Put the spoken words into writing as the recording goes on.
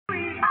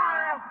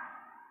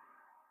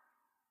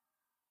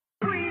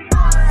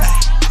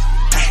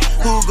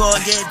Who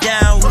gon' get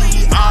down?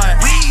 We are.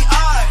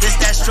 This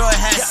that straw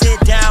hat, sit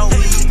down.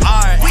 We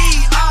are.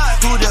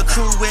 Who the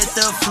crew with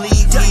the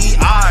fleet? We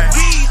are.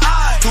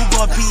 Who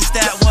gon' piece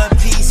that one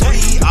piece?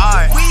 We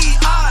are.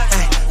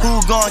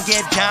 Who gon'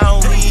 get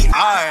down? We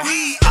are.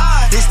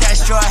 This that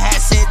straw hat,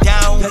 sit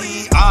down.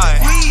 We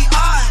are.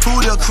 Who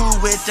the crew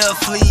with the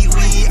fleet?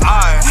 We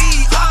are.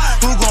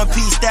 Who gon'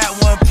 piece that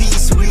one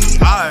piece? We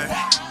are.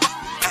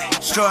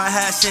 Straw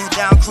hat, sit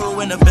down, crew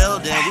in the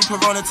building. We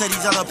Corona to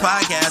these other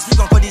podcasts. We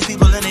gon' put these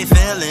people in their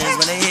feelings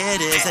when they hear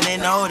this, and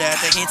they know that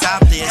they can't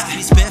top this.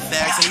 We spit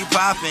facts and we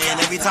poppin'.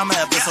 Every time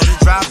an episode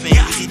is dropping,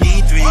 we see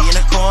D3 in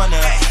the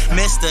corner.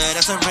 Mister,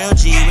 that's a real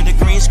G with the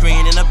green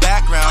screen in the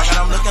background.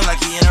 Got him looking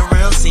like he in a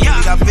real scene.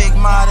 We got Big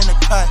Mod in the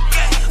cut.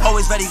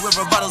 Always ready with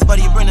rebuttals,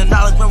 but he bring the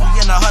knowledge when we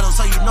in the huddle,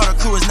 so you know the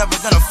crew is never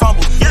gonna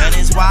fumble. And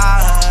it's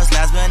YHuss,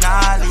 last but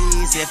not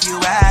least. If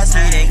you ask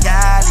me, then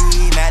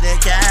Cali, mad the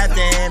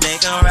captain,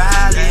 make him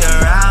rally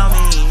around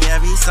me.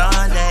 Every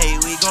Sunday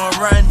we gon'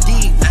 run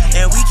deep,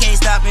 and we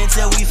can't stop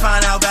until we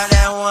find out about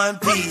that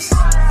One Piece.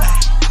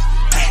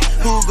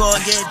 Who gon'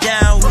 get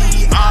down?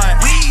 We are.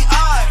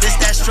 This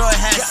that straw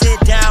hat,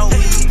 sit down.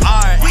 We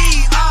are.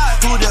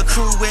 Who the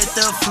crew with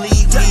the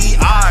fleet?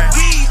 We are.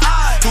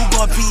 Who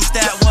gon' piece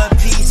that one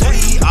piece?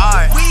 We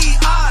are.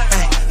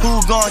 Who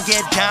gon'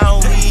 get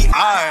down? We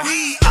are.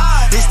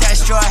 This that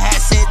straw hat,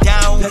 sit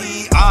down.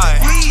 We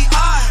are.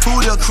 Who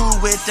the crew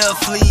with the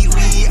fleet?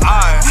 We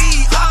are.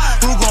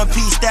 Who gon'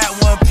 piece that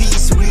one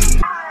piece?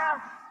 We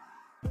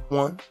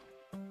one.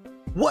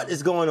 What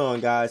is going on,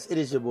 guys? It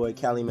is your boy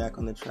Cali Mac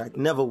on the track.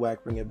 Never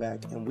whack, bring it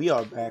back, and we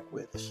are back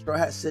with Straw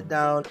Hat Sit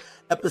Down,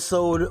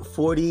 episode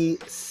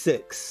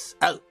 46.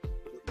 Out.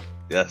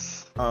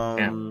 Yes.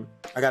 I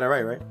got it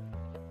right?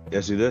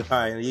 Yes, you did. All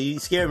right, you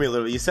scared me a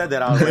little bit. You said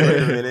that. I was like,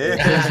 wait a minute.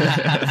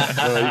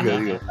 No,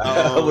 you good.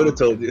 I would have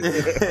told you.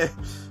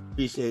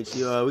 Appreciate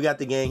you. We got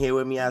the gang here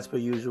with me as per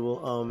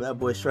usual. That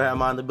boy StrawHat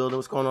Mod in the building.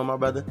 What's going on, my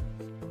brother?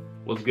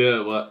 What's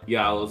good? What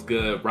y'all? What's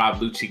good? Rob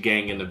Lucci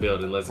gang in the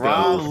building. Let's go.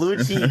 Rob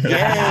Lucci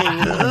gang.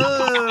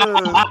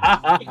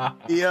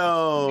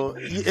 Yo,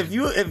 if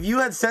you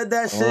had said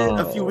that shit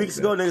a few weeks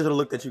ago, niggas would have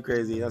looked at you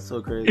crazy. That's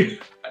so crazy.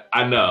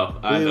 I know.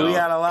 We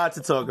had a lot to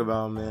talk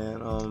about,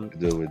 man.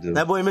 We do.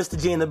 That boy Mr.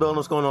 G in the building.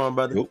 What's going on,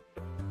 brother?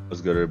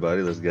 What's good,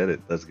 everybody? Let's get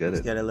it. Let's get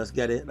it.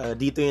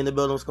 D3 in the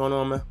building. What's going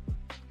on, man?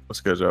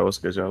 What's good,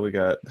 y'all? We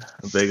got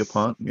a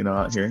Vegapunk,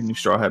 out here, new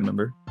Straw Hat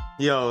member.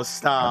 Yo,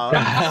 stop.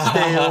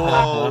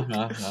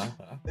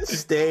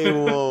 Stay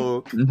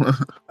woke.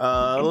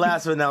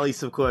 Last but not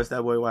least, of course,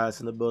 that boy YHuss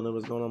in the building.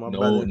 What's going on, my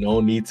brother?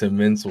 No need to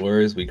mince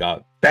words. We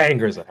got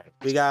bangers ahead.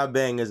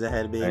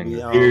 Baby.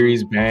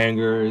 Series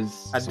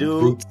bangers. I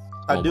do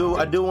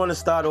want to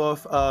start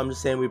off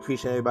just saying we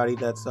appreciate everybody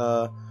that's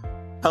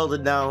held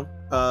it down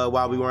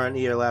while we weren't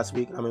here last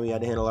week. I mean, we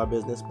had to handle our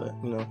business, but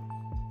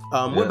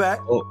we're back,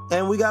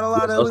 and we got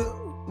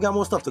we got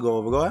more stuff to go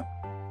over. Go ahead.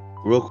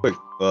 Real quick,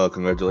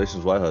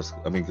 congratulations, YHuss.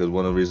 I mean, because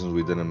one of the reasons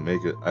we didn't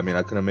make it, I mean,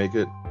 I couldn't make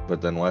it, but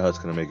then YHuss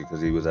couldn't make it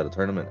because he was at a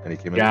tournament and he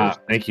came in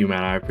first. Thank you,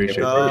 man. I appreciate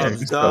it.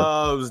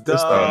 Dubs.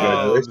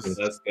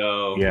 Let's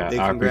go. Yeah, big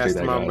I congrats appreciate to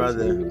that, my guys.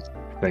 brother.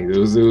 Thank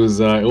you.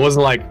 It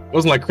wasn't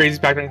like crazy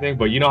packed or anything,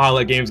 but you know how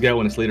like games get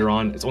when it's later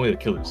on. It's only the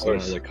killers.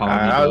 Like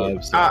comedy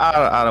dubs.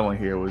 I don't want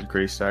to hear it was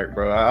great start,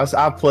 bro.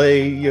 I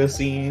play your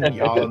scene.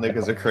 Y'all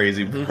niggas are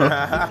crazy, bro.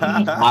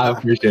 I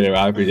appreciate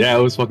it. Yeah,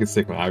 it was fucking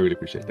sick, man. I really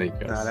appreciate it. Thank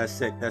you, guys. Nah, that's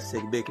sick.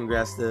 Big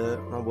congrats to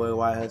my boy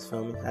YHuss,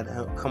 feel me. Had to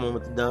help come on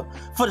with the dub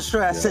for the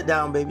Straw Hat Sit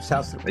Down, baby.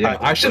 Shouts to the podcast.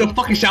 I should have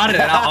fucking shouted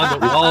it out on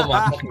the wall.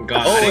 My fucking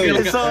god.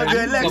 It's all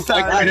good. Next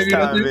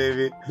time,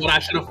 baby. But I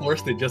should have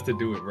forced it just to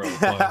do it, bro.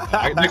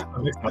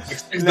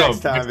 Next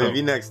time,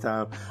 baby. Next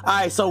time. All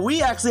right, so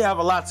we actually have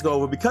a lot to go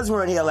over because we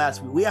weren't here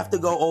last week. We have to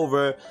go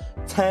over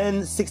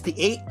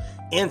 1068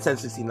 and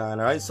 1069.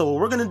 All right, so what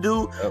we're gonna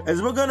do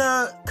is we're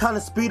gonna kind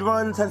of speed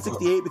run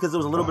 1068 because it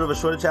was a little bit of a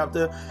shorter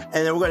chapter,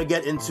 and then we're gonna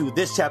get into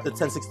this chapter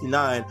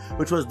 1069,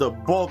 which was the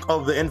bulk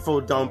of the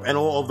info dump and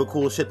all of the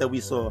cool shit that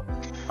we saw.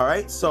 All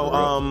right, so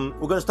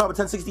we're gonna start with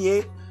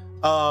 1068.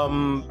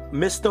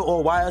 Mr.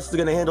 or YHuss is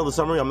gonna handle the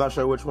summary. I'm not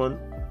sure which one.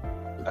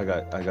 I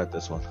got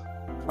this one.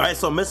 All right,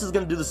 so Miss is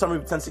going to do the summary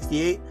for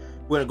 1068.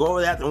 We're going to go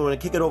over that, and we're going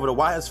to kick it over to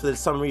YHuss for the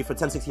summary for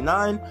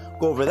 1069.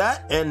 Go over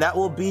that, and that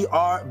will be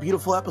our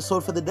beautiful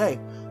episode for the day.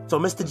 So,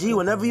 Mr. G,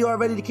 whenever you are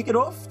ready to kick it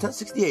off,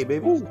 1068,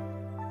 baby. Ooh.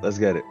 Let's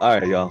get it. All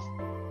right, y'all.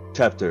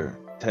 Chapter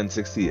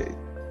 1068,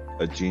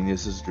 A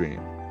Genius's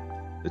Dream.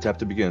 The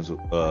chapter begins with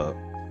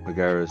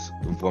Megaris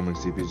informing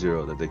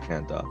CP0 that they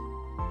can't dock,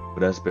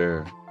 but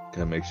S-Bear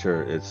can make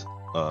sure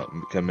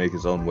can make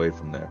his own way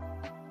from there.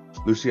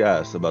 Lucy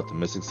asks about the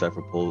missing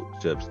Cypher Pole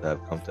ships that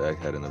have come to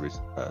Egghead in the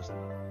recent past.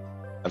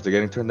 After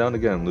getting turned down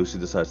again, Lucy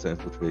decides to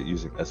infiltrate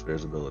using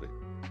S-Bear's ability.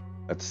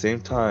 At the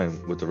same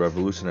time, with the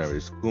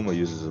revolutionaries, Kuma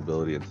uses his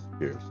ability and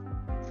disappears.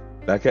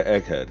 Back at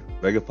Egghead,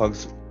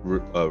 Vegapunk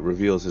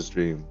reveals his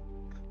dream,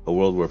 a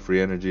world where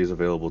free energy is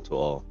available to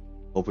all,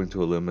 hoping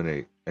to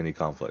eliminate any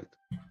conflict.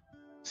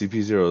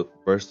 CP0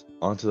 bursts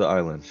onto the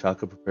island.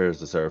 Shaka prepares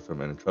the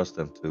Seraphim and entrusts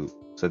them to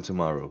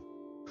Sentomaru.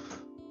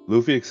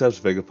 Luffy accepts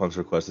Vegapunk's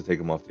request to take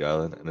him off the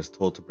island and is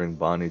told to bring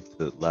Bonnie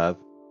to Lab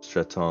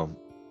Stratum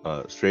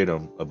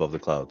above the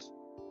clouds.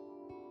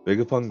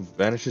 Vegapunk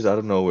vanishes out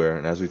of nowhere,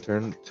 and as we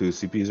turn to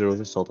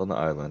CP0's assault on the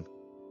island,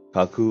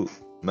 Kaku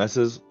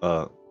messes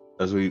with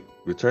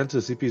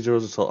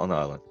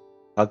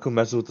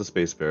the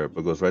Space Bear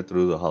but goes right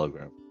through the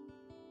hologram.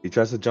 He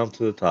tries to jump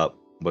to the top,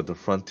 but the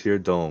Frontier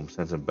Dome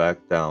sends him back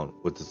down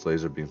with its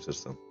laser beam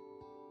system.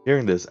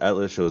 Hearing this,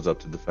 Atlas shows up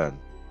to defend,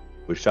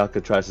 which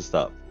Shaka tries to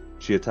stop.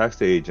 She attacks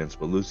the agents,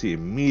 but Lucy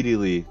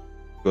immediately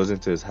goes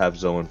into his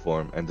half-Zoan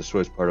form and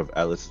destroys part of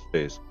Atlas's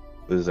face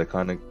with his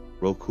iconic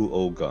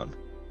Roku-O gun.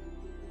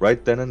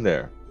 Right then and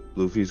there,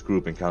 Luffy's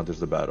group encounters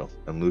the battle,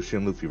 and Lucy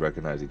and Luffy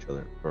recognize each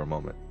other for a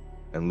moment.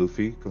 And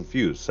Luffy,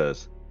 confused,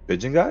 says,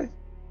 "Pigeon guy?"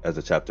 as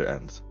the chapter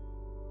ends.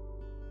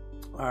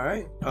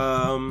 Alright.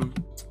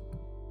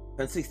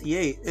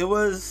 1068.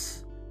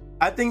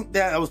 I think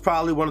that was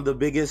probably one of the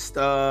biggest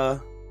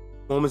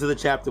moments of the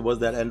chapter was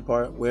that end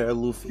part where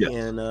Luffy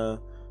and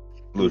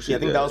Lucy. I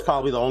think that was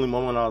probably the only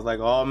moment I was like,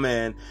 oh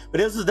man. But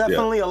this is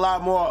definitely a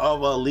lot more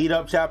of a lead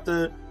up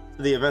chapter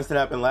to the events that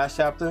happened last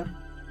chapter.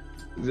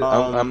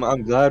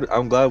 I'm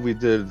glad we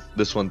did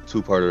this one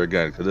two-parter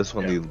again, because this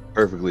one leads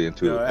perfectly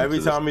into every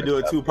time we do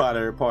a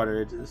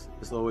two-parter, it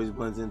just always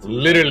blends into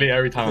literally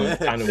every time.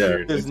 It's kind of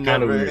weird. It's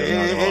kind of weird. It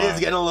is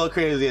getting a little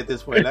crazy at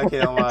this point. I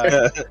can't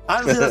lie.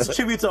 Honestly, that's a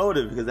tribute to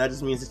Oda, because that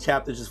just means the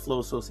chapter just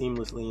flows so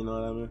seamlessly. You know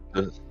what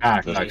I mean?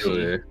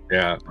 Actually,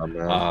 yeah.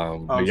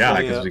 I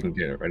guess we can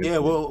get it ready. Yeah.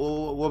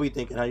 What are we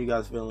thinking? How you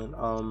guys feeling?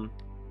 I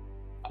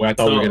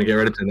thought we were gonna get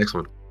ready to the next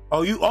one.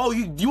 You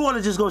want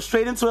to just go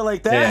straight into it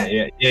like that?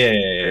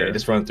 Yeah.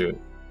 Just run through it.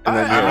 We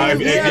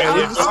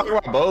can talk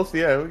about both.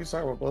 Yeah, we can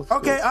talk about both.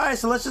 Okay, all right.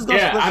 So let's just go.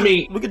 Yeah,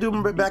 we could do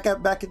them back to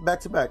back.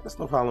 That's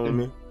no problem with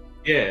me.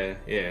 Yeah.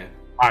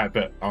 All right,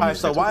 bet. All right,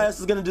 so YHuss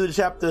is gonna do the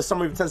chapter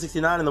summary of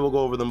 1069, and then we'll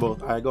go over them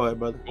both. All right, go ahead,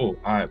 brother. Oh,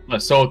 all right.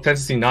 So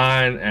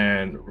 1069,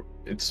 and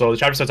so the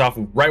chapter starts off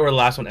right where the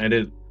last one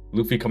ended.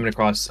 Luffy coming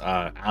across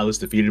Alice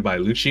defeated by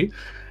Lucci.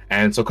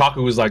 And so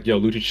Kaku was like,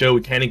 yo, Lucci, chill.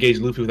 We can't engage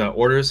Luffy without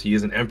orders. He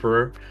is an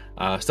emperor.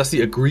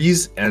 Stussy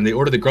agrees, and they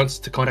order the grunts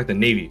to contact the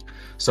Navy.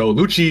 So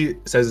Lucci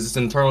says it's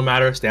an internal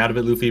matter. Stay out of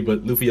it, Luffy.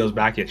 But Luffy yells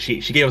back at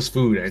she gave us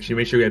food, and she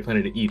made sure we had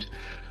plenty to eat.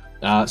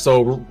 So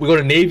we go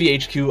to Navy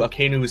HQ.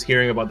 Akenu is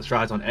hearing about the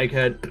strides on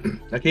Egghead.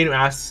 Akenu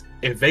asks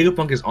if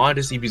Vegapunk is on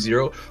to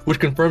CP0, which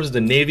confirms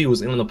the Navy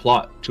was in on the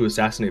plot to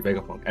assassinate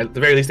Vegapunk. At the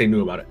very least, they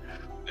knew about it.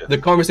 The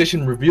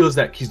conversation reveals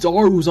that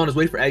Kizaru was on his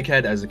way for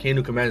Egghead as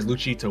Akenu commands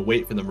Lucci to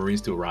wait for the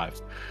Marines to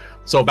arrive.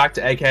 So back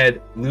to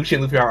Egghead, Lucci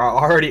and Luffy are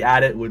already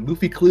at it when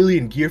Luffy clearly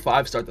in Gear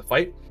 5 start the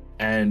fight,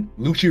 and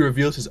Lucci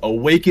reveals his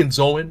awakened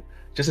Zoan,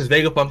 just as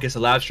Vegapunk gets a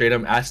lab straight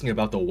up asking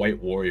about the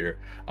White Warrior,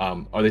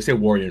 or they say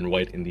warrior in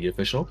white in the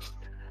official.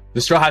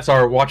 The Straw Hats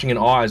are watching in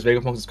awe as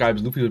Vegapunk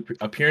describes Luffy's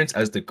appearance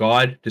as the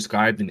god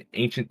described in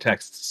ancient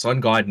texts,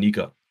 sun god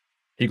Nika.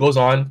 He goes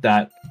on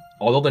that,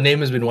 although the name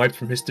has been wiped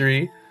from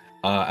history,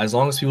 as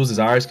long as people's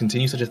desires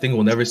continue, such a thing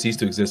will never cease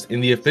to exist.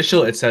 In the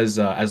official, it says,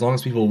 as long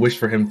as people wish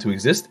for him to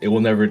exist, he'll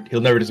never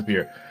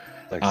disappear.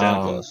 Like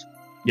Santa Claus.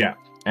 Yeah.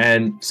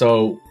 And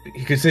so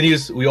he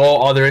continues, we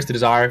all there is to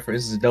desire, for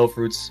instance, the devil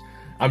fruits.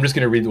 I'm just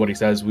going to read what he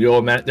says.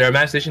 Their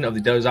manifestation of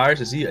the desires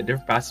to see a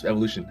different path of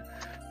evolution.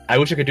 I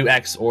wish I could do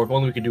X, or if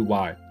only we could do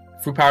Y.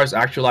 Fruit powers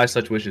actualize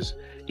such wishes.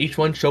 Each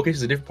one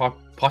showcases a different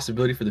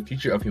possibility for the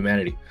future of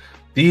humanity.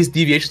 These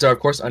deviations are, of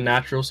course,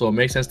 unnatural, so it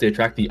makes sense they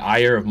attract the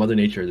ire of Mother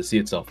Nature, the sea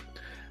itself.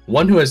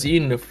 One who has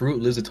eaten the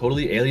fruit lives a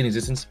totally alien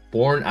existence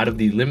born out of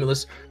the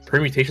limitless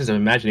permutations of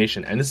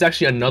imagination. And this is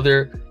actually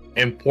another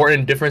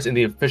important difference in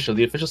the official.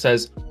 The official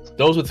says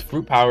those with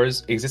fruit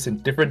powers exist in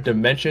different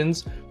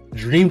dimensions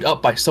dreamed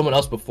up by someone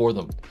else before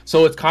them.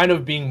 So it's kind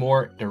of being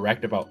more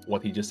direct about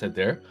what he just said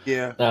there.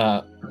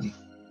 Yeah.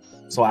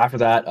 So after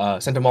that,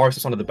 Sentomaru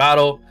steps onto the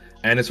battle,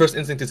 and his first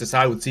instinct is to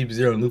side with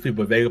CP0 and Luffy,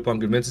 but Vegapunk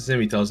convinces him.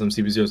 He tells him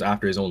CP0 is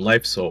after his own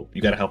life, so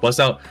you gotta help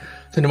us out.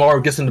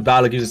 Sentomaru gets into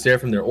battle, gives a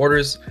Seraphim their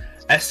orders.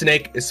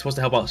 S-Snake is supposed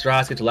to help out Straw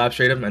Hats get to lab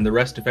straight him, and the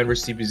rest defend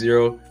versus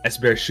CP0.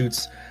 S-Bear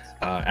shoots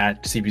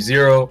at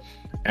CP0,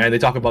 and they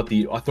talk about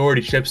the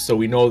authority chips, so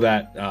we know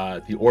that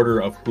the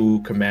order of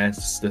who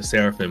commands the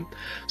Seraphim.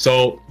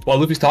 So while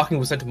Luffy's talking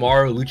with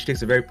Sentomaru, Lucci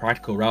takes a very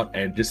practical route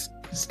and just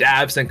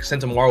stabs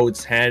Sentomaru with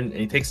his hand,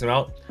 and he takes him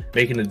out,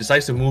 making a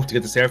decisive move to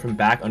get the Seraphim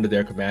back under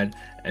their command,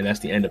 and that's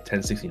the end of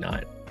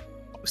 1069.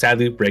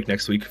 Sadly, break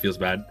next week. Feels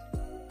bad.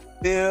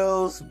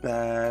 Feels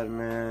bad,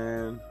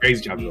 man.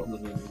 Crazy job, though.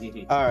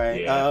 All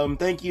right. Yeah.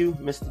 Thank you,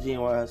 Mr. G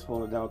and YHuss, for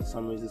holding down with the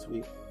summaries this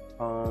week.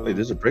 Wait,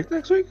 there's a break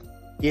next week?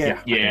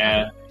 Yeah.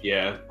 There's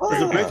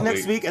a break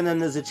next week, and then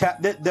there's a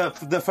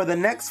for the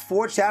next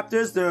 4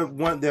 chapters. They're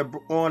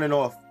on and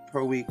off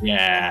per week.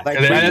 Yeah, like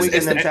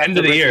it's the end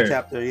of the year.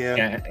 Chapter,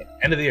 yeah,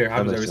 end of the year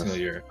happens every single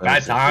year.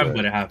 Bad time,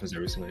 but it happens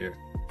every single year.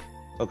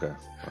 Okay.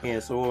 Yeah,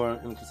 so we're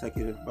in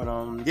consecutive, but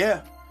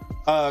yeah.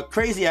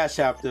 Crazy ass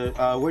chapter.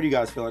 Where do you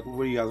guys feel like?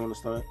 Where do you guys want to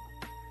start?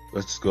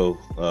 Let's go.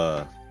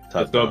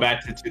 Let's go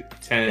back to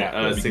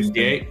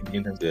 1068.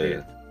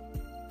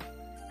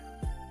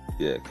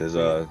 Yeah, because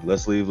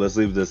let's leave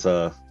this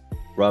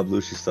Rob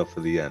Lucci stuff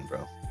for the end, bro.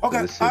 Okay,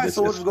 all right.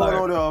 So we'll just go in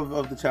order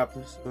of the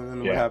chapters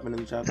and what happened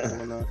in the chapters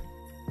and whatnot.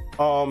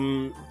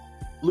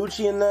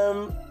 Lucci and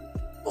them,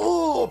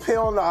 appear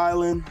on the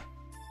island.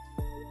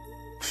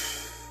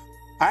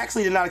 I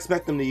actually did not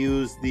expect them to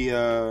use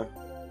the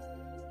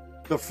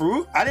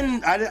fruit. I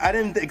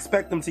didn't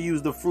expect them to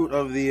use the fruit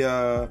of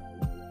the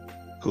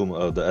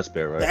Kuma, the S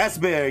bear, right? The S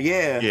bear,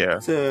 yeah.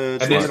 To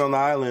get on the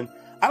island.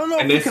 I don't know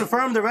if we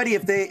confirmed already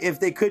if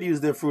they could use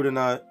their fruit or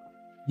not.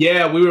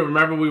 Yeah, we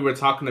were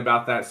talking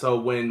about that. So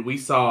when we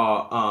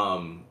saw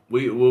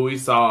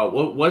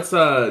what's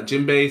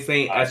Jinbei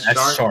saying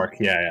S shark?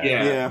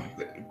 Yeah.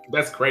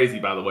 That's crazy,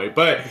 by the way.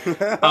 But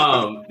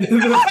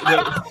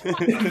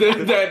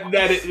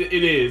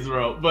it is,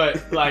 bro.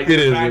 But like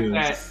the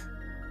fact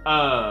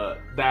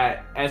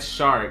that S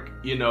shark,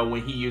 you know,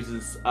 when he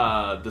uses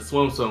the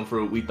swim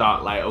fruit, we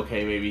thought like,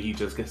 okay, maybe he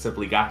just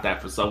simply got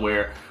that from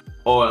somewhere,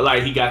 or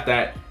like he got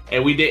that.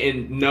 And we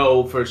didn't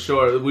know for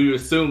sure. We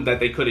assumed that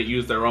they couldn't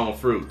use their own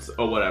fruits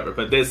or whatever.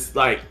 But this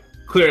like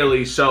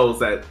clearly shows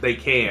that they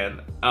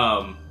can.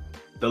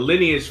 The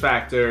lineage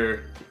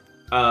factor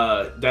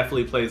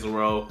definitely plays a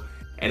role.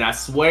 And I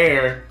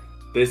swear,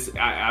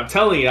 I'm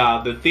telling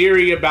y'all, the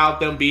theory about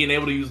them being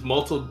able to use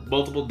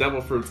multiple devil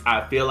fruits,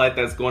 I feel like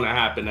that's going to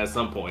happen at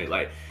some point.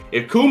 Like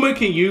if Kuma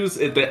can use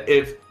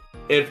if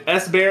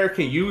S Bear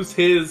can use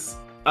his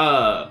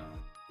that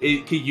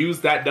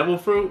devil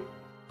fruit.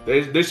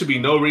 There should be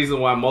no reason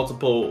why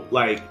multiple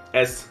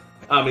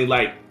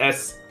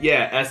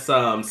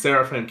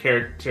Seraphim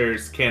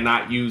characters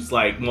cannot use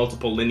like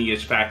multiple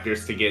lineage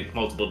factors to get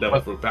multiple devil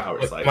fruit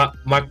powers. Like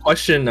my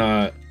question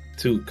to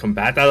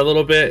combat that a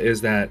little bit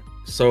is that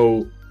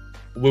so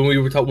when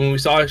we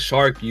saw a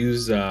shark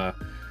use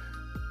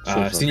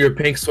Senior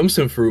Pink swim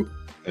fruit,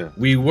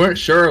 we weren't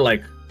sure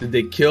like did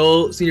they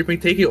kill Senior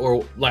Pink take it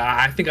or like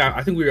I think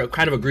we were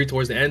kind of agreed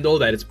towards the end though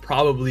that it's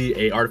probably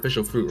a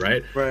artificial fruit,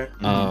 right? Right.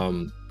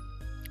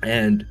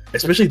 And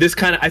especially this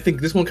kind of, I think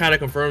this one kind of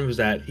confirms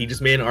that he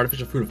just made an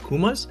artificial fruit of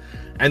Kuma's.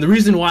 And the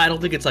reason why I don't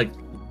think it's like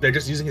they're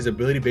just using his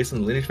ability based on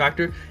the lineage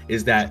factor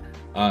is that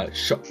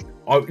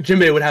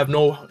Jinbei would have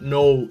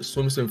no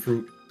swim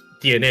fruit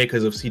DNA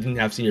because he didn't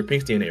have Senior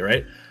Pink's DNA,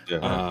 right?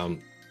 Yeah.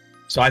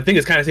 So I think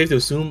it's kind of safe to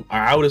assume, or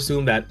I would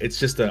assume that it's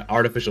just an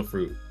artificial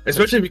fruit,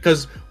 especially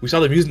because we saw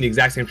them using the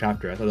exact same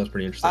chapter. I thought that was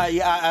pretty interesting.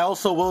 Yeah, I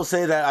also will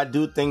say that I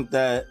do think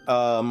that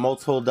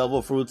multiple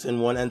devil fruits in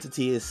one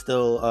entity is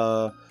still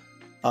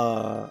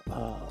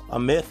a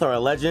myth or a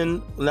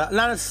legend. Not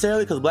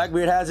necessarily because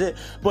Blackbeard has it,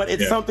 but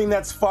it's something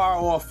that's far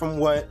off from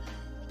what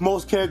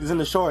most characters in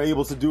the show are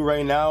able to do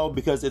right now,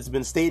 because it's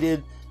been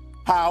stated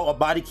how a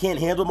body can't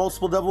handle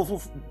multiple devil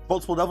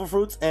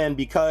fruits, and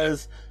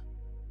because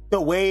the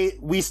way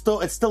it's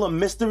still a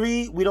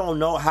mystery. We don't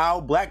know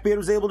how Blackbeard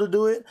was able to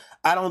do it.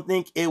 I don't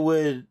think it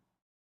would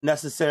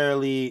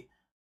necessarily.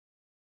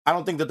 I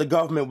don't think that the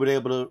government would be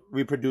able to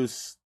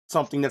reproduce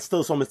something that's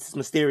still so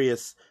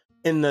mysterious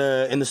in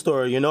the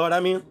story. You know what I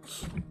mean?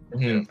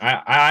 Mm-hmm.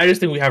 I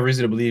just think we have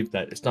reason to believe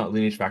that it's not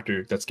lineage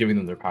factor that's giving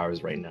them their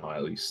powers right now,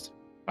 at least.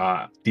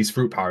 These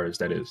fruit powers,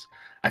 that is.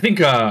 I think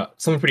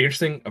something pretty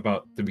interesting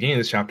about the beginning of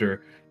this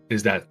chapter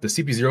is that the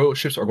CP0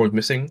 ships are going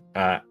missing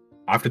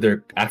after they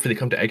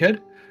come to Egghead.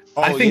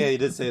 Oh, I think, yeah, you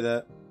did say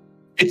that.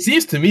 It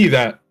seems to me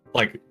that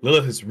like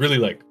Lilith is really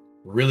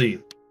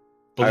believing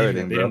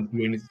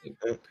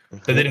that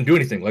they didn't do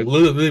anything. Like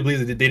Lilith really believes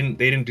that they didn't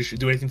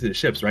do anything to the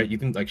ships, right? You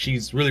think like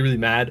she's really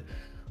mad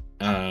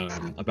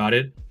about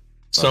it.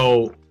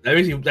 So that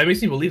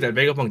makes me believe that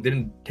Vegapunk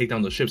didn't take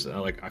down those ships.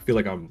 I feel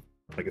like I'm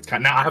like it's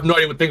kind of, now I have no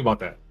idea what to think about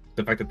that.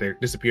 The fact that they're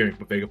disappearing,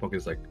 but Vegapunk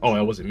is like, oh,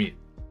 that wasn't me.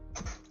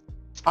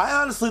 I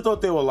honestly thought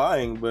they were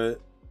lying,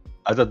 but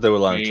I thought they were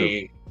lying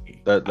too.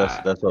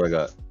 That's what I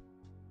got.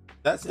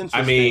 That's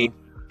interesting. I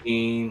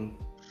mean,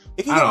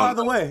 it can go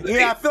either way.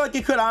 Yeah, I feel like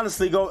it could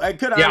honestly go. It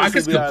could. Yeah, I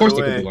guess of course it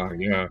could be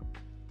lying. Yeah,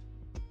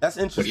 that's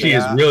interesting.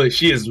 But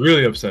she is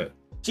really upset.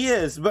 She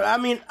is, but I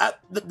mean,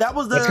 that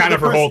was that's kind of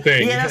her whole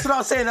thing. Yeah, that's what I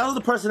was saying. That was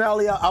the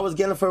personality I was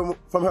getting from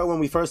her when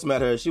we first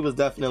met her. She was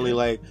definitely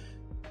like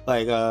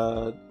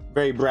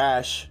very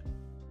brash.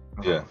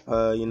 Yeah.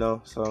 You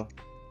know, so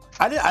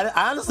I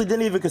honestly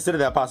didn't even consider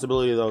that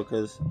possibility though,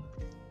 because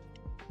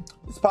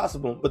it's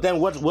possible. But then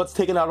what's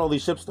taking out all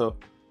these ships though?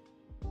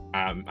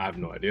 I have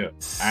no idea.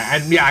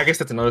 And yeah, I guess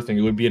that's another thing.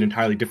 It would be an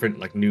entirely different,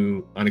 like,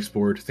 new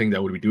unexplored thing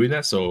that would be doing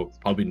that. So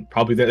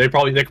probably they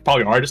probably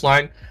are just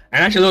lying.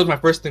 And actually, that was my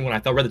first thing when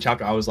I read the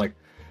chapter. I was like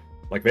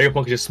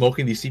Vegapunk is just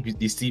smoking these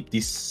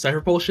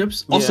Cypherpole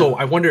ships. Yeah. Also,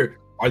 I wonder,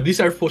 are these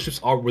Cypherpole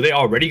ships were they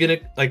already gonna,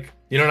 like,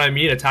 you know what I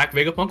mean, attack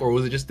Vegapunk, or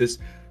was it just this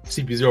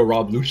CP0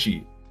 Rob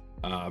Lucci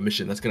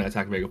mission that's gonna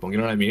attack Vegapunk? You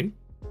know what I mean?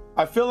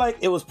 I feel like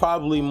it was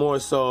probably more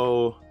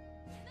so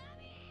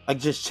like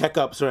just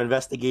checkups or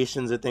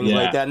investigations or things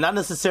like that. Not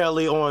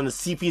necessarily on the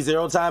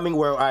CP0 timing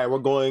where, all right, we're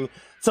going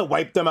to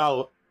wipe them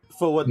out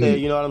for what they,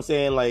 you know what I'm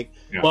saying? Like,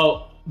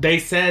 well, they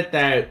said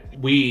that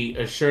we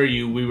assure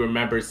you we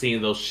remember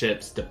seeing those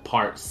ships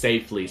depart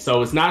safely.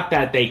 So it's not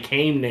that they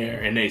came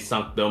there and they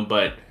sunk them,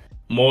 but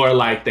more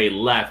like they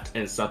left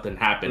and something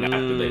happened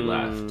after they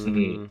left.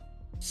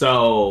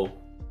 So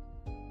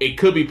it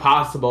could be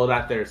possible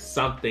that there's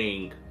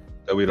something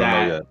that we don't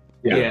know yet.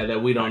 Yeah,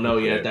 that we don't know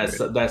yet.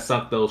 That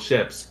sunk those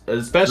ships,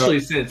 especially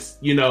since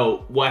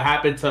what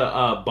happened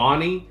to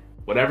Bonnie,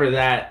 whatever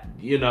that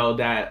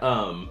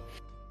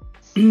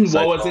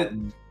what was it?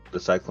 The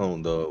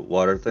cyclone, the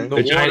water thing,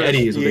 the giant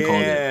eddy is what they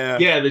called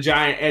it. Yeah, the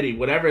giant eddy,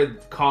 whatever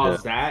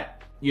caused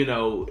that,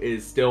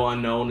 is still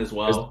unknown as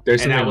well.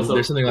 There's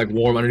something like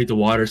warm underneath the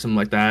water, something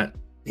like that.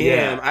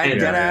 Yeah,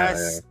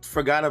 I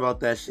forgot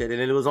about that shit,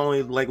 and it was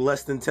only like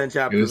less than 10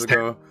 chapters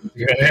ago.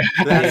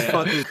 That's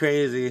fucking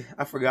crazy.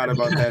 I forgot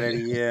about that,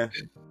 Eddie.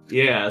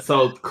 Yeah,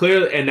 so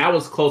clearly, and that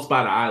was close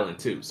by the island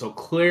too. So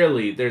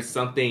clearly, there's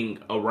something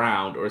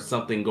around or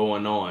something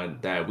going on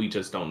that we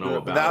just don't know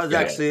about. That was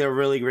actually a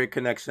really great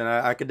connection.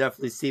 I could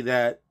definitely see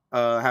that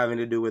having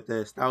to do with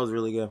this. That was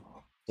really good.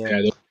 Yeah,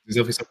 there's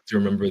definitely something to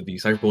remember. The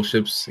cycle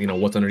ships,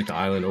 what's underneath the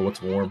island or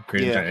what's warm,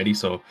 creating a giant eddy.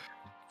 So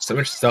some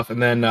interesting stuff.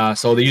 And then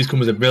so they use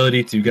Kuma's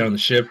ability to get on the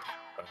ship.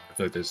 I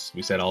feel like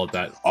we said all of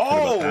that.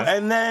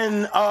 And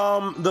then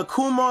the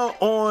Kuma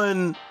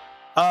on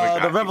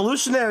the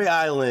Revolutionary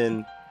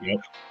Island. Yep.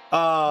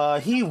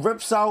 He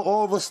rips out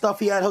all the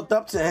stuff he had hooked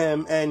up to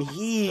him, and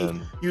he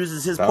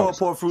uses his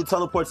poor fruit,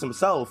 teleports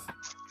himself.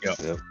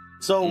 Yep.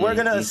 So we're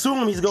gonna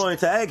assume he's going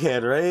to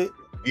Egghead, right?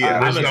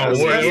 Yeah,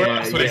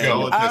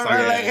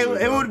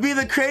 it would be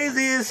the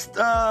craziest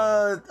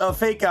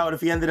fake out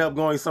if he ended up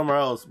going somewhere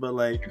else, but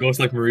like it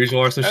goes like Mauricio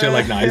or some shit.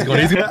 Like, nah, he's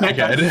going to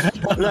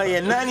Egghead. No,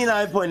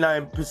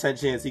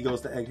 99.9% chance he goes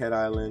to Egghead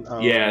Island.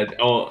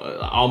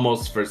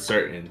 Almost for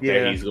certain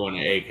that he's going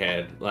to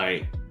Egghead.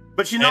 Like.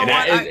 But you know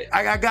what?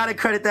 I gotta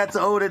credit that to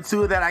Oda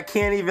too. That I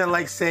can't even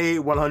say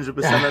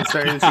 100%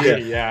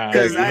 uncertainty.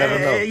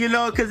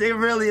 Because it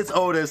really is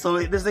Oda. So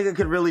this nigga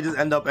could really just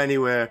end up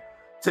anywhere,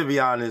 to be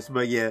honest.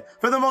 But yeah,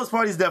 for the most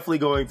part, he's definitely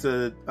going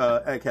to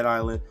Egghead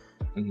Island.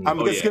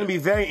 It's gonna be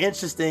very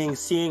interesting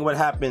seeing what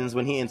happens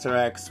when he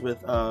interacts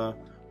with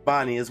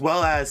Bonnie, as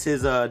well as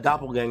his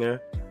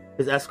doppelganger,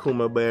 his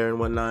S-Kuma bear and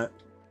whatnot.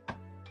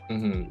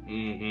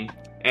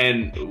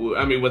 And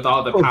I mean, with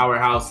all the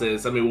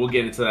powerhouses, I mean, we'll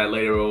get into that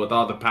later. But with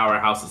all the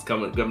powerhouses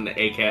coming to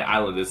Egghead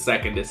Island, this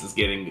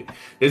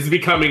is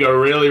becoming a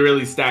really,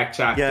 really stacked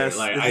chapter. Yes,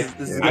 like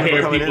this is I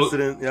hear people,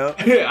 incident.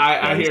 Yep.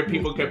 I hear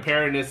people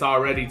comparing this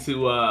already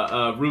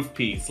to Roof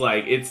Piece.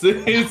 Like it's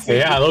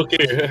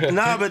okay.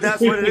 Nah, but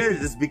that's what it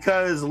is. It's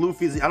because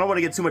Luffy's. I don't want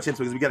to get too much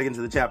into it because we got to get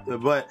into the chapter.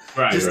 But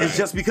it's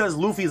just because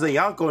Luffy's a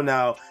Yonko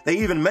now. They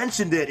even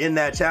mentioned it in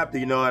that chapter.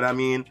 You know what I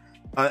mean?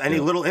 Any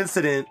little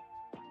incident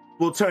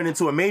will turn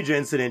into a major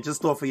incident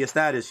just off of your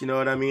status, you know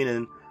what I mean?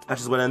 And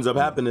that's just what ends up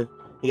happening.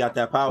 He got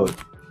that power.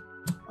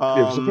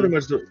 So pretty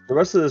much the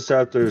rest of this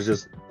chapter is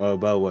just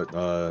about what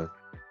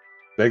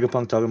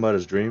Vegapunk talking about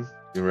his dream,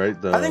 right?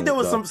 I think there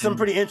was some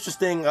pretty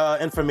interesting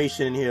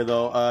information in here,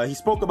 though. He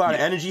spoke about an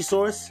energy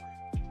source.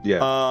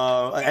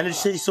 An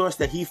energy source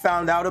that he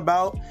found out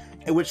about,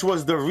 which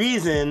was the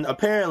reason,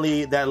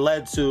 apparently, that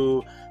led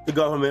to the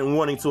government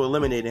wanting to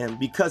eliminate him,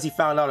 because he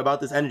found out about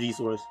this energy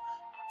source.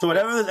 So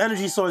whatever this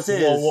energy source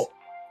is... Well,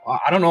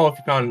 I don't know if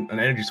he found an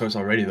energy source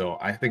already, though.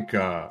 I think...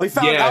 I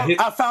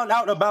found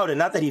out about it,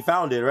 not that he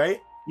found it, right?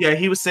 Yeah,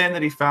 he was saying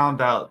that he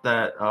found out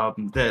that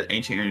that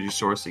ancient energy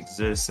source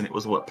exists, and it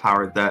was what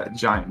powered that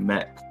giant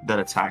mech that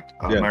attacked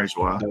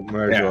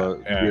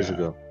Marijoa years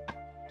ago.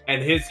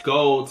 And his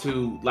goal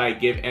to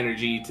give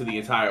energy to the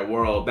entire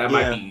world, that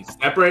might be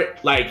separate.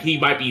 Like, he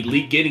might be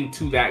getting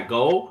to that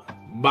goal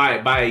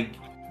by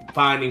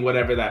finding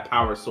whatever that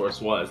power source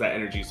was, that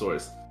energy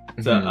source.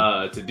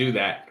 To do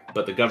that,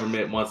 but the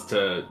government wants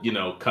to,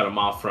 cut him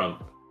off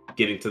from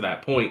getting to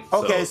that point.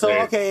 Okay, so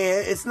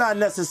it's not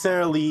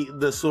necessarily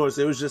the source.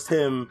 It was just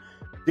him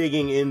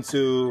digging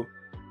into,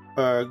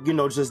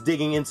 just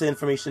digging into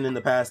information in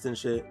the past and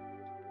shit.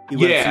 He's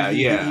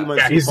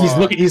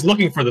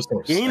looking for the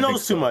source. Yeah, he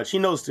knows too much. He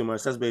knows too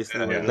much. That's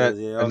basically what it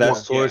is. And that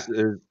source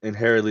is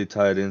inherently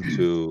tied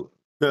into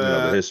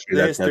the history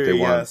that they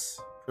want. Yes,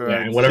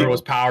 correct. And whatever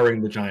was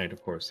powering the giant,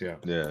 of course.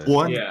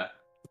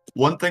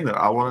 One thing that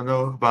I want to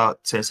know about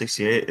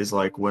 1068 is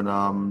when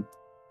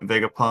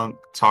Vegapunk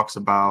talks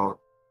about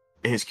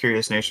his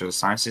curious nature of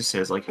science. He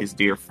says his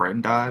dear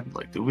friend died.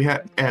 Do we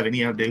have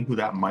any idea who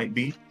that might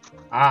be?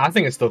 I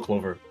think it's still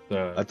Clover.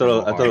 I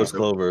thought it was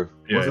Clover.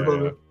 Yeah,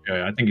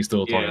 I think he's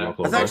still talking about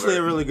Clover. That's actually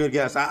a really good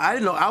guess. I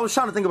didn't know. I was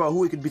trying to think about who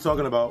we could be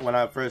talking about when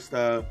I first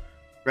read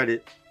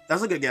it.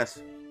 That's a good guess.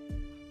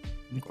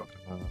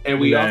 And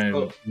we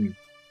also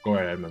go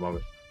ahead, my mom.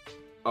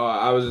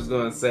 I was just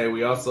gonna say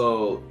we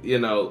also,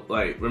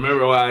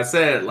 remember what I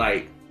said,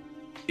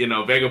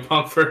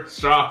 Vegapunk for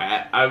Straw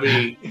Hat. I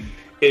mean,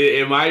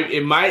 it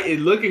might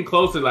looking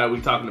closer like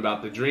we talking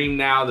about the dream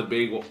now, the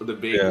big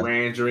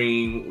grand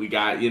dream. We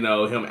got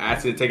him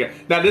asking to take it.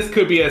 Now this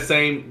could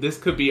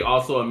be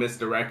also a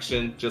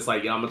misdirection, just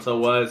like Yamato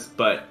was,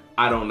 but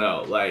I don't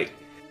know.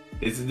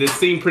 This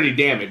seemed pretty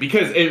damning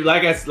because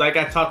like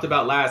I talked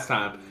about last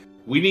time.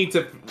 we need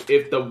to,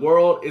 if the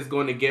world is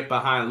going to get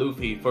behind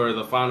Luffy for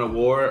the final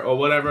war or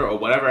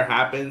whatever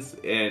happens,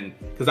 and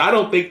because I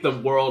don't think the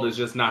world is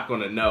just not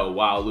going to know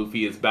while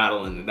Luffy is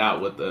battling it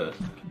out with the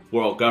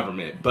world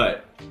government.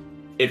 But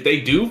if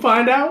they do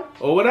find out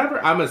or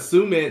whatever, I'm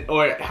assuming,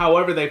 or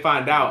however they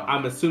find out,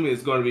 I'm assuming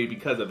it's going to be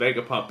because of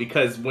Vegapunk.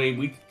 Because when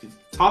we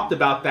talked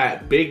about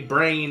that big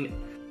brain,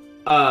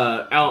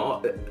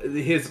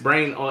 his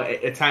brain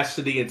attached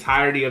to the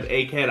entirety of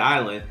Egghead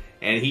Island,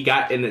 and he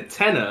got an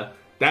antenna,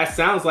 that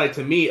sounds like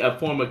to me a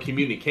form of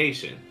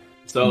communication.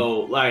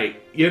 So,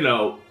 like, you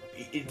know,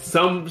 in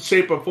some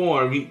shape or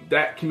form,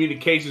 that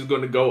communication is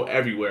going to go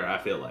everywhere, I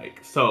feel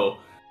like. So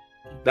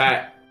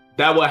that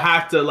would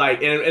have to,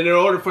 like, and in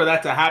order for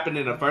that to happen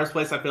in the first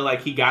place, I feel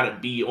like he got to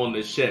be on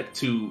the ship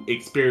to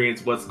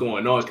experience what's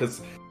going on.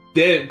 Because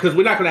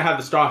we're not going to have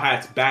the Straw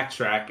Hats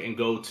backtrack and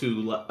go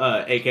to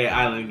AK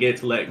Island and get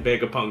to let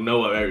Vegapunk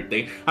know of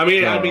everything. I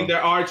mean,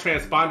 there are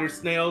transponder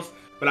snails,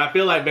 but I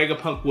feel like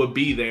Vegapunk would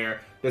be there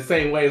the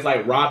same way as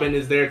like Robin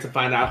is there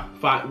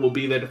to will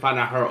be there to find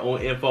out her own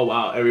info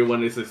while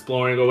everyone is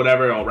exploring or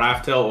whatever, or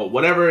Raftel or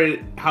whatever,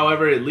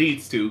 however it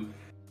leads to.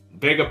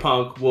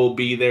 Vegapunk will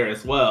be there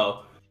as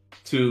well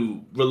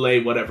to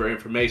relay whatever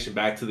information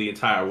back to the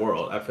entire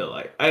world, I feel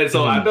like. And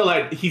so I feel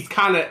like he's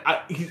kind of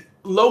he's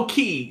low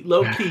key,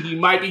 he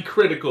might be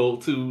critical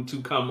to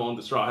come on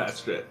the Straw Hat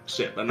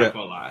ship. I'm not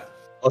gonna lie.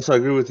 Also, I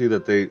agree with you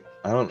that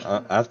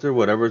after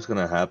whatever is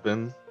gonna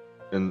happen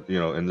in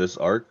this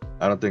arc,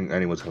 I don't think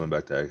anyone's coming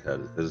back to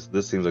Egghead.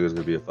 This seems like it's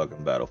gonna be a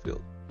fucking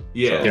battlefield.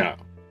 Yeah.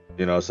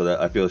 So, so that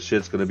I feel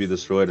shit's gonna be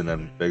destroyed, and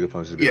then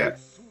Vegapunk's gonna be like,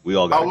 we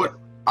all got.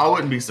 I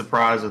wouldn't be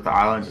surprised if the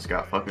island just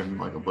got fucking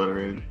like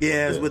obliterated.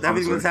 Yeah, with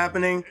everything that's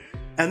happening,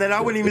 and then I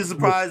wouldn't even be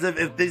surprised if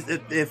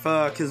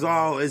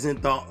Kizaru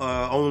isn't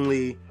the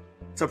only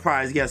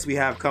surprise guest we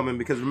have coming,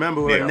 because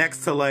remember we're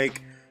next to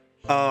like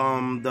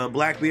the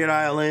Blackbeard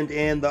Island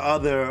and the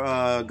other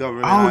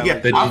government. Oh yeah,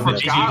 I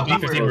forgot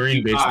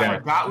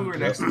we were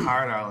next to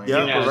Pirate Island.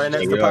 We're right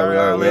next to Pirate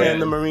Island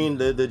and the Marine,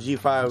 the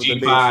G5.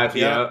 G5,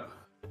 yeah.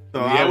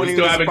 So we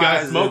still haven't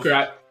got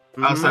Smoker.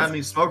 Outside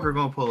me, Smoker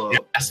gonna pull up. Yeah,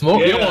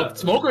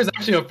 Smoker is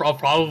actually a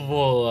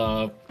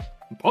probable,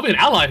 probably an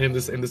ally in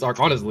this arc,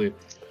 honestly.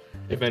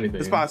 If anything,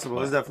 it's possible.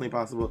 It's definitely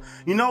possible.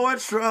 You know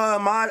what,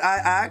 Mod?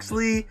 I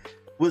actually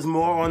was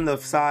more on the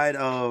side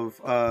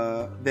of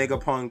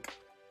Vegapunk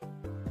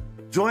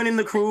joining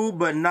the crew,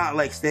 but not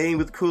like staying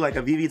with the crew, like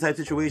a VV type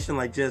situation,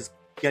 like just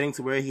getting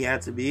to where he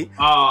had to be.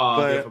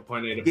 Different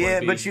point A to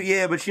point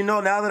B. But you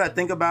know, now that I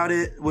think about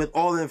it, with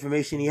all the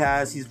information he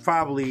has, he's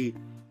probably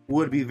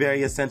would be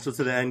very essential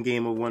to the end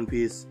game of One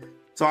Piece.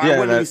 So I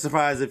wouldn't be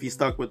surprised if he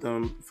stuck with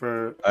them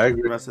for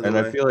the rest of the way.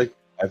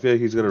 I feel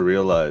like he's gonna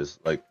realize,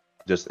 like,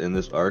 just in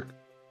this arc,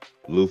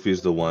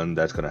 Luffy's the one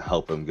that's gonna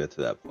help him get to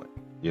that point.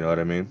 You know what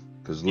I mean?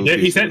 Because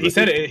he said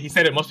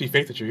it must be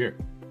fate that you're here.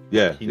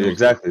 Yeah,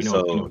 exactly.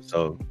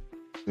 So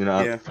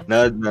now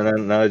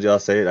that y'all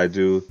say it, I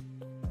do.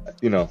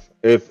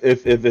 If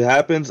it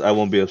happens, I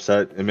won't be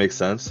upset. It makes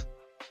sense.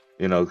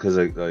 Because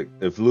like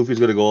if Luffy's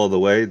gonna go all the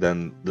way,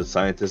 then the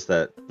scientist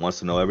that wants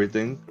to know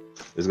everything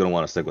is gonna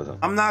want to stick with him.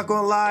 I'm not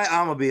gonna lie,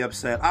 I'm gonna be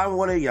upset. I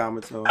wanted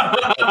Yamato.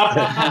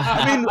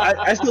 I mean,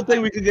 I still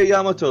think we could get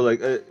Yamato. Like,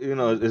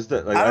 is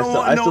that like I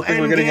still think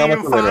we're getting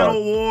Yamato later on.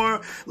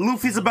 War.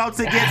 Luffy's about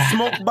to get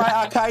smoked by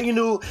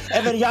Akainu,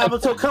 and then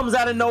Yamato comes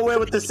out of nowhere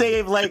with the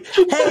save. Like,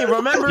 hey,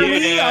 remember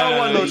me? I don't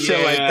want no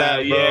shit like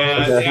that, bro.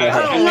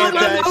 I don't want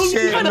that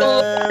shit, man.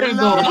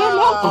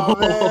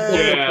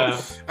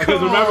 Yeah, because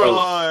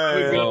remember.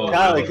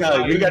 Kali,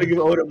 we gotta give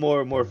Oda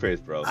more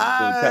faith, bro.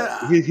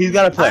 He's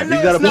got a plan.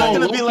 He's got a plan.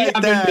 I've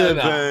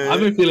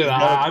been feeling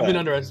that. I've been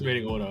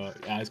underestimating Oda.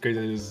 Yeah, it's crazy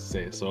to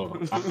say. So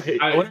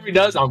whatever he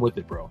does, I'm with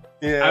it, bro.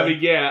 Yeah. I mean,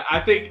 yeah. I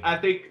think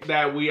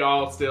that we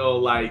all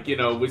still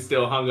we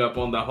still hung up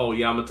on the whole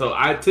Yamato.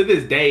 To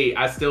this day,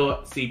 I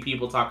still see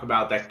people talk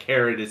about that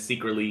Carrot is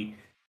secretly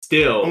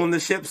still on the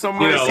ship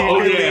somewhere.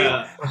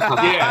 Yeah. So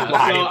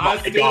I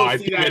still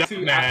see that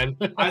too, man.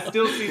 I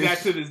still see that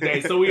to this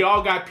day. So we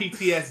all got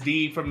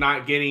PTSD from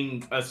not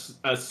getting a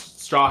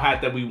Straw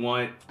Hat that we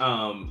want.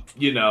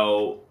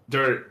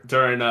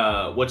 During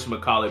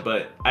whatchamacallit,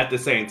 but at the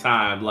same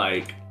time,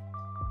 like,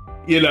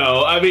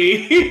 I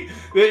mean,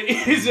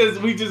 it's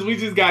just we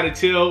just gotta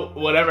chill.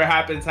 Whatever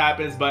happens.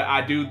 But I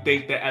do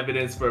think the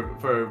evidence for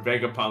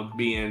Vegapunk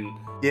being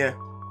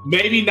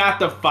maybe not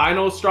the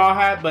final Straw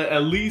Hat, but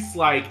at least,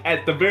 like,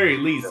 at the very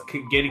least,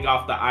 getting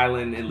off the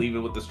island and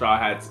leaving with the Straw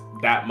Hats,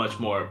 that much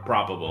more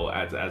probable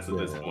as of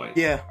this point.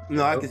 Yeah,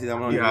 no, I can see that.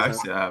 100%. Yeah, I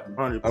see that.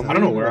 100%. I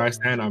don't know where I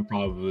stand. I'm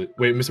probably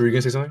wait, Mr. Were you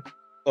gonna say something?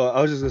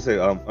 I was just gonna say,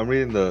 I'm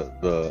reading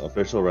the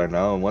official right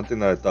now, and one thing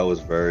that I thought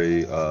was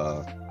very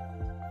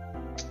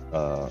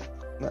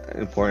not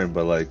important,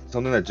 but like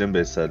something that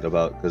Jinbei said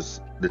about, because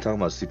they're talking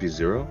about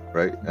CP0,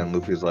 right? And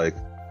Luffy's like,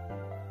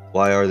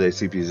 why are they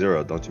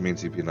CP0? Don't you mean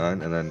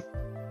CP9? And then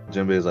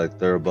Jinbei is like,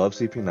 they're above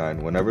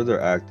CP9. Whenever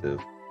they're active,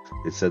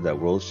 it said that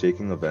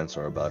world-shaking events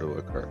are about to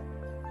occur.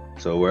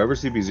 So wherever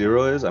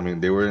CP0 is, I mean,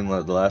 they were in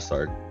the last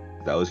arc.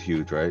 That was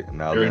huge, right? And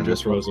now they're in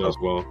Dressrosa as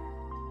well.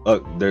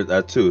 there's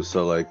that too.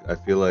 So like, I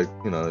feel like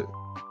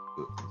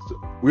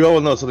we all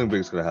know something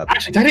big is gonna happen.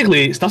 Actually,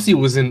 technically, Stussy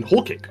was in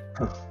Whole Cake.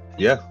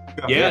 Yeah.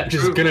 Yeah,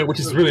 which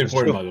is really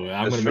important, by the way.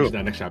 I'm gonna mention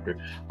that next chapter.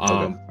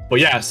 But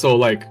yeah, so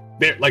like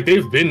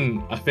they've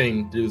been a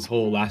thing through this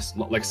whole last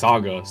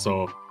saga.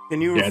 So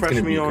can you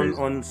refresh me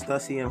on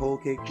Stussy and Whole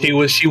Cake? She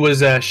was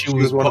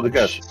one of the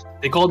guests.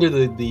 They called her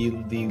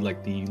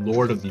the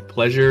Lord of the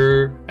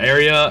Pleasure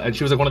area, and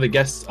she was like one of the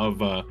guests of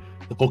the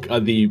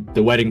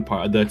wedding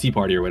part, the tea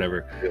party or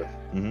whatever. Yeah.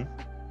 Mm-hmm.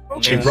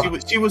 Okay.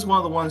 She was one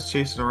of the ones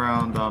chasing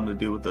around the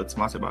dude with the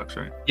Tamate box,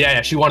 right?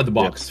 Yeah, she wanted the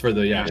box for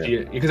the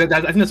because I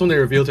think that's when they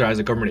revealed her as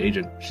a government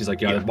agent. She's like,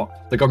 the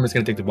government's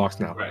gonna take the box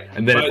now, right?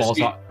 And then it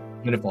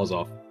falls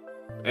off.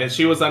 And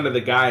she was under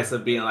the guise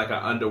of being like an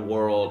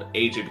underworld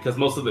agent because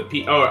most of the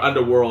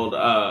underworld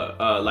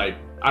like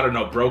I don't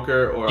know,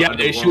 broker or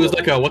she was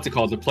like what's it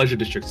called, the pleasure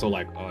district, so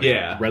like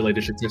red light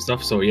districts and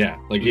stuff. So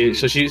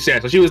so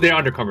she was there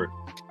undercover.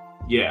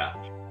 Yeah.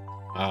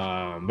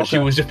 But she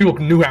was just, people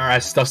knew her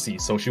as Stussy,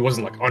 so she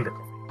wasn't like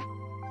undercover.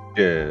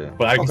 Yeah.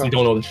 But I guess you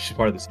don't know that she's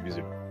part of the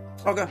CBZ.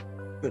 Okay,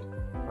 good.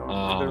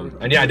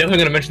 And yeah, I'm definitely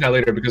gonna mention that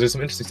later because there's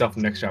some interesting stuff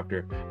in the next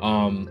chapter.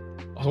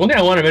 One thing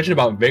I want to mention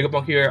about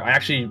Vegapunk here, I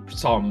actually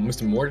saw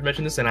Mr. Morge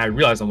mention this, and I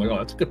realized I'm like, oh,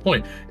 that's a good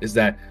point. Is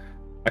that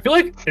I feel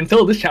like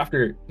until this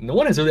chapter, no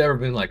one has really ever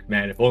been like,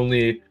 man, if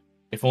only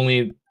we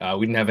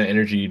didn't have an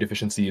energy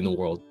deficiency in the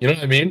world. You know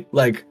what I mean?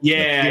 Like,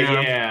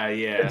 yeah.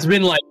 It's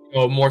been like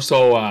more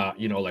so,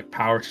 like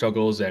power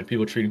struggles and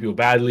people treating people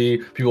badly,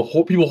 people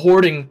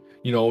hoarding,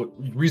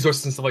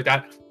 resources and stuff like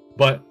that.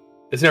 But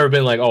it's never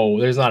been like,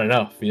 oh, there's not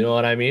enough. You know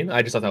what I mean?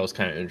 I just thought that was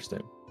kind of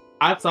interesting.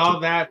 I saw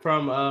that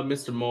from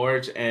Mr.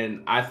 Morge,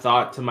 and I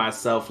thought to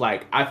myself,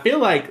 like, I feel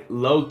like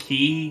low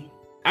key.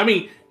 I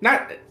mean,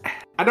 I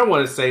don't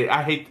want to say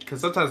I hate, because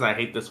sometimes I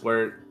hate this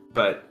word,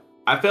 but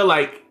I feel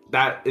like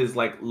that is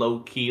like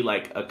low key,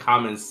 like a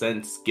common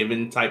sense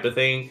given type of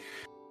thing.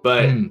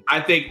 But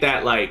I think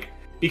that like,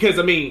 because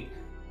I mean,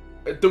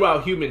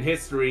 throughout human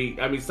history,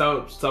 I mean,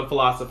 some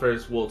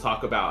philosophers will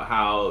talk about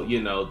how,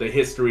 the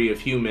history of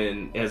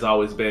human has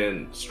always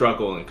been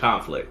struggle and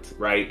conflict,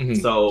 right? Mm-hmm.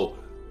 So,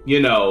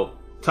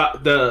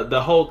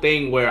 the whole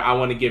thing where I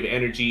want to give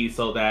energy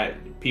so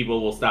that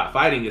people will stop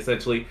fighting,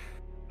 essentially,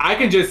 I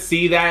can just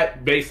see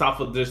that based off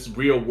of just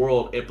real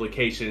world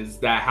implications,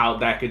 that how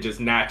that could just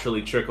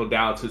naturally trickle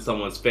down to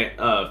someone's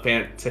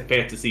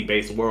fantasy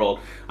based world.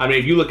 I mean,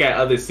 if you look at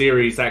other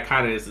series, that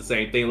kind of is the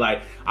same thing.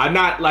 Like, I'm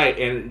not like,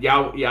 and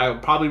y'all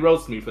probably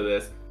roast me for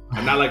this,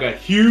 I'm not like a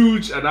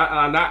huge,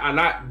 I'm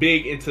not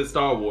big into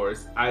Star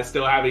Wars. I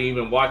still haven't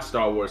even watched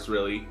Star Wars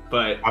really,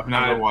 but I've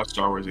never watched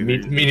Star Wars either.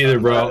 Me neither,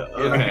 bro.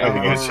 Okay. I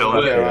think it's chill.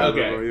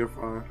 Okay, you're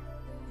fine.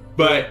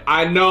 But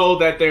I know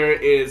that there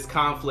is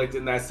conflict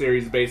in that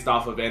series based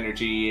off of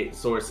energy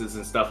sources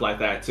and stuff like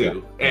that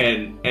too.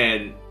 Yeah.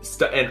 And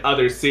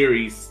other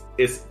series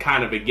is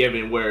kind of a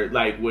given where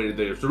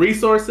there's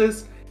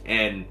resources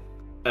and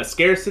a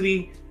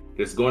scarcity,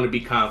 there's going to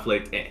be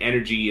conflict, and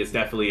energy is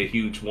definitely a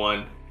huge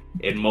one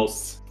in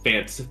most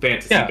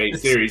fantasy-based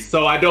series.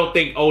 So I don't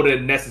think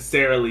Oda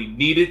necessarily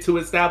needed to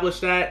establish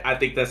that. I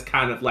think that's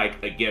kind of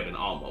like a given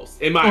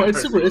almost. In my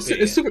opinion.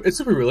 It's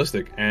super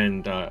realistic,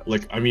 and but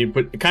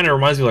it kind of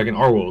reminds me, like, in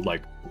our world,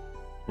 like,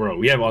 bro,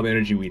 we have all the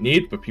energy we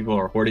need, but people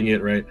are hoarding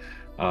it, right?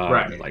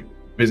 Right. Like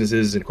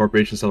businesses and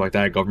corporations, stuff like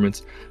that,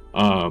 governments.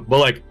 But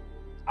like,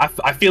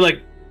 I feel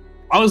like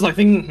I was like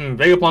thinking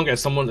Vegapunk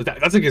as someone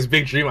that's like his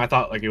big dream. I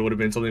thought like it would have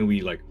been something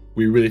we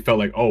really felt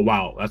like, oh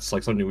wow, that's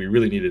like something we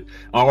really needed,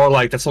 or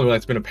like that's something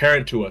that's been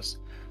apparent to us.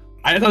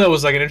 I thought that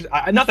was like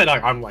not that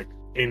like, I'm like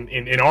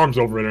in arms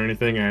over it or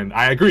anything, and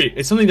I agree,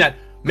 it's something that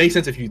makes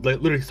sense if you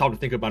literally stop to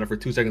think about it for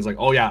 2 seconds. Like,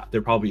 oh yeah,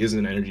 there probably isn't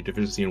an energy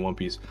deficiency in One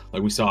Piece.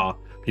 Like we saw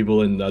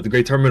people in the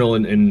Great Terminal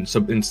in the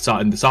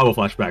Sabo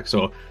flashback.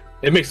 So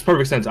it makes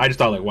perfect sense. I just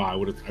thought like, wow, I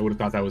would have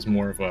thought that was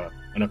more of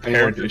an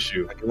apparent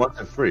issue. Like, you want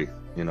it free,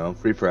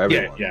 free for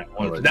everyone. Yeah.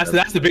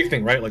 That's the big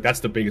thing, right? Like that's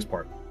the biggest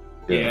part.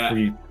 Yeah.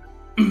 Free.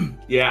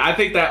 Yeah, I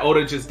think that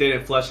Oda just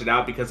didn't flesh it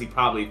out because he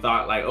probably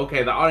thought like,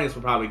 okay, the audience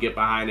will probably get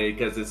behind it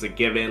because it's a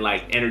given,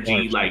 like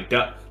energy, like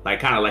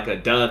kind of like a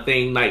duh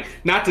thing. Like,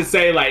 not to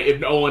say like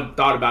if no one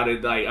thought about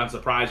it, like I'm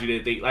surprised you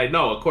didn't think, like,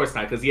 no, of course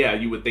not, because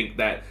you would think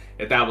that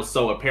if that was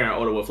so apparent,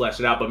 Oda would flesh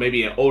it out. But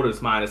maybe in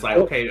Oda's mind, it's like,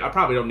 okay, I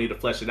probably don't need to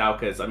flesh it out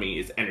because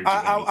it's energy.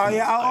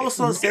 I'll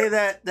also say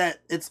that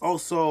it's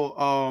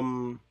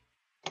also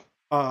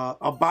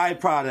a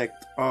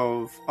byproduct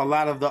of a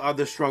lot of the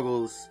other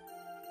struggles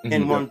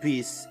in One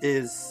Piece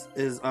is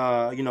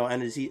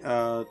energy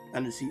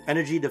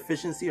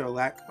deficiency or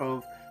lack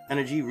of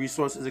energy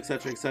resources,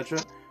 etc.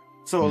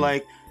 So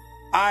like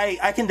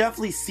I can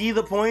definitely see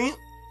the point,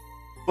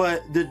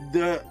 but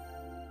the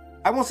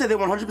I won't say they're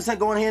 100%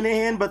 going hand in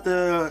hand, but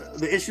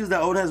the issues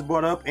that Oda has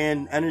brought up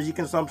and energy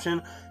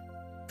consumption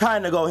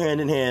kind of go hand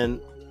in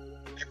hand.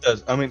 It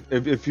does. I mean,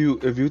 if you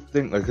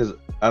think, like, because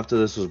after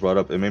this was brought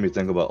up, it made me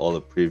think about all the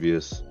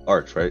previous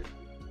arcs, right?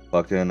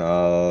 Fucking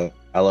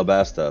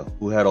Alabasta,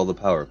 who had all the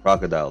power?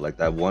 Crocodile, like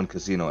that one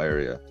casino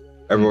area.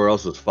 Everywhere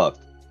else was fucked.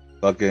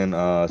 fucking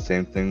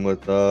same thing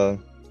with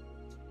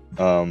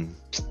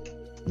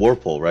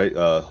Warpole, right?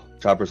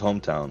 Chopper's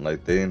hometown.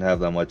 Like they didn't have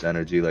that much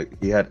energy.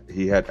 Like he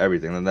had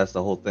everything, and that's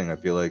the whole thing. I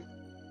feel like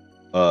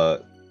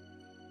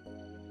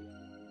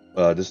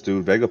this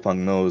dude Vegapunk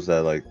knows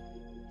that like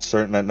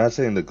certain, not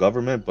saying the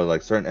government, but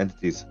like certain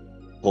entities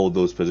hold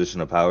those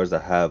position of powers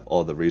that have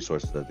all the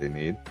resources that they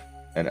need,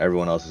 and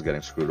everyone else is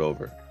getting screwed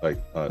over. Like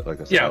I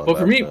said, yeah. But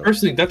for me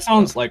personally, that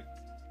sounds like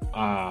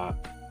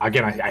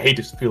again, I hate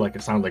to feel like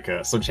it sounds like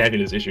some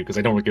champion's issue because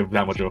I don't really give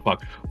that much of a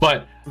fuck.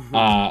 But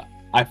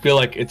I feel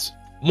like it's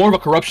more of a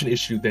corruption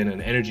issue than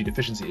an energy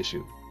deficiency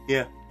issue.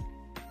 Yeah.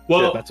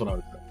 Well, yeah, that's what I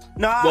would say.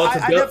 No,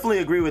 I definitely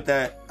agree with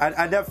that.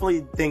 I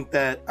definitely think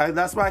that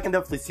that's why I can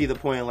definitely see the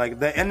point. Like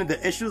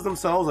the issues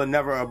themselves are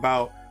never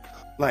about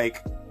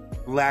like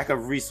lack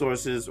of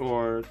resources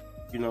or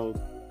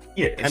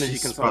energy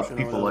consumption.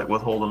 People like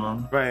withholding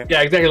them. Right.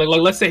 Yeah, exactly. Like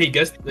let's say he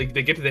gets like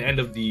they get to the end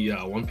of the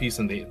One Piece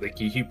and they like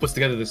he puts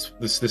together this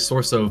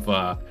source of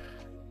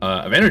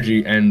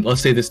energy, and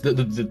let's say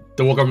the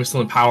world government's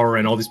still in power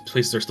and all these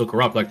places are still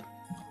corrupt. Like,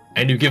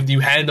 and you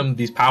hand them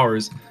these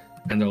powers.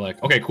 And they're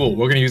like, okay, cool,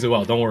 we're gonna use it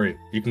well. Don't worry,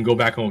 you can go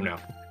back home now.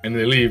 And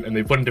they leave, and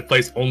they put into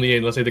place only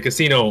in, let's say, the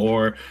casino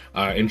or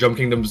in Jump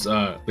Kingdom's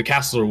the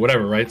castle or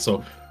whatever, right?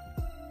 So,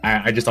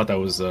 I just thought that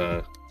was.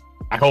 I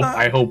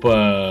hope.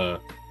 No,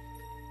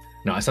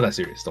 it's not that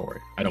serious. Don't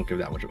worry, I don't give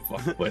that much of a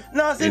fuck. But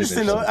no, it's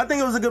interesting though. I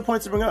think it was a good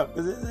point to bring up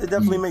because it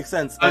definitely makes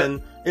sense,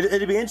 and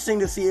it'd be interesting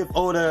to see if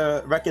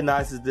Oda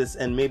recognizes this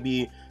and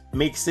maybe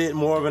makes it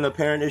more of an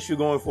apparent issue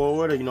going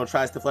forward, or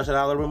tries to flesh it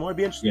out a little bit more. It'd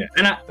be interesting. Yeah,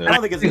 and I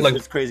don't think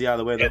it's crazy out of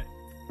the way though.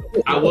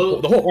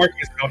 The whole arc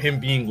is about him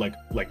being like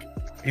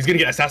he's gonna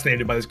get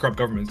assassinated by this corrupt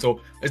government.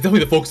 So it's definitely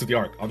the focus of the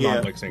arc. I'm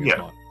not like saying it's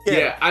not.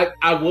 Yeah,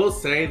 I will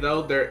say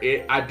though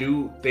I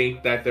do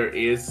think that there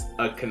is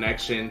a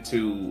connection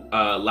to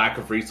lack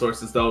of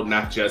resources though,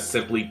 not just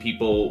simply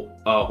people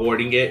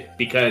hoarding it,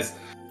 because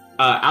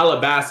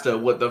Alabasta,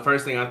 what the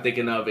first thing I'm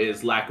thinking of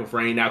is lack of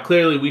rain. Now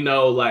clearly we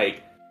know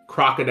like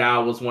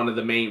Crocodile was one of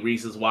the main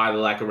reasons why the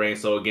lack of rain.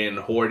 So again,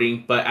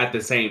 hoarding. But at the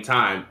same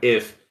time,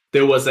 if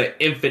there was an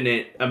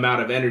infinite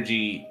amount of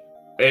energy,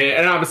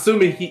 and I'm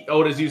assuming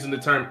Oda's using the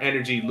term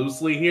energy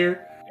loosely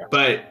here,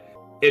 but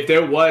if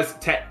there was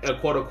a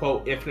quote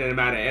unquote infinite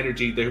amount of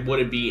energy, there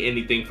wouldn't be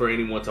anything for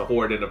anyone to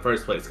hoard in the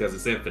first place because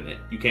it's infinite.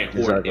 You can't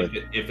hoard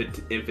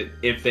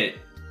infinite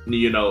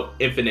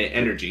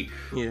energy.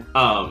 Yeah.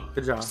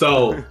 Good job.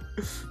 So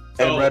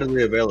and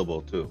readily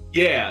available too.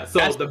 Yeah, so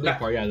that's the big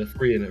part. Yeah, the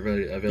free and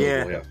readily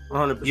available. Yeah,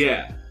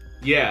 100%.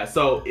 Yeah.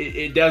 So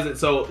it doesn't.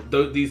 So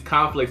these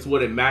conflicts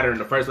wouldn't matter in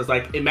the first place.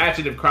 Like,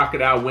 imagine if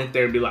Crocodile went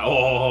there and be like,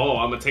 "Oh,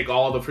 I'm gonna take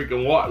all the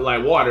freaking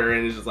water,"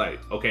 and it's just like,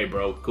 "Okay,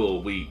 bro,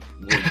 cool. We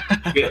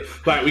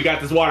like we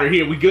got this water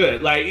here. We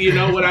good." Like, you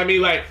know what I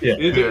mean? Like,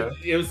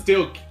 it was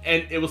still,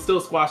 and it will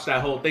still squash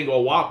that whole thing.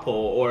 Or Wapol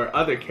or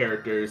other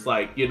characters,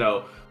 like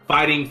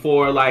fighting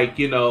for like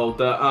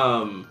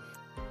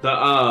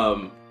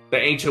the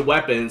ancient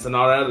weapons and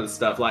all that other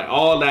stuff, like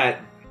all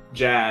that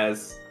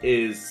jazz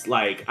is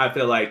like, I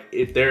feel like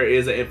if there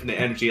is an infinite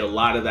energy, a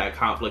lot of that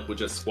conflict would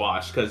just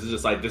squash because it's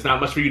just like there's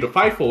not much for you to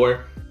fight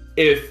for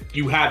if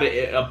you have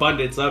an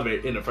abundance of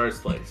it in the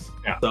first place.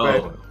 Yeah.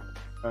 So,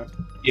 right.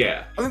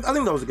 Yeah. I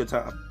think that was a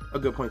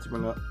good point to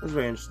bring up. It was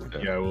very interesting.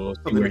 Yeah, we'll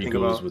see where he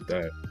goes with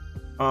that.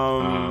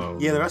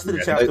 The rest of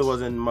the chapter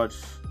wasn't much.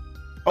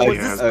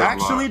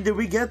 Actually, did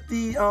we get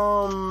the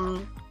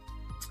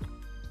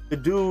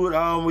dude,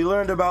 we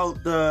learned about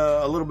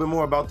a little bit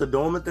more about the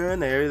dome that they're in,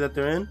 the area that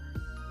they're in.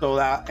 So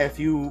that if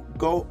you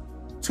go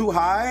too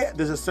high,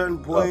 there's a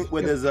certain point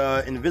where there's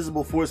an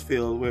invisible force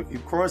field where if you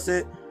cross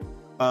it,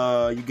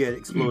 you get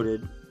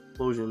exploded.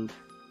 Explosion.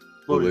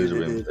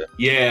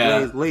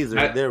 Yeah.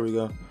 Laser. There we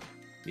go.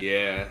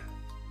 Yeah.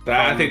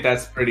 I think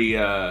that's pretty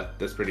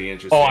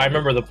interesting. Oh, I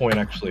remember the point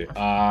actually.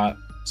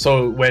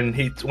 So when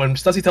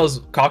Stussy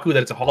tells Kaku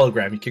that it's a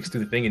hologram, he kicks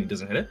through the thing and he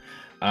doesn't hit it.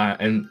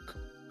 And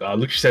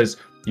Luke says,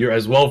 "You're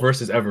as well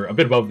versed as ever." A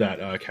bit above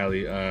that,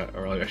 Callie.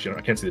 Or actually,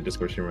 I can't see the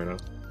Discord stream right now.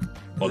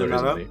 Oh, there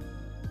isn't any.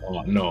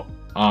 No.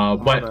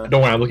 But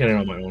don't worry, I'm looking at it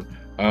on my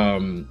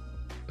own.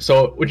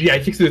 So he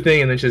kicks through the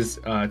thing and then says,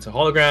 "It's a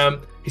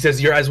hologram." He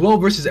says, "You're as well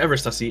versed as ever,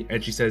 Stussy,"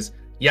 and she says,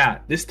 "Yeah,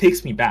 this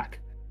takes me back."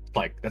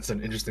 Like, that's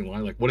an interesting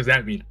line. Like, what does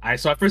that mean?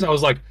 So at first I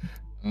was like,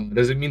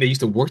 does it mean they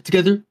used to work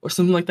together or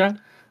something like that?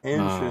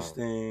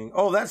 Interesting.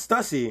 Oh, that's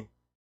Stussy.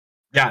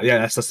 Yeah,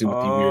 that's Stussy with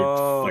the weird.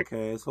 Like,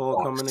 okay, it's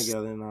all coming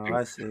together now.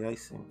 I see.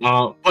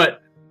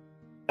 But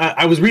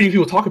I was reading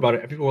people talk about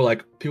it, and people were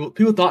like,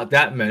 people thought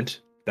that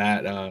meant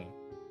that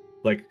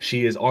like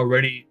she is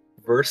already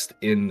versed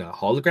in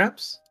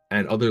holograms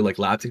and other like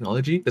lab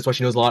technology. That's why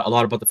she knows a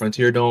lot about the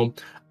Frontier Dome,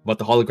 about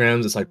the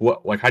holograms. It's like,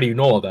 what? Like, how do you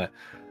know all that?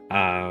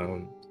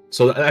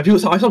 So I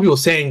saw people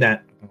saying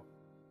that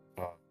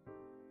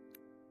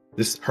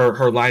this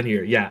her line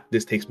here. Yeah,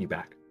 this takes me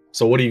back.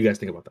 So what do you guys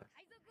think about that?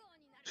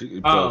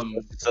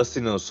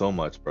 Stussy knows so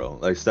much, bro.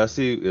 Like,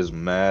 Stussy is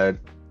mad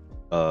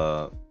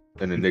an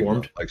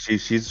enigma. Like,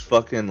 she's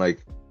fucking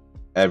like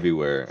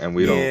everywhere, and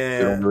we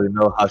don't really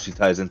know how she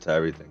ties into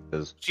everything.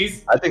 Because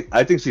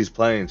I think she's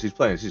playing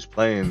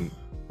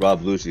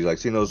Rob Lucci. Like,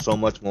 she knows so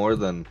much more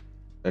than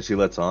she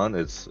lets on.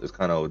 It's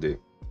kind of OD.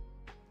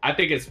 I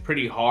think it's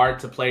pretty hard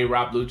to play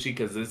Rob Lucci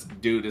because this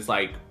dude is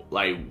like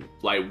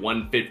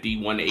 150,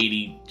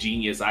 180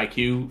 genius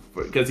IQ,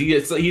 because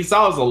he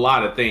solves a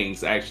lot of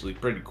things actually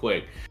pretty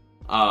quick.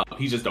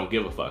 He just don't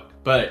give a fuck.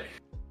 But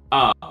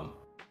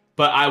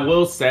I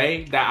will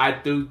say that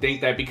I do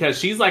think that because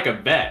she's like a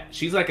vet,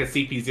 she's like a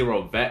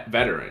CP0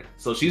 veteran,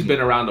 so she's been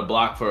around the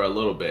block for a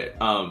little bit.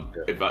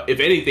 If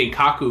anything,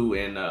 Kaku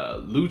and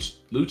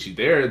Lucci,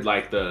 they're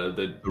like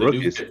the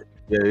rookies.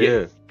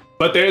 Yeah.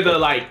 But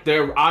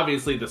they're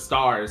obviously the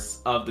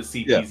stars of the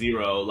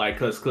CP0, like,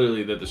 because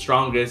clearly they're the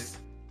strongest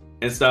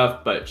and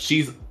stuff. But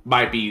she's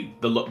might be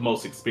the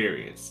most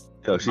experienced.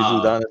 Yo, she's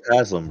Udonis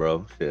Haslem,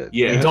 bro. Shit.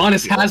 Yeah,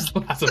 Udonis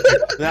Haslem.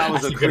 That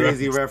was a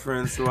crazy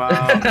reference. Wow,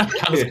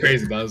 that was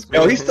crazy.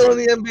 Yo, he's still in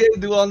the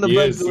NBA, dude, on the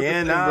bench.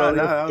 Yeah,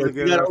 that was a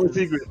good reference.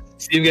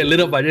 See him get lit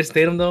up by Jason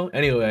Tatum, though.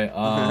 Anyway,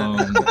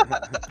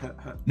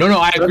 no,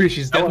 I agree.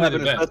 She's definitely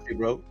the best,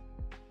 bro.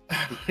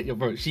 Yo,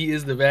 bro, she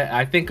is the best.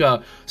 I think.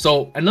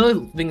 So another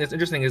thing that's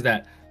interesting is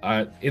that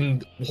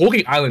in Whole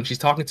Cake Island, she's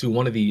talking to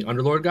one of the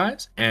Underlord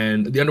guys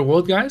and the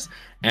Underworld guys,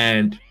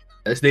 and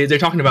they're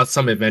talking about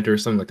some event or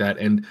something like that.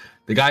 And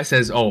the guy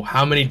says, "Oh,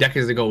 how many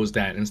decades ago was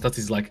that?" And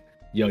Stutzy's like,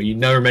 "Yo, you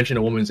never mentioned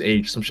a woman's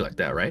age, some shit like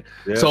that, right?"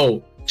 Yeah.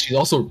 So she's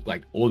also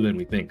like older than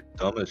we think.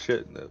 Dumb as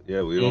shit.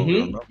 Yeah, we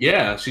don't know.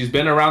 Yeah, she's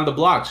been around the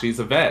block. She's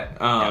a vet.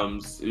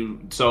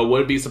 So it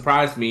would be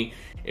surprised me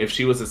if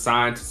she was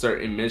assigned to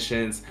certain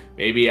missions.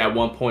 Maybe at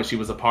one point she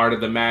was a part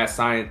of the mad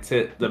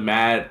scientist, the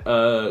mad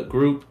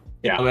group.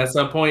 Yeah. At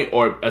some point,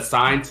 or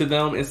assigned to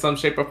them in some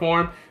shape or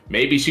form.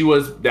 Maybe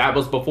that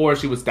was before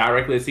she was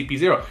directly a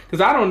CP0. Because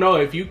I don't know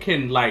if you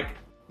can like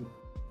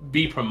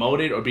be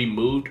promoted or be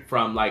moved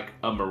from like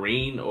a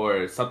Marine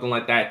or something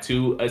like that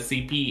to a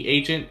CP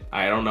agent.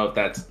 I don't know if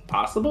that's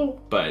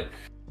possible, but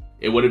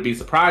it wouldn't be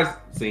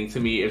surprising to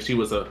me if she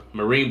was a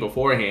Marine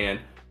beforehand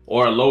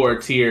or a lower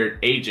tiered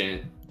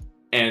agent,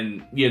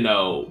 and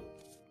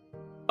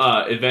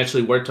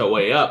eventually worked her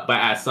way up. But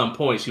at some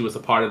point she was a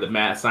part of the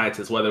mad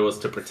scientists, whether it was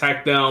to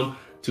protect them,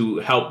 to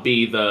help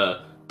be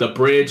the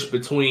bridge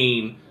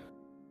between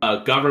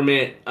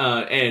government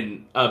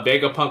and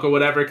Vegapunk or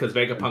whatever, because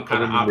Vegapunk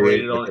kind of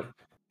operated on it.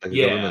 Like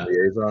a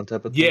liaison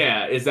type of thing.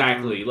 Yeah,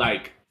 exactly.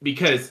 Like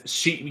because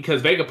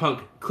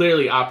Vegapunk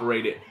clearly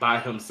operated by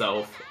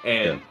himself,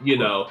 and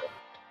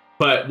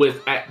but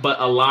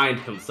aligned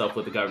himself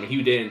with the government.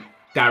 He didn't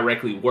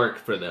directly work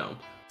for them.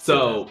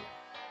 So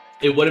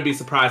it wouldn't be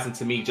surprising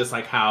to me, just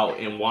like how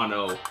in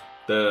Wano,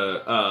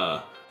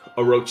 the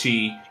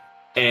Orochi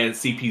and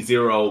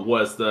CP0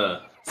 was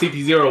the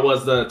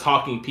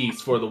talking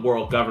piece for the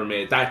world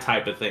government, that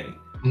type of thing.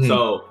 Mm-hmm.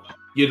 So,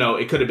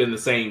 it could have been the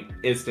same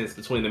instance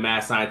between the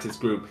mad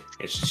scientist group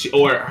and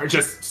or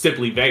just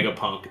simply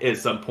Vegapunk at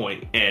some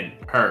point and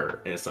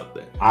her and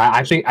something.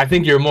 I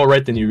think you're more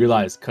right than you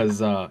realize,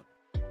 because I'll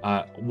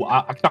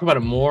talk about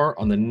it more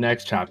on the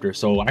next chapter.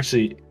 So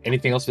actually,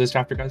 anything else for this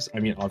chapter, guys? I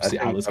mean, obviously,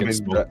 Atlas getting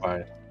smoked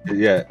by...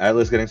 Yeah,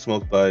 Atlas getting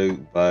smoked by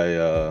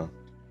Rob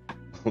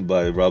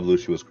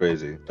Lucci was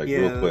crazy. Like,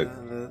 real quick.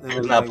 He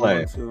was not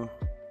playing.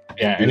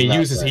 Yeah, and he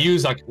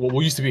used like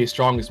what used to be his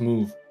strongest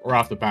move right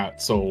off the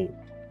bat. So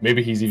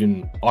maybe he's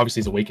obviously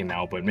he's awakened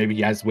now, but maybe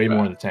he has way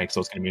more in the tank. So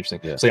it's gonna be interesting.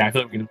 Yeah. So I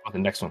feel like we can talk about the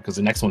next one, because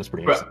the next one is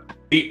pretty interesting.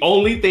 The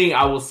only one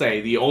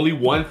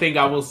thing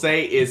I will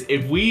say is,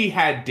 if we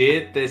had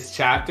did this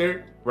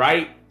chapter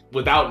right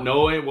without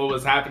knowing what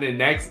was happening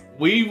next,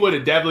 we would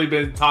have definitely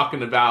been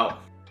talking about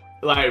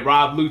like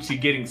Rob Lucci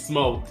getting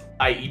smoked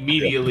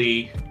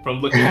immediately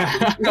from looking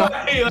at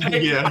I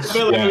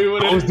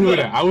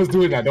was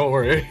doing that, don't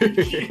worry.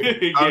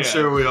 I'm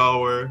sure we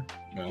all were.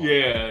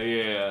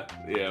 Yeah,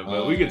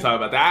 but we can talk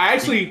about that. I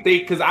actually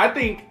think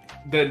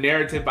the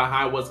narrative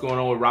behind what's going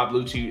on with Rob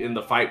Lucci in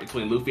the fight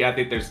between Luffy, I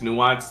think there's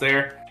nuance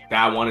there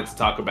that I wanted to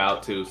talk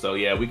about too. So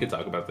yeah, we can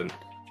talk about that.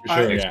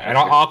 Sure, and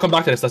I'll come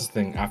back to this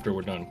thing after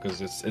we're done, because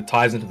it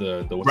ties into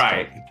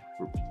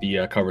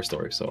the cover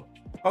story. So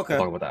okay,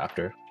 we'll talk about that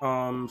after.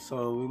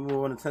 So we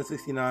move on to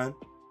 1069.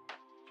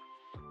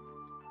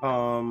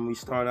 We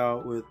start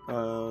out with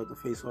the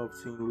face-off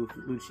between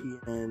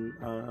Lucci and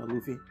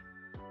Luffy.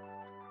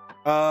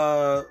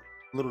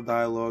 Little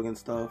dialogue and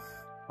stuff.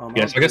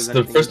 Yes, I guess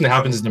the first thing that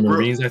happens is the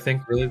Marines. I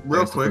think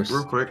real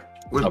quick.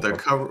 With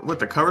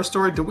the cover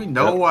story, do we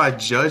know why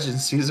Judge and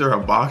Caesar are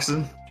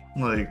boxing?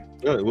 Like,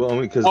 well, I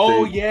mean, because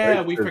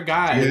we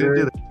forgot.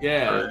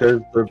 Yeah,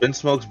 because Vince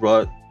Smokes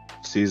brought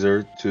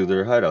Caesar to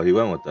their hideout. He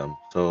went with them.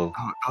 So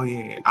I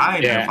ain't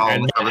been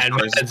following the cover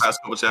stories the past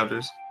couple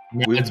chapters.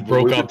 We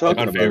broke up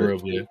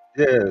unfavorably.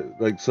 Yeah,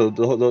 like, so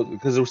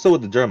because we're still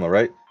with the Germa,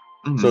 right?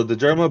 Mm-hmm. So the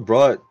Germa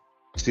brought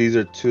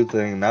Caesar to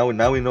thing. Now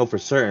we know for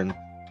certain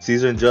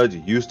Caesar and Judge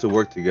used to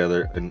work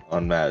together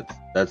on Mads.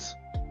 That's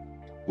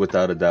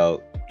without a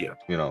doubt. Yeah.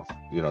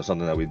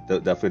 Something that we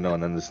definitely know.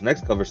 And then this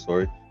next cover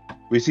story,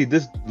 we see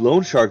this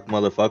loan shark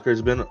motherfucker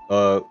has been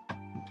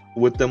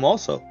with them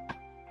also.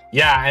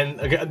 Yeah, and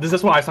again, this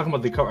is why I was talking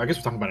about the cover. I guess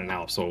we're talking about it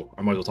now, so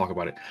I might as well talk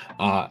about it.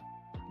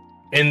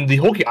 In the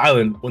Hoki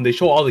Island, when they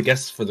show all the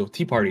guests for the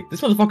tea party, this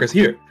motherfucker's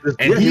here,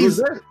 and he was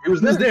there. He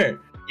was there.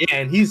 Yeah,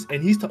 and he was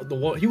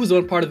the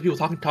one part of the people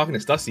talking to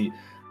Stussy.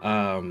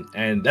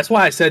 And that's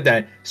why I said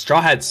that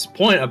StrawHat's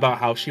point about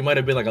how she might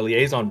have been like a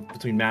liaison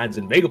between Mads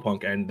and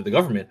Vegapunk and the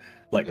government.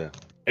 Like,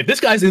 if this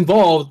guy's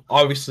involved,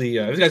 obviously,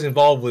 if this guy's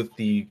involved with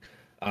the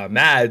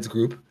Mads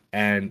group,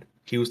 and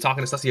he was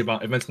talking to Stussy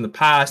about events in the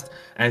past,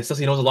 and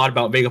Stussy knows a lot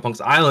about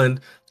Vegapunk's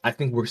island, I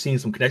think we're seeing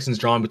some connections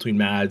drawn between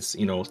Mads,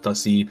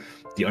 Stussy,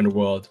 the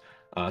underworld.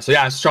 So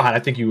yeah, StrawHat, I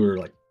think you were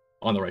like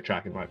on the right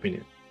track in my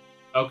opinion.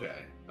 Okay,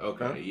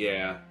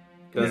 yeah.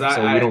 Because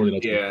we don't really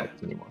know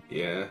anymore.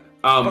 Yeah.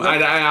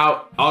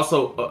 I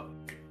also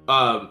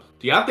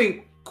do y'all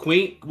think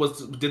Queen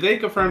was? Did they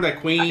confirm that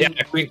Queen? Yeah,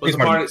 Queen was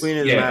part of Queen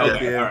is yeah. Mad,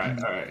 Okay. yeah.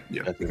 All right.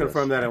 Yeah, they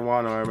confirmed that in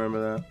Wano. I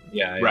remember that.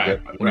 Yeah. Right.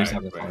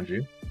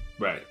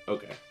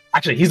 Okay.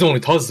 Actually, he's the one who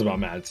tells us about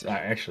Mads.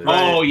 Actually.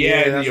 Oh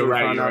yeah, that's you're what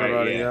we right. found You're out right.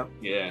 about it,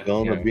 Yeah.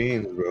 Spill the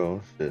beans,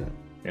 bro. Shit.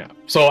 Yeah.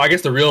 So I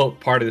guess the real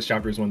part of this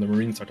chapter is when the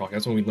Marines start talking.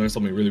 That's when we learn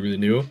something really, really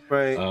new.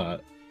 Right.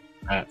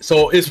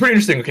 So it's pretty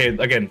interesting. Okay,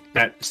 again,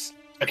 that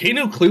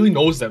Akainu clearly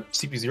knows that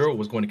CP0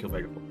 was going to kill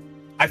Vegapunk.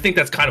 I think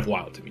that's kind of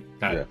wild to me.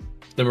 That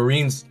the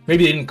Marines,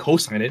 maybe they didn't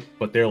co-sign it,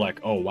 but they're like,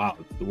 oh wow,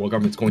 the world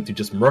government's going to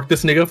just murk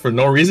this nigga for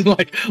no reason.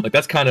 Like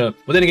that's kind of.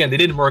 But then again, they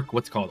didn't murk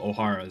what's called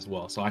O'Hara as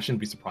well, so I shouldn't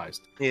be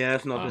surprised. Yeah,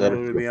 that's not the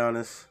to be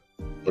honest.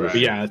 But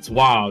yeah, it's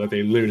wild that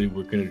they literally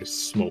were gonna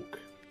just smoke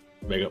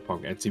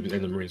Vegapunk and CP,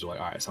 and the Marines were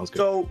like, all right, sounds good.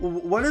 So,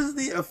 what is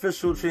the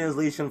official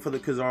translation for the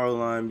Kizaru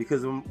line?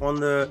 Because on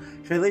the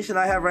translation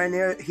I have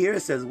right here,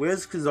 it says,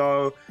 "Where's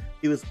Kizaru?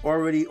 He was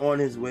already on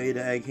his way to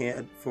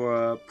Egghead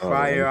for a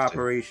prior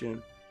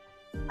operation."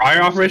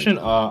 Prior operation?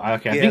 I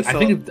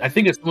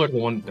think it's similar to the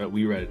one that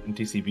we read in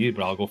TCB,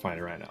 but I'll go find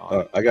it right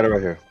now. I got it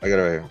right here.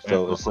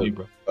 So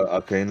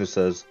Akainu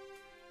says,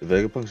 "The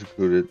Vegapunk's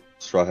recruited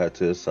StrawHat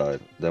to his side.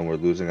 Then we're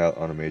losing out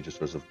on a major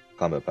source of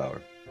combat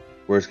power.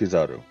 Where's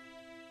Kizaru?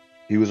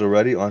 He was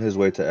already on his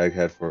way to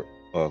Egghead for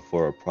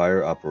a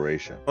prior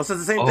operation." Oh, so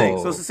it's the same thing.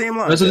 So it's the same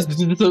line. This is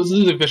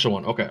the official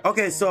one. Okay.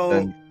 Okay,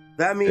 so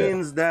that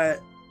means that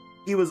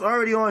he was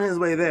already on his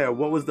way there.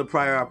 What was the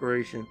prior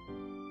operation?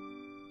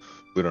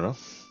 We don't know.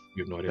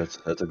 We have no idea.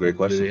 That's a great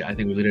question. I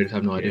think we literally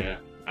have no idea.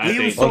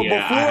 Before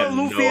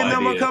Luffy and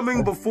them were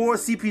coming, before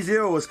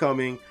CP0 was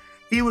coming,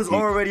 he was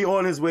already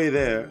on his way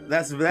there.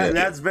 That's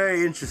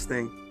very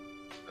interesting.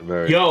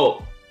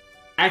 Yo,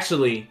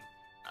 actually,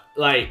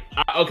 like,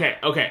 okay.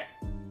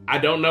 I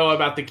don't know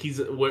about the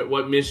keys,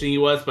 what mission he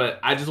was, but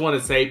I just want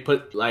to say,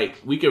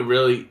 we could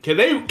really, can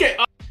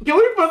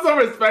we put some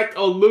respect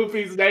on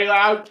Luffy's name? Like,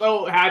 I'm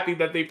so happy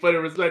that they put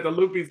in respect on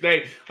Luffy's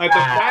name. Like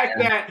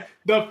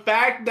the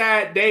fact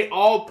that they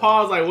all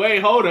pause, like,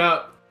 wait, hold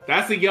up,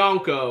 that's a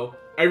Yonko.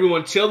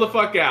 Everyone, chill the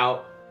fuck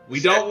out. We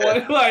don't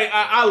want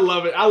I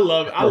love it.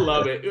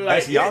 Like,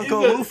 that's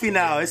Yonko Luffy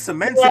now. It's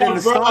cemented in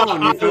the stone.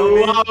 I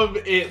love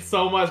it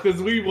so much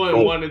because we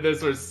wanted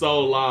this for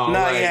so long. No,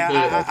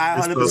 I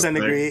 100%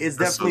 agree. It's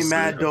definitely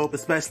mad dope,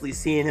 especially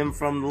seeing him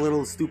from the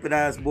little stupid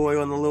ass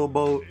boy on the little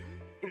boat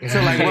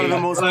to like one of the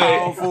most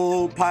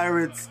powerful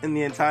pirates in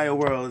the entire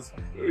world.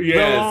 It's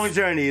a long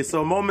journey.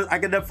 So I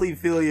can definitely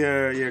feel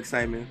your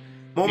excitement.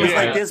 Moments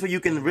like this where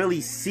you can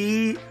really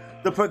see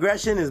the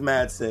progression is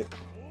mad sick.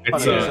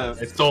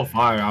 It's so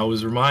fire. I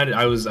was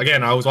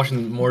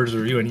watching Mortar's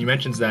review, and he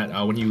mentions that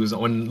when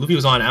Luffy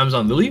was on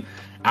Amazon Lily,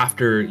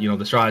 after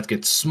the Straw Hats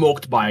get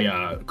smoked by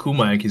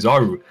Kuma and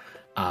Kizaru,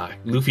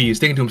 Luffy is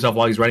thinking to himself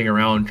while he's running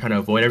around trying to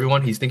avoid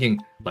everyone. He's thinking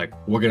like,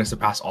 we're gonna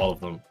surpass all of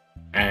them.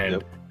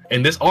 And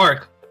in this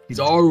arc,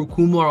 Kizaru,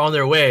 Kuma are on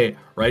their way,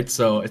 right?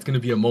 So it's gonna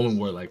be a moment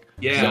where like,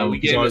 we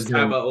get this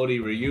time of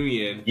Odi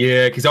reunion.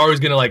 Yeah, Kizaru's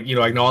gonna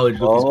acknowledge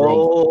Luffy's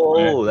growth.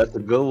 Oh, that's a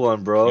good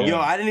one, bro. Yo,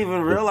 I didn't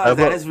even realize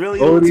that. It's really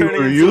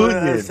turning into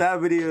a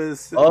Sabaody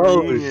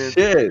reunion.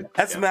 Shit,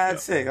 that's mad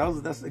sick.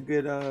 That's a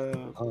good.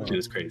 Shit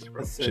is crazy,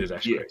 bro. Shit is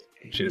actually crazy.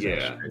 Shit is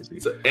actually crazy.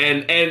 So,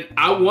 and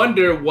I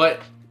wonder what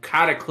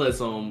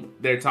cataclysm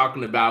they're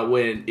talking about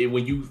when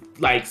you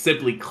like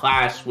simply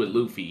clash with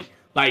Luffy,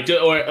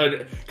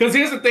 because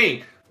here's the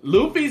thing.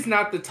 Luffy's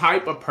not the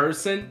type of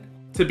person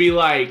to be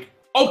like,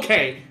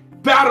 okay,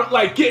 battle,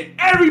 like, get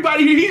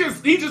everybody here.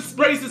 He just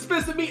raised his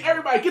fist at me.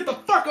 Everybody, get the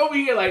fuck over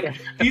here. Like,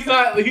 he's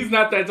not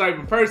that type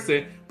of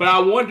person. But I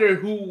wonder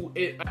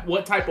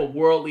what type of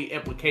worldly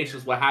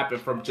implications will happen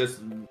from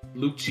just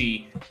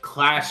Lucci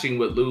clashing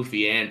with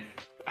Luffy, and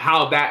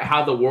how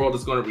the world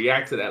is going to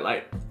react to that.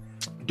 Like,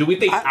 do we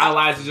think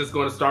allies are just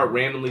going to start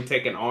randomly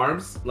taking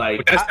arms?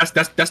 Like,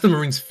 that's the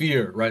Marines'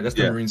 fear, right? That's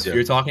the Marines'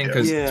 fear talking,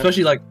 because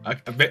especially like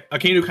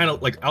Akainu kind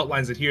of like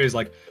outlines it here is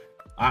like,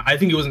 I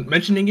think he wasn't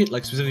mentioning it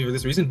like specifically for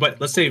this reason, but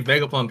let's say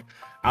Vegapunk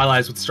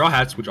allies with Straw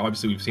Hats, which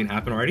obviously we've seen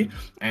happen already,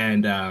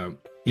 and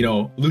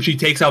Lucci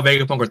takes out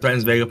Vegapunk or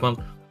threatens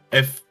Vegapunk.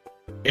 If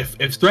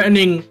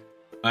threatening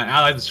an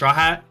ally with Straw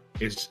Hat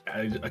is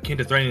akin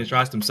to threatening the Straw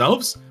Hats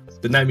themselves,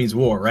 then that means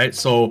war, right?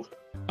 So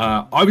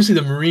obviously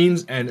the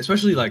Marines and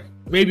especially like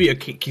maybe a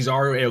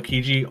Kizaru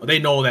Aokiji, they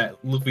know that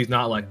Luffy's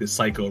not like this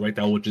psycho, right?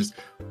 That will just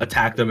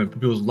attack them and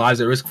put people's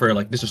lives at risk for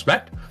like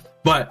disrespect.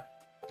 But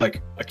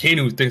like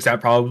Akainu thinks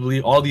that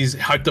probably all these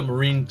hyped up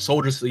Marine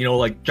soldiers, you know,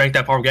 like drank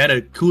that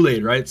propaganda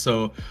Kool-Aid, right?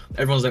 So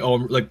everyone's like, oh,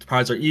 like the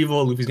pirates are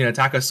evil, Luffy's gonna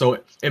attack us. So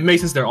it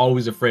makes sense they're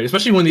always afraid,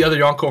 especially when the other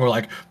Yonko are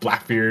like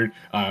Blackbeard,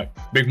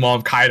 Big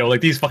Mom, Kaido, like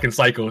these fucking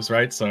psychos,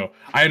 right? So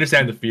I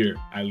understand the fear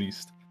at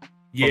least.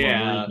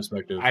 Yeah,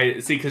 I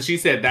see, because she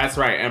said that's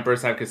right.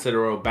 Emperors have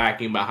considerable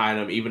backing behind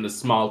them. Even a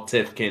small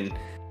tiff can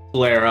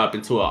flare up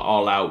into an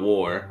all-out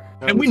war.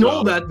 And we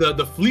know that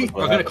the fleet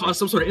are gonna cause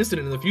some sort of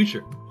incident in the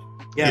future.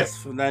 Yes,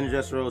 from that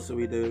just rose, so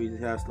we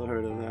have still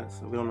heard of that,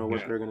 so we don't know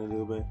what they're gonna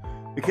do, but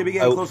we could be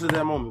getting closer to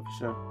that moment for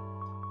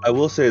sure. I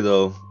will say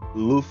though,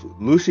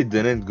 Lucy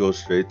didn't go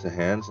straight to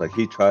hands. Like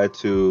he tried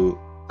to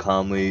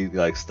calmly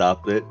like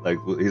stop it. Like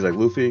he's like,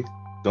 Luffy,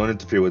 don't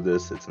interfere with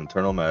this. It's an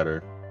internal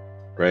matter,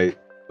 right?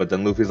 But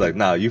then Luffy's like,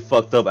 nah, you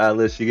fucked up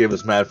Atlas. She gave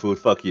us mad food.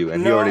 Fuck you,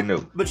 and he already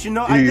knew. But you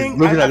know, I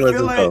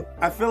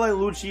feel like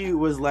Lucci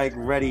was like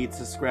ready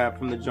to scrap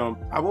from the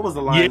jump. What was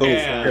the line? He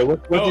said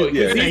right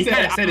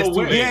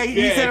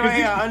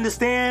here, I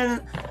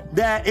understand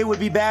that it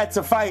would be bad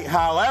to fight.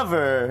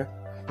 However,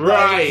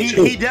 right?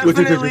 He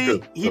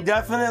definitely, he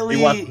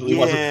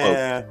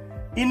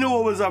knew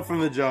what was up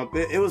from the jump.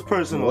 It was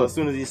personal as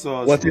soon as he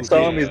saw. Once he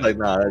saw him, he's like,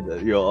 nah,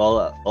 yo,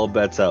 all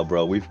bets out,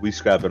 bro. We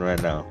scrapping right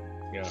now.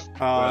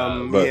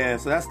 Yeah.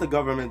 So that's the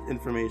government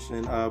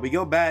information. We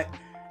go back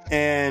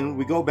there in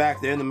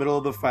the middle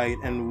of the fight,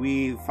 and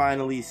we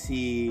finally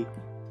see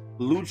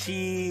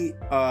Lucci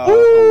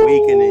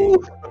awakening.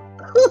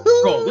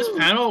 Bro, this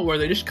panel where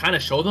they just kind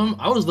of show them,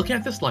 I was looking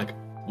at this like,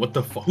 what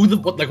the fuck? What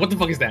the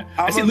fuck is that?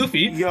 I see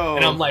Luffy,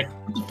 and I'm like,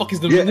 what the fuck is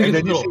the middle?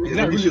 Is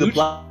that really the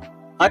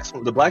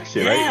black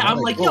shit, right? Yeah, I'm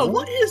like, yo,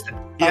 what is that?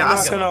 Yeah, I'm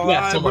not gonna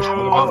lie,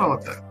 bro.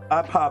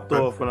 I popped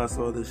off when I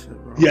saw this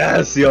shit, bro.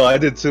 Yes, yo, I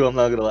did too. I'm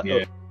not gonna lie.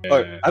 Yeah. All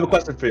right, I have a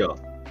question for y'all.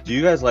 Do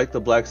you guys like the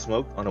black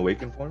smoke on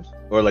awakened forms,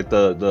 or like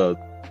the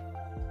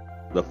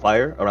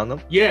fire around them?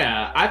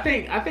 Yeah, I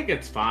think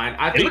it's fine.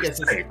 I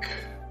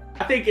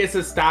think it's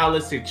a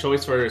stylistic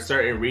choice for a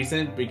certain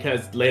reason,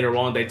 because later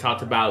on they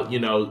talked about,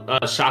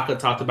 Shaka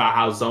talked about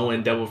how Zoan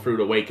and Devil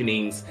Fruit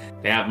Awakenings,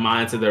 they have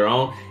minds of their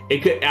own.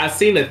 I've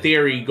seen a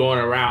theory going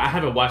around. I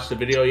haven't watched the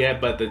video yet,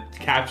 but the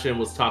caption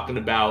was talking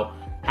about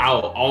how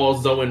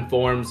all Zoan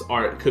forms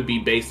could be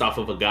based off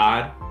of a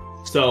god.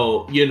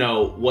 So,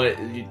 what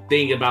you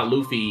think about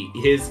Luffy,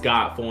 his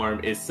god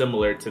form is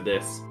similar to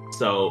this.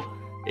 So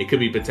it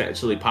could be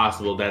potentially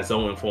possible that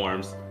Zoan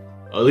forms,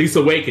 at least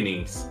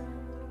awakenings,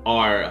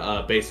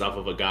 are based off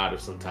of a god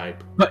of some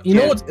type. But you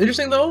know what's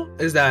interesting though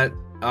is that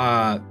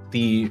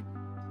the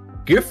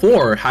Gear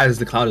 4 has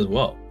the cloud as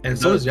well, and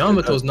so does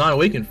Yamato's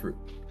non-awakened fruit.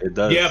 It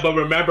does. Yeah, but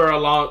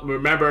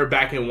remember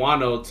back in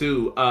Wano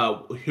too,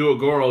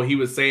 Hyogoro, he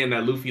was saying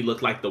that Luffy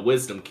looked like the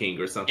Wisdom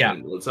King or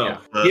something.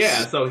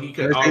 Yeah. So he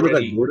could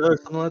already like Buddha or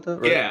something like that,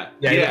 right? Yeah,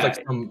 he looked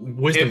like some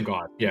wisdom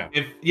god. Yeah.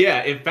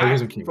 In fact,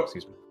 Wisdom King,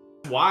 excuse me.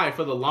 Why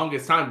for the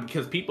longest time,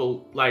 because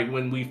people, like,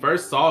 when we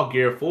first saw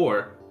Gear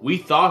 4, we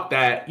thought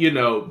that,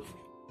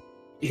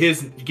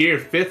 his Gear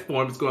 5th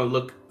form is going to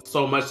look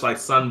so much like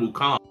Sun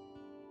Wukong.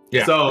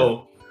 Yeah.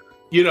 So,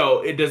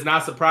 it does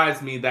not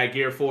surprise me that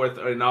Gear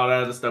 4th and all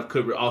that other stuff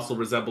could also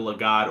resemble a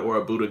god or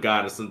a Buddha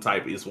god of some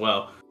type as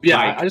well.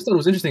 Yeah, I just thought it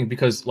was interesting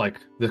because, like,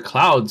 the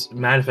clouds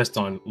manifest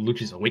on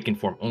Lucci's awakened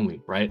form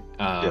only, right?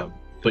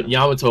 But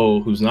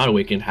Yamato, who's not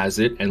awakened, has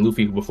it, and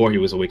Luffy, before he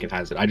was awakened,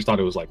 has it. I just thought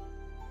it was like,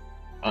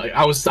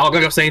 I was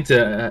saying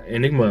to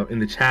Enigma in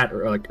the chat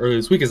earlier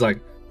this week, is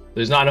like,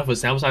 there's not enough of a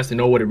sample size to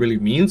know what it really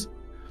means,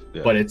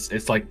 but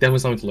it's like definitely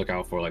something to look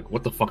out for. Like,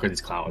 what the fuck are these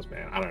clouds,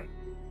 man? I don't know.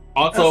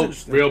 Also,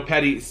 real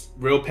petty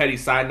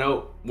side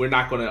note, we're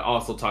not going to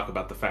also talk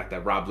about the fact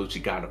that Rob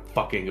Lucci got a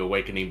fucking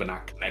awakening, but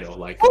not Kaido.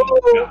 Like,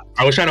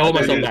 I was trying to hold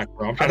myself back,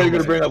 bro. I thought you were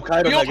going to bring up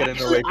Kaido not getting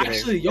an awakening.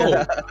 Actually,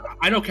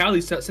 I know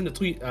Callie sent a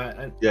tweet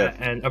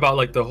and about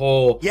like the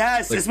whole...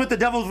 Yes, it's with the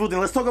Devil's Root.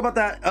 Let's talk about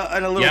that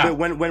in a little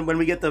bit when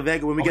we get to the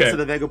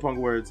Vegapunk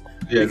words.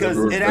 Because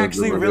it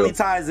actually really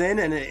ties in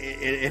and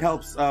it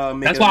helps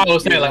make That's why I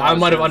was saying, like, I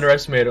might have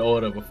underestimated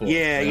Oda before.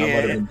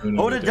 Yeah.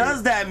 Oda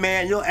does that,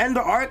 man. You'll end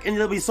the arc and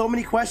there'll be so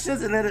many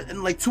questions, and then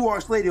in like 2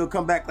 arcs later, you'll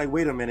come back like,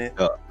 wait a minute.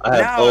 I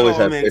have always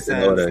had faith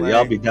in Oda. Like,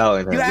 y'all be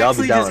doubting him. Y'all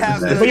be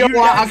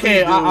doubting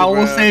him. I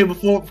will say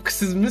before,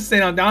 because I'm just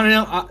saying I'm down and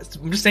out.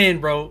 I'm just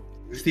saying, bro.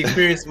 It's the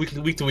experience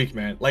week to week,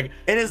 man. Like,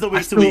 it is the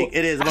week to week.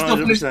 It is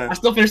 100%. I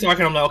still finished the arc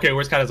and I'm like, okay,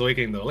 where's Kaido's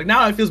awakening though? Like,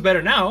 now it feels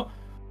better now,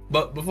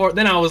 but before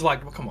then I was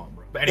like, well, come on,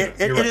 bro. But anyway,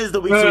 it is the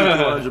week to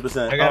week,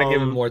 100%. I gotta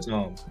give him more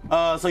time.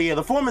 So yeah,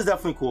 the form is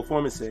definitely cool.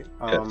 Form is sick.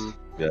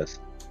 Yes.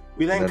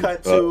 We then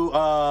cut to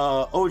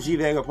OG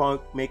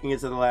Vegapunk making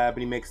it to the lab,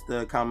 and he makes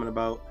the comment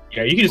about...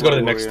 Yeah, you can just go to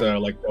the next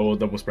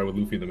double spread with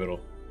Luffy in the middle.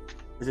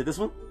 Is it this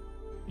one?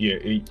 Yeah,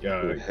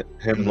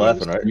 him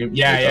laughing, right?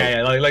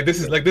 Yeah. Like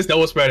this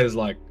double spread is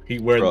like he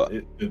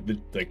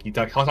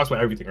talks about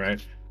everything, right?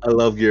 I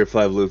love Gear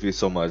 5 Luffy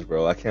so much,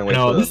 bro. I can't wait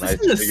for the this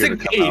is a sick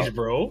page,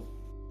 bro.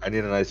 I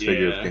need a nice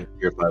figure of King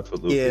Gear 5 for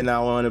Luffy. Yeah,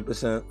 now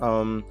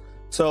 100%.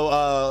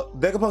 So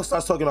Vegapunk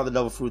starts talking about the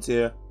devil fruits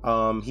here.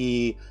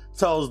 He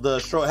tells the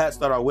Straw Hats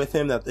that are with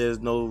him that there's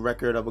no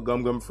record of a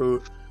gum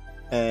fruit,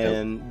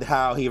 and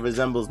how he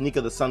resembles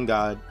Nika the sun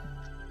god.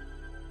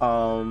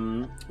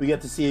 We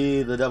get to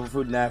see the devil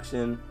fruit in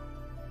action.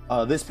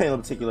 This panel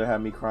in particular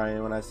had me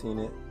crying when I seen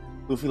it.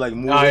 Luffy like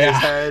moving his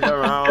head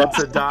around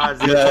to dodge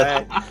the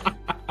attack.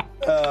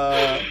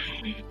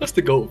 That's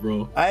the GOAT,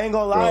 bro. I ain't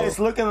gonna lie, it's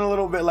looking a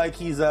little bit like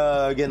he's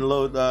getting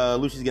low.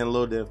 Lucy's getting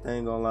low diff. I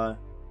ain't gonna lie.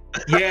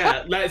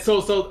 Yeah, like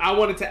so I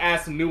wanted to add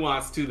some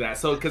nuance to that.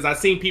 So because I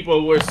seen people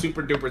who were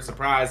super duper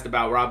surprised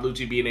about Rob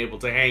Lucci being able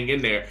to hang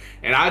in there,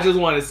 and I just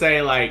want to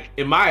say, like,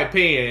 in my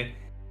opinion,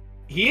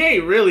 he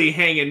ain't really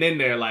hanging in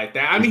there like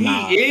that. I mean,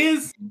 he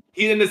is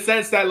in the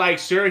sense that, like,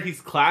 sure,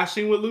 he's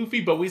clashing with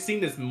Luffy, but we've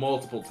seen this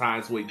multiple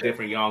times with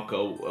different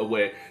Yonko,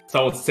 where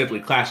someone's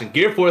simply clashing.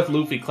 Gear 4th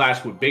Luffy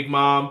clashed with Big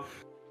Mom.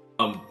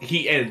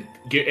 He and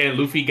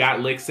Luffy got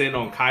licks in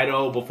on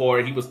Kaido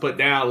before he was put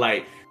down.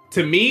 Like,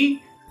 to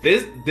me,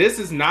 this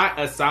is not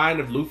a sign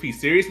of Luffy's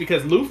serious,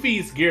 because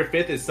Luffy's Gear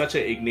 5th is such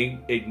an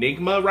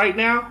enigma right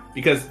now,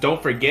 because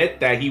don't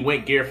forget that he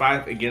went Gear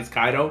 5 against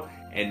Kaido,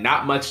 and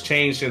not much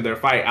changed in their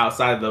fight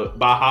outside the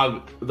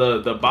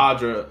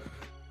Badra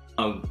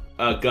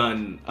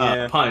gun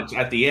punch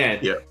at the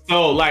end. Yeah.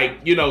 So, like,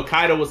 you know,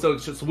 Kaido was so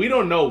we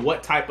don't know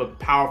what type of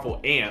powerful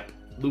amp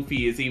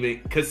Luffy is even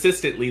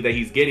consistently that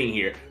he's getting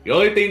here. The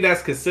only thing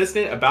that's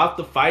consistent about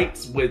the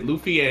fights with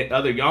Luffy and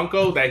other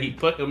Yonko that he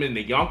put him in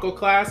the Yonko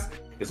class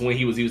is when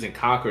he was using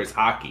Conqueror's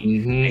Haki.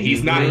 And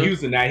he's not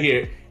using that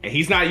here. And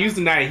he's not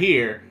using that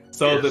here.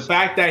 So the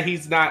fact that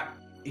he's not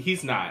like,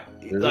 he's not.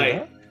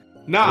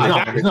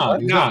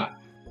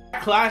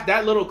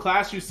 That little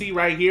class you see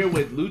right here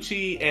with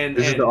Lucci and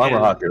this is the armor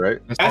hockey, right?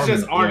 That's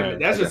just armament.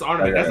 That's just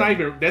armament. That's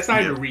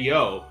not even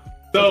Rio.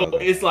 So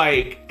it's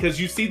like, because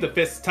you see the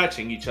fists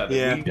touching each other.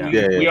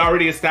 We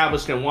already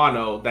established in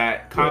Wano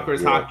that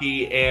Conqueror's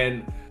Haki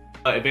and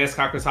Advanced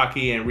Conqueror's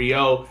Haki and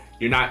Rio,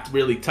 you're not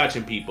really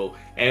touching people.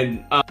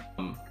 And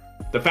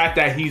the fact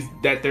that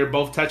they're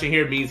both touching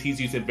here means he's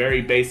using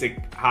very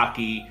basic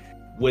Haki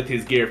with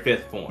his Gear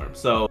 5th form.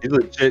 So he's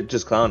legit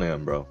just clowning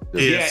him, bro.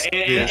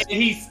 And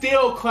he's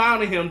still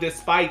clowning him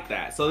despite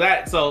that. So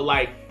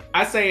like,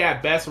 I say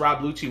at best, Rob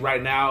Lucci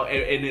right now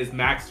in his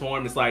max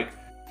form is like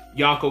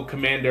Yonko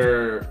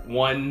Commander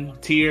 1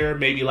 tier,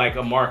 maybe like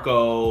a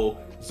Marco,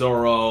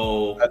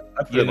 Zoro,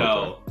 you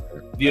know,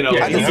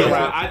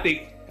 I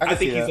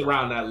think he's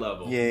around that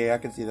level. Yeah, I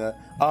can see that.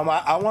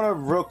 I want to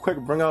real quick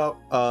bring up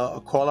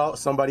a call out.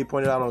 Somebody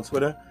pointed out on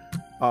Twitter.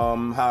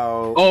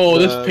 How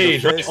this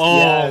page, right?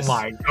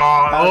 My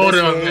god,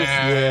 man.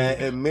 Yeah,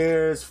 it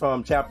mirrors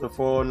from chapter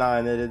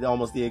 409. It's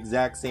almost the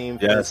exact same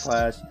fist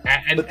clash.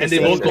 And they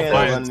both go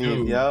flying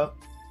too. Yep.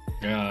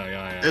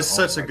 Yeah. It's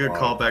such a good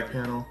callback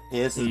panel.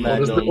 Yeah, this is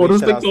mad dope.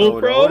 Oda's the goal,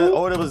 bro.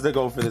 Oda was the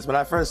goal for this. When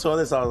I first saw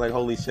this, I was like,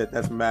 holy shit,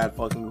 that's mad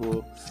fucking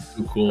cool.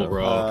 Too cool,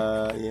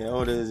 bro. Yeah,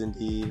 Oda is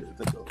indeed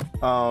the goal.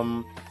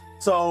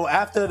 So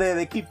after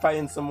they keep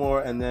fighting some more,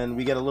 and then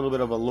we get a little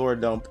bit of a lore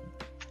dump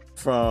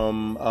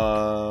from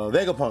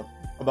Vegapunk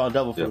about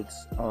devil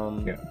fruits. I'll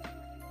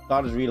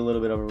just read a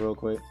little bit of it real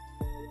quick.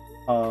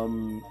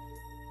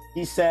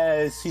 He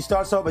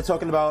starts off by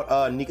talking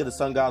about Nika the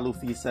sun god.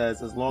 Luffy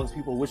says, as long as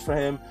people wish for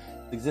him,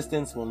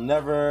 existence will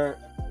never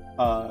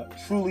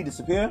truly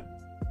disappear.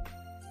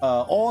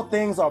 All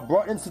things are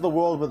brought into the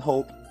world with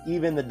hope,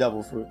 even the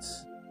devil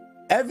fruits.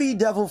 Every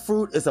devil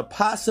fruit is a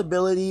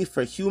possibility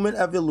for human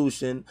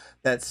evolution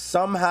that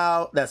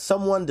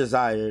someone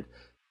desired.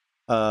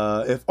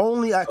 If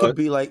only I could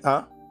be like,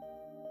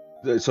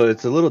 So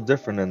it's a little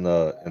different in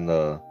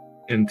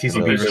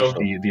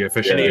TCB. The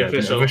official, the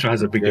official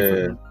has a big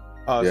difference.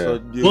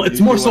 So it's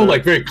more so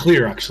like very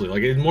clear, actually.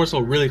 Like, it more so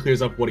really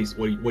clears up what he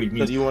means.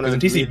 So do you want to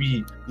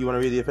TCB? You want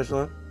to read the official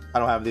one? I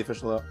don't have the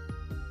official up.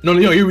 No,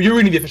 you're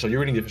reading the official.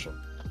 You're reading the official.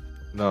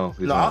 No,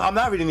 I'm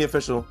not reading the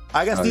official.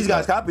 I guess these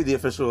guys copied the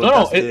official.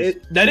 No,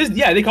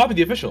 they copied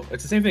the official.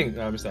 It's the same thing,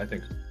 Mr. I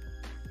think.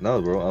 No,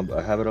 bro,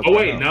 I have it up. Oh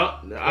wait, no.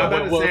 I'm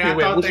about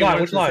to say,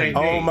 which line?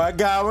 Oh my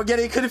god, we're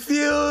getting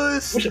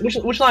confused.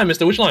 Which line,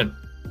 Mister? Which line?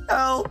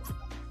 Help.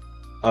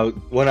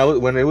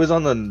 When it was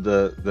on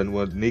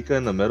with Nika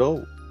in the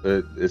middle,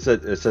 it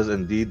says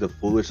indeed the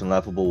foolish and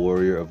laughable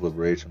warrior of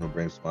liberation will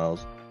bring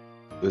smiles.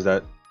 Is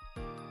that?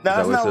 No,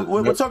 that's not.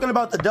 We're talking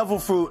about the devil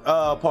fruit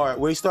part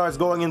where he starts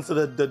going into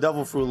the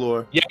devil fruit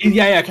lore.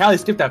 Yeah. Callie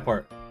skipped that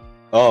part.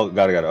 Oh,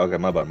 got it. Okay,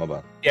 my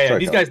bad. Yeah, sorry,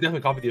 these guys definitely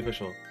copied the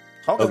official.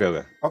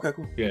 Okay,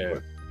 cool. Yeah.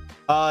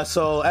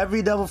 So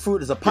every devil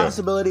fruit is a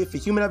possibility for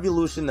human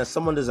evolution that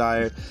someone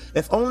desired.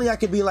 If only I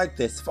could be like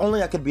this. If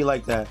only I could be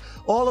like that.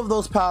 All of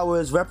those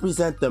powers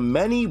represent the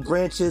many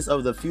branches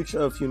of the future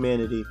of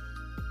humanity.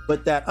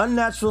 But that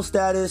unnatural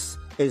status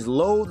is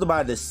loathed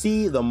by the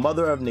sea, the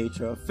mother of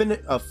nature.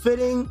 A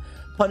fitting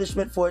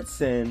punishment for its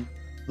sin.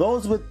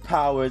 Those with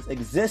powers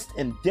exist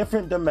in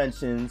different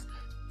dimensions,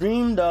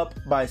 dreamed up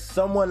by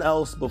someone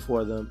else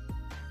before them.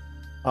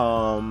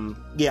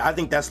 Yeah, I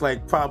think that's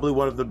like probably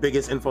one of the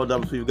biggest info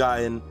dumps we've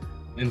gotten.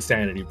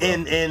 Insanity, bro.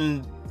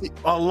 In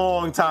a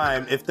long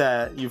time, if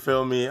that, you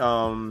feel me?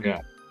 Yeah.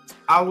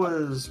 I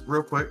was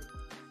real quick.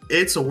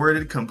 It's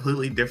worded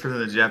completely different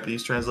than the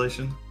Japanese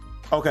translation.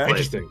 Okay.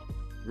 Interesting.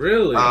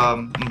 Really?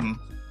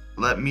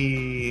 Let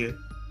me.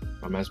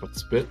 My man's about to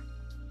spit.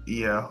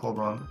 Yeah, hold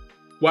on.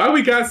 Why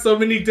we got so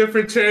many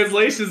different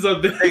translations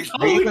of this?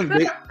 They even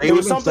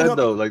said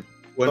though, like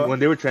when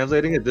they were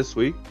translating it this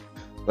week,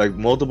 like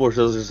multiple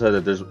sources said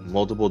that there's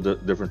multiple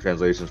different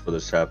translations for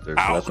this chapter.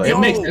 So that's why it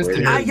makes sense to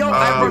me.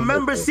 I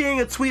remember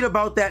seeing a tweet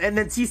about that, and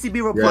then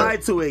TCB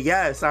replied to it.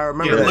 Yes, I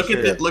remember. Yeah,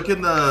 that look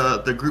in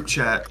the group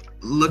chat.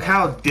 Look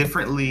how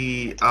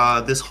differently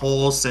this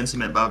whole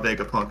sentiment about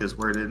Vegapunk is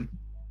worded.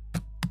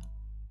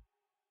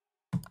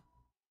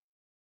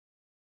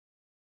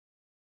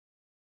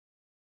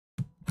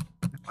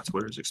 My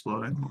Twitter's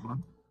exploding. Hold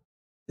on.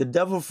 The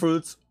devil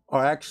fruits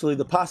are actually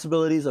the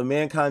possibilities of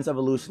mankind's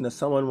evolution that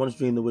someone once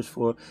dreamed to wish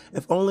for.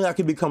 If only I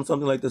could become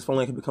something like this, if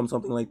only I could become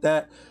something like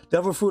that.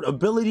 Devil fruit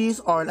abilities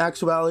are in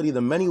actuality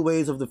the many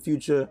ways of the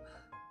future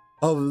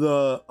of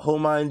the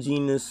homine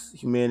genius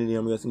humanity.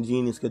 I'm guessing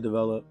genius could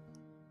develop.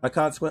 My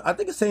consequence, I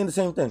think it's saying the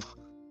same thing.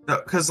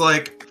 No, because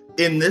like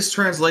in this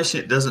translation,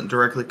 it doesn't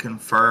directly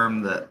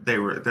confirm that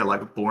they're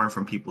like born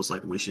from people's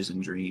like wishes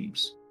and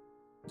dreams.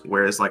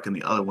 Whereas like in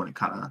the other one, it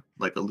kind of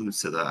like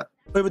alludes to that.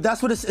 Wait, but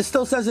that's what it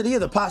still says it here.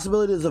 The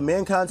possibilities of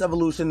mankind's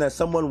evolution that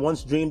someone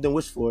once dreamed and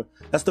wished for.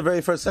 That's the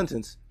very first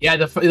sentence. Yeah,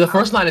 the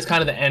first line is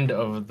kind of the end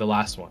of the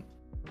last one.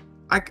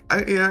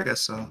 Yeah, I guess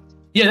so.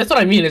 Yeah, that's what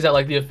I mean. Is that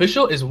like the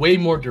official is way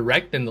more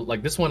direct than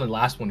like this one and the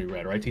last one we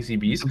read, right?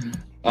 TCBs.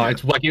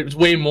 It's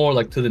way more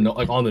like to the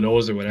like on the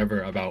nose or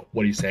whatever about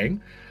what he's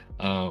saying.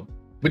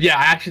 But yeah,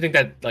 I actually think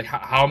that like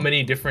how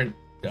many different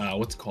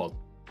what's it called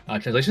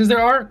translations there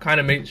are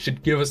kind of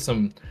should give us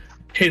some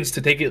hints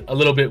to take it a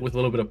little bit with a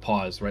little bit of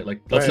pause, right?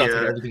 Like let's not take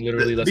everything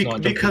literally. Let's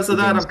not because of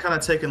that. I'm kind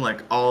of taking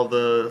like all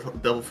the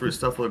devil fruit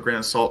stuff with a grain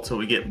of salt till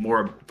we get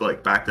more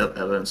like backed up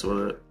evidence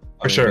with it.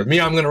 For sure. Me,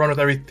 I'm gonna run with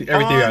everything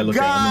I look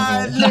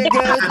at.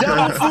 Nigga,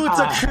 devil fruits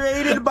are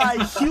created by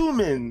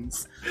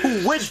humans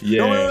who wish.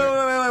 Yeah.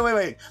 No,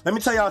 wait. Let me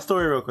tell y'all a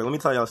story real quick.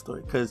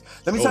 Because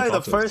let me tell you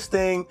the first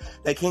thing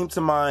that came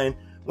to mind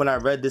when I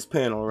read this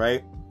panel,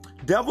 right?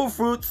 Devil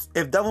fruits,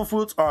 if devil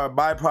fruits are a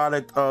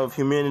byproduct of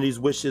humanity's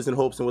wishes and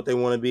hopes and what they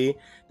want to be,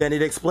 then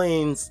it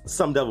explains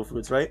some devil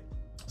fruits, right?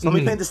 So let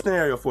me paint the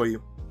scenario for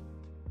you.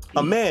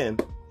 A man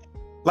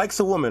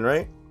likes a woman,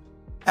 right?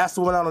 Asks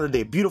the woman out on a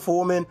date. Beautiful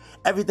woman,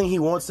 everything he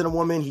wants in a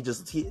woman,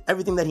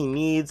 everything that he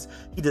needs,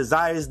 he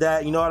desires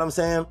that, you know what I'm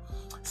saying?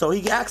 So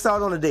he asks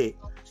out on a date.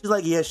 She's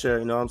like, yeah, sure,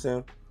 you know what I'm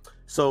saying?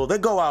 So they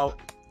go out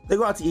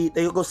to eat,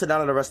 they go sit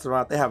down at a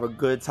restaurant, they have a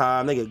good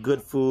time, they get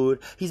good food,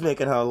 he's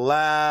making her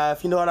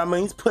laugh, you know what I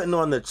mean? He's putting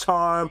on the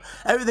charm,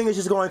 everything is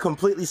just going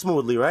completely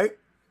smoothly, right?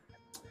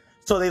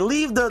 So they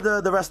leave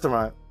the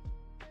restaurant,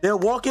 they're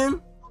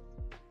walking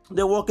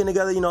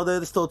together, you know,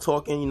 they're still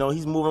talking, you know,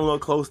 he's moving a little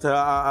close to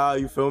her,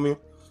 you feel me?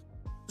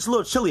 It's a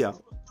little chilly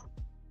out.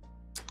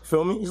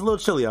 Feel me? It's a little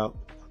chilly out.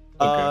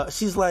 Okay.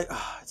 She's like,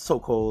 it's so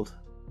cold.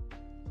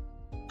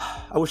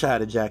 I wish I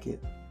had a jacket.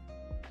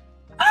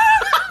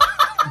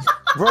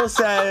 Bro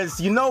says,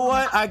 you know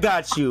what? I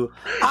got you.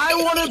 I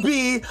want to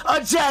be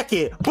a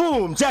jacket.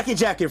 Boom.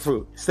 Jacket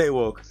fruit. Stay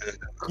woke.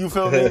 You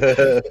feel me?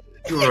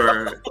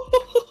 Sure.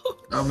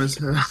 I miss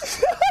her.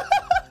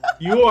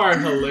 You are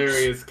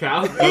hilarious,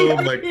 Cal. Oh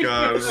my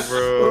god,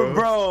 bro.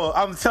 Bro,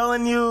 I'm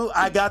telling you,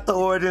 I got the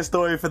origin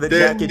story for the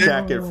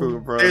jacket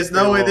fruit, bro. There's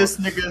no way this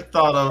nigga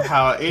thought of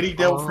how any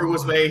devil fruit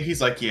was made.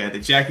 He's like, yeah, the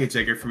jacket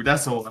fruit.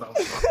 That's the one.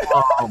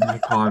 Oh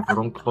my god, bro,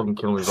 don't fucking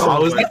kill me. Bro. I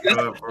was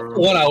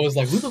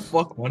like, who the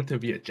fuck wanted to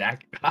be a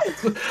jacket?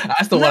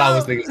 That's the one I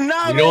was thinking. You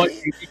know what?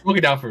 You broke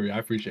it down for me. I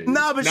appreciate it.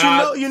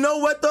 But you know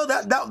what though?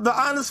 That the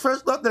honest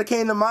first thought that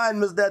came to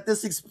mind was that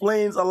this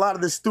explains a lot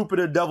of the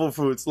stupider devil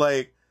fruits,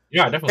 like.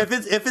 Yeah, definitely.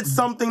 If it's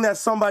something that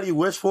somebody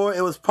wished for,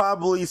 it was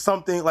probably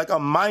something like a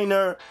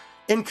minor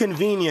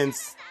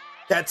inconvenience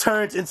that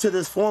turned into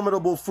this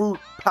formidable fruit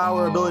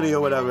power ability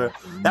or whatever.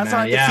 That's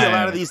how I can see a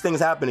lot of these things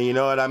happening. You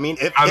know what I mean?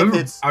 I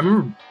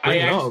remember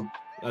bringing up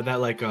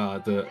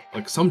that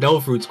like some devil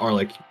fruits are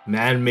like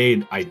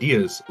man-made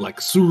ideas,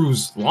 like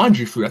Suru's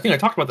laundry fruit. I think I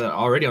talked about that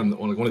already on like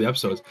one of the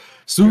episodes.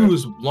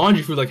 Suru's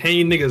laundry fruit, like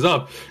hanging niggas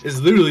up,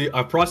 is literally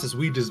a process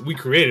we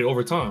created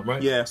over time,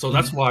 right? Yeah. So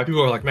that's why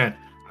people are like, man,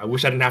 I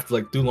wish I didn't have to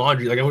like do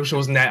laundry. Like I wish it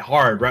wasn't that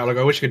hard, right? Like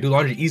I wish I could do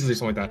laundry easily,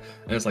 something like that.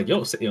 And it's like,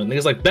 yo,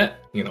 niggas like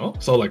bet, you know.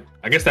 So like,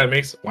 I guess that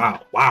makes wow.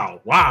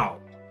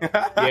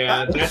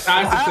 Yeah,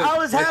 I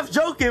was half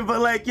joking, but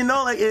like you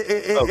know, like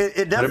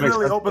it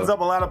definitely opens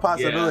up a lot of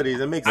possibilities.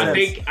 Yeah. It makes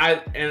sense.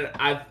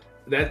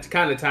 That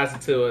kind of ties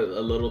into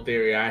a little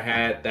theory I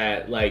had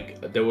that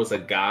like there's a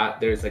god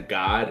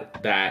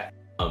that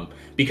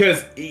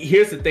because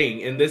here's the thing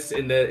in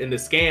the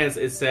scans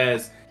it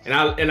says.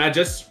 And I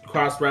just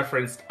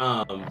cross-referenced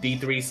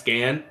D3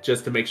 scan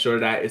just to make sure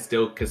that it's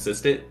still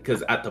consistent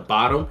because at the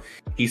bottom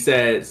he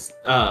says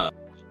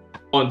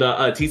on the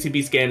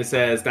TCB scan, it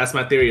says, "That's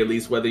my theory, at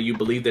least. Whether you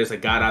believe there's a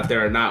God out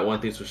there or not, one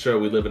thing's for sure: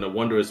 we live in a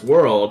wondrous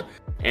world."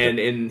 And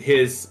in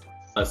his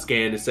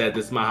scan, it said,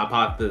 "This is my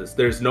hypothesis.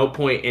 There's no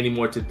point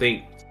anymore to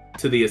think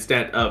to the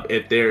extent of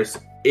if there's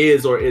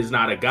is or is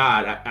not a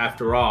God.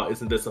 After all,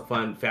 isn't this a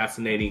fun,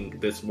 fascinating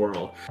this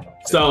world?"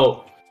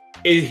 So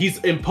he's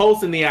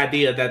imposing the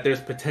idea that there's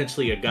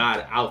potentially a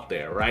God out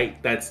there,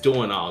 right? That's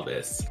doing all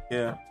this.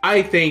 Yeah.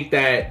 I think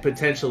that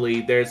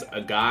potentially there's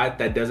a God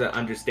that doesn't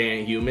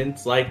understand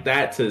humans like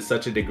that to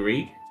such a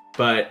degree,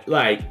 but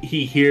like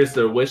he hears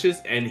their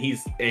wishes, and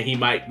he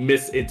might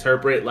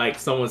misinterpret, like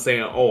someone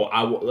saying, "Oh,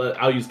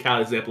 I'll use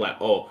Cal's example, like,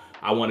 oh,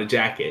 I want a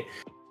jacket.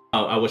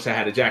 I wish I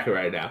had a jacket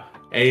right now."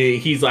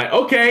 And he's like,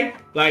 "Okay,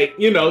 like,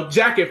 you know,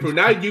 jacket fruit.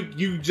 Now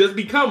you just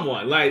become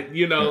one, like,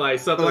 you know, like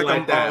something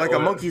like that, like a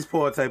monkey's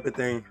paw type of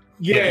thing."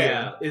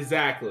 Yeah,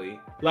 exactly.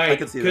 Like,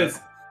 because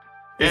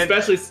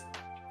especially,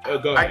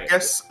 go ahead.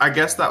 I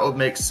guess that would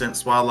make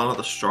sense why a lot of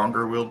the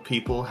stronger willed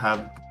people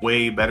have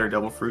way better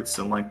devil fruits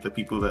than like the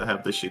people that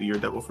have the shittier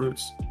devil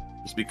fruits.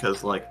 It's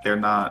because like they're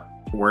not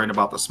worrying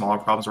about the smaller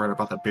problems, worrying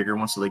about the bigger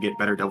ones, so they get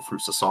better devil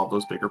fruits to solve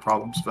those bigger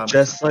problems.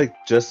 Just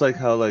like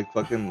how like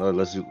fucking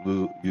let's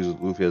use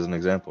Luffy as an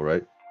example,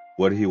 right?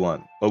 What did he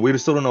want? But we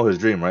still don't know his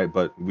dream, right?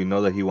 But we know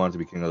that he wanted to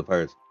be king of the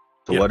pirates.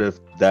 So what if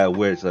that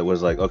witch that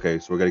was like, okay,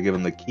 so we're gonna give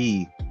him the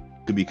key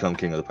to become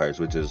king of the pirates,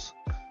 which is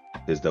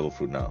his devil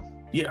fruit now?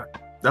 Yeah,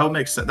 that would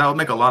make sense. That would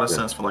make a lot of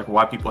sense for like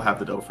why people have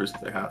the devil fruits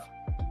that they have.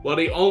 Well,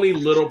 the only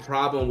little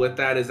problem with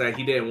that is that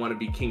he didn't want to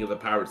be king of the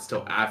pirates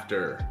till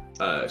after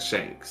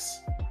Shanks.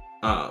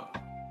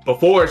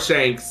 Before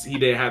Shanks, he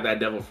didn't have that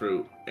devil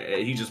fruit.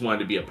 He just wanted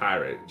to be a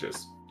pirate,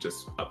 just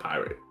a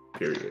pirate.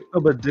 Period. Oh,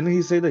 but didn't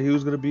he say that he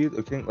was gonna be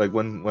a king? Like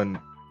when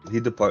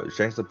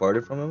Shanks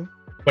departed from him?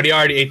 But he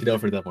already ate the devil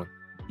fruit at that point.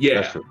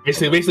 Yeah.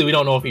 Basically, we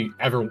don't know if he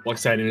ever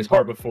said in his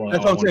heart before.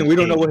 That's what I'm saying. We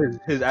don't know what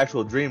his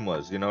actual dream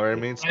was. You know what I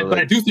mean? So, but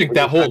I do think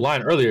that whole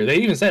line earlier, they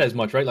even said as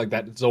much, right? Like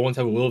that someone's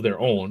have a will of their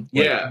own.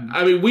 Yeah,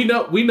 I mean, we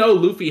know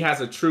Luffy has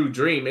a true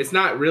dream. It's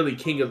not really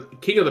King of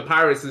the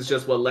Pirates is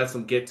just what lets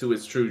him get to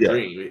his true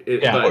dream.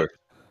 But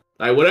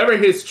like whatever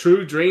his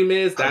true dream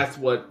is, that's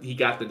what he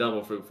got the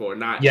devil fruit for.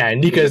 Not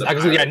Nika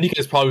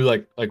is probably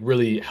like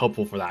really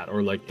helpful for that,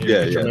 or like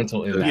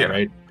instrumental in that,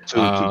 right?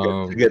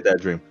 To get that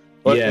dream.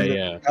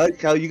 But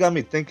Cal, you got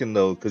me thinking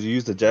though, because you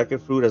used the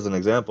jacket fruit as an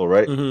example,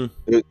 right?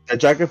 Mm-hmm. The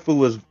jacket fruit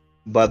was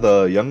by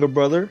the younger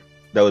brother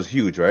that was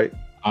huge, right?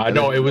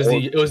 No, it was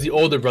the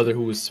older brother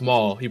who was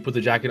small. He put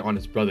the jacket on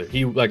his brother.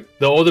 He like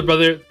the older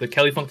brother, the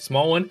Kelly Funk, the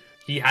small one.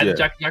 He had the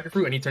jacket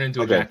fruit, and he turned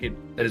into a jacket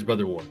that his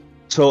brother wore.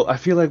 So I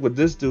feel like with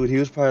this dude, he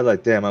was probably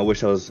like, "Damn, I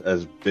wish I was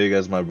as big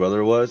as my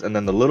brother was." And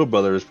then the little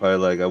brother is probably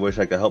like, "I wish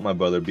I could help my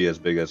brother be as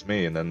big as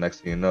me." And then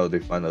next thing you know, they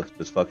find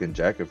this fucking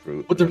jacket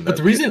fruit. But the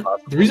reason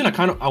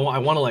I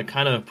want to like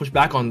kind of push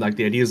back on like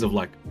the ideas of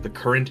like the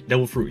current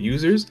devil fruit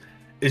users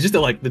is just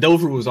that like the devil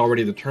fruit was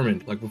already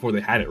determined like before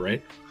they had it,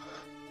 right?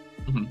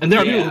 Mm-hmm. And there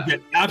are people who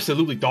get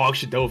absolutely dog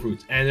shit devil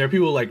fruits, and there are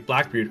people like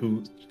Blackbeard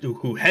who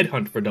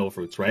headhunt for devil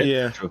fruits, right?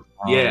 Yeah, true.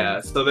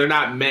 So they're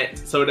not meant,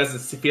 so it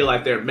doesn't feel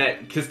like they're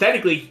meant. Because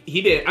technically,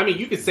 he did. I mean,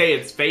 you could say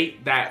it's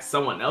fate that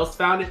someone else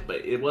found it, but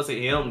it wasn't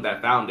him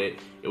that found it.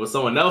 It was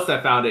someone else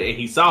that found it, and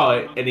he saw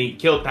it, and he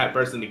killed that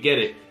person to get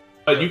it.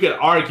 But you could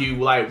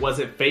argue, like, was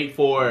it fate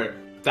for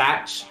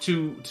Thatch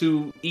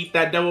to eat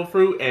that devil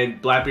fruit, and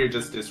Blackbeard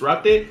just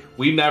disrupted?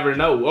 We never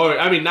know. Or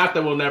I mean, not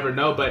that we'll never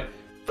know, but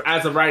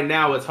as of right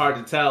now, it's hard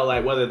to tell,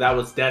 like, whether that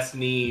was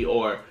destiny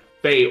or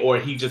fate, or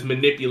he just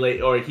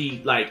manipulate, or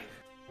he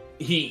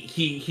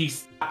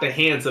stopped the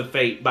hands of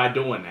fate by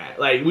doing that.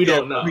 Like, we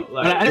don't know.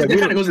 That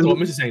kind of goes into what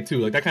Mr. saying too.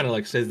 Like, that kind of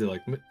like says that,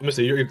 like,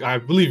 Mr. I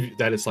believe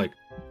that it's like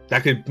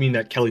that could mean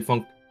that Kelly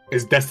Funk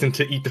is destined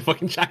to eat the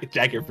fucking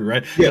jacket fruit,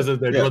 right? Because of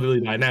their brotherly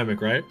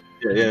dynamic, right?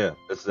 Yeah.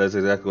 That's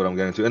exactly what I'm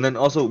getting to. And then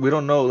also, we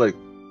don't know, like,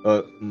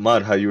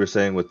 Mod, how you were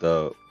saying with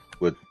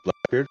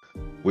Blackbeard,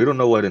 we don't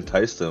know what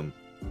enticed him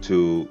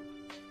to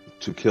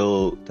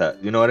kill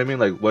that. You know what I mean?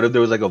 Like, what if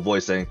there was like a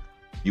voice saying,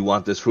 "You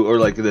want this fruit," or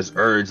like this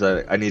urge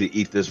that I need to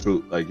eat this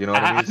fruit? Like, you know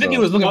what I mean? I think he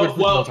was looking for it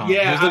the whole time.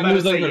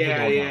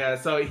 Yeah.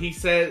 So he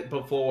said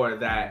before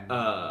that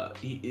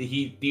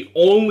he the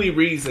only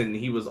reason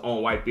he was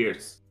on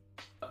Whitebeard's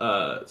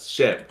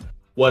ship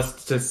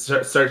was to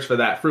search for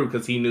that fruit,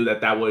 because he knew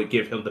that would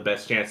give him the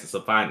best chances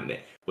of finding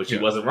it. Which he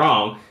wasn't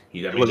wrong.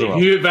 He found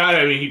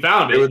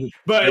it,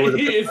 but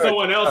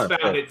someone else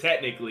found it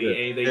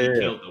technically, and they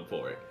killed him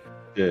for it.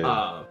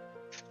 Yeah.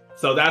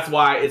 So that's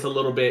why it's a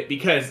little bit,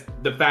 because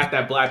the fact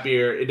that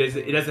Blackbeard,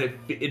 it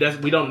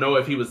doesn't. We don't know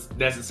if he was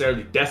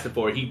necessarily destined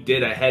for it. He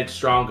did a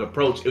headstrong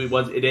approach. It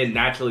didn't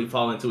naturally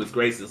fall into his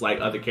graces like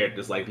other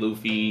characters like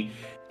Luffy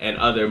and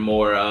other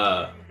more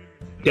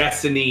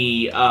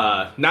destiny,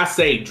 not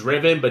say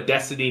driven, but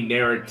destiny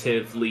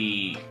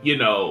narratively,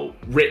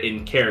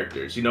 written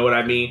characters. You know what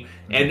I mean?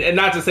 And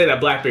not to say that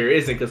Blackbeard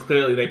isn't, because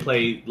clearly they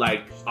play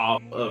like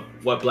off of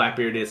what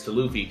Blackbeard is to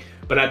Luffy.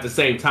 But at the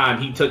same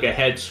time, he took a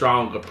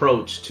headstrong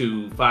approach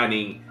to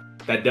finding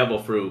that devil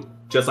fruit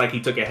just like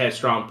he took a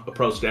headstrong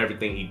approach to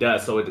everything he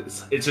does. So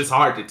it's just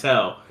hard to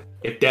tell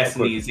if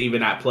destiny is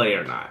even at play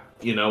or not.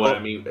 You know what I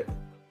mean?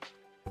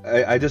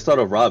 I just thought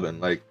of Robin,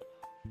 like,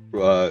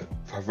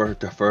 for her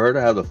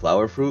to have the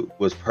flower fruit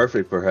was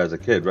perfect for her as a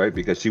kid, right?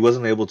 Because she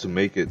wasn't able to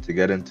make it to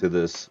get into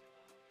this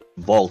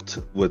vault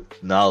with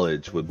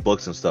knowledge, with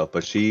books and stuff,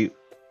 but she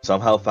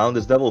somehow found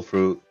this devil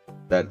fruit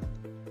that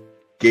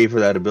gave her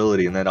that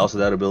ability, and then also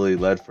that ability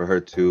led for her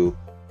to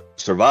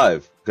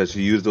survive, because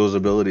she used those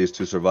abilities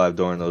to survive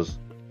during those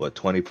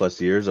 20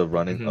 plus years of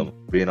running, of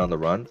being on the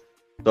run.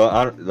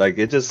 So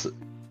it just,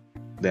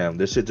 damn,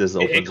 this shit just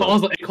opens it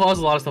calls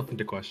a lot of stuff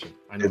into question.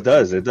 It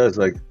does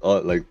like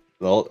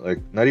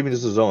not even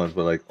just the zones,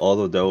 but like all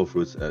the devil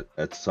fruits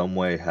at some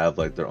way have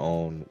like their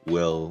own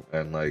will,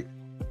 and like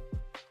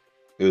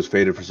it was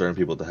fated for certain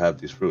people to have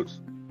these fruits,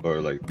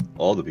 or like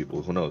all the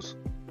people, who knows.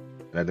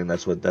 And I think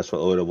that's what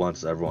Oda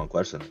wants everyone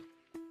questioning.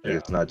 Like,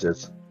 it's not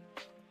just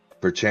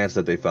per chance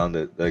that they found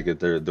it. Like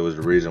there was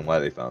a reason why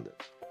they found it.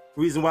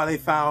 Reason why they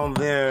found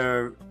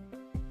their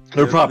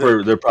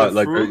proper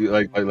fruit?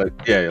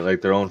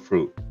 like their own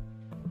fruit.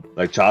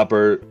 Like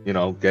Chopper,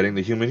 getting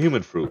the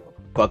human fruit,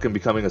 fucking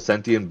becoming a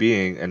sentient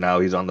being, and now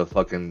he's on the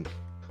fucking.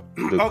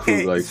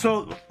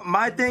 So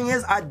my thing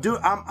is, I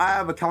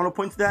have a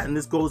counterpoint to that, and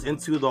this goes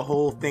into the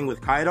whole thing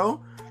with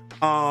Kaido.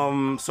 So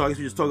I guess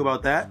we just talk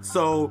about that.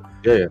 So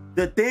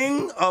the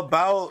thing that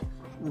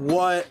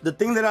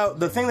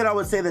I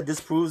would say that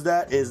disproves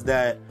that is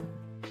that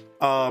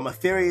a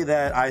theory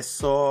that I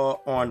saw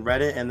on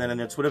Reddit and then in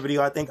a Twitter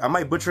video. I think I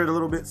might butcher it a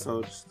little bit,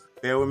 so just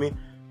bear with me.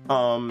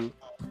 And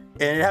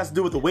it has to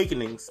do with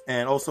awakenings,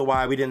 and also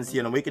why we didn't see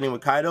an awakening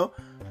with Kaido.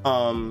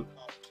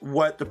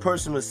 What the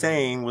person was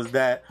saying was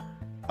that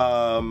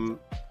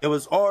it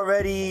was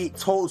already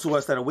told to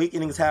us that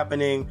awakening is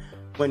happening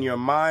when your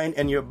mind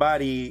and your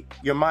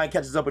mind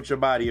catches up with your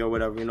body, or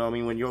whatever, you know what I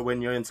mean? When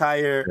your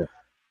entire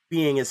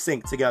being is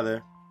synced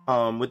together.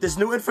 With this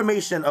new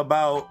information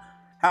about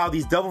how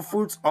these devil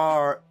fruits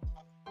are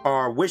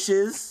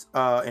wishes,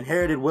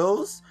 inherited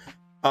wills,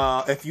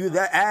 if you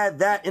add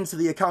that into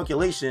the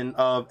calculation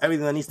of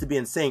everything that needs to be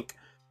in sync,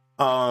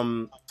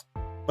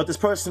 what this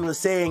person was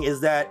saying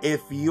is that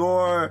if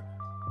your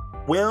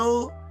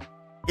will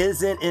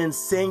isn't in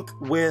sync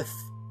with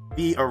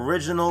the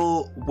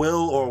original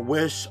will or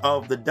wish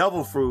of the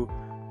devil fruit,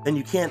 then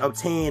you can't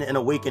obtain an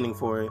awakening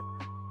for it.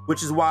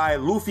 Which is why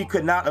Luffy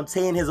could not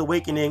obtain his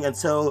awakening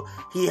until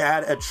he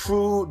had a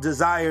true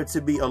desire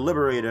to be a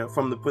liberator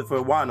for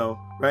Wano,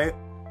 right?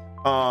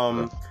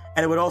 And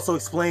it would also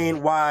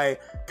explain why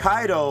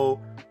Kaido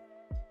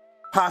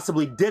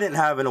possibly didn't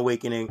have an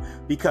awakening,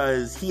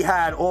 because he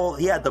had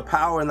the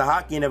power and the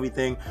haki and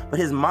everything, but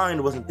his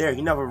mind wasn't there.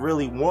 He never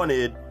really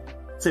wanted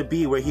to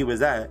be where he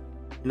was at.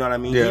 You know what I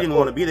mean? Yeah. He didn't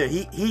want to be there.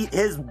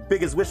 His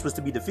biggest wish was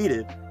to be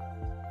defeated.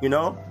 You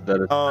know?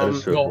 That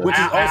is true. Which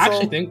I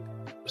actually think,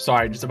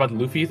 sorry, just about the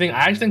Luffy thing, I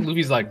actually think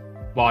Luffy's like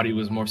body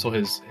was more so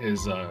his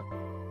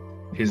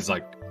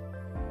like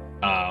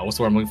what's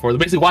the word I'm looking for?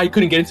 Basically, why he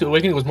couldn't get into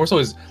awakening was more so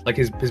his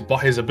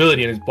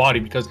ability and his body,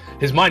 because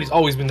his mind has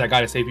always been that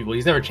guy to save people.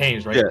 He's never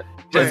changed, right? Yeah.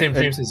 The same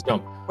since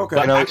jump. Okay.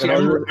 But I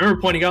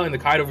remember pointing out in the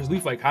Kaido vs.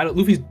 Luffy, like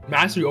Luffy's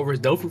mastery over his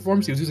Delphi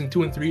forms, he was using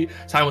 2 and 3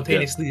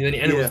 simultaneously, and then he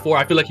ended with 4.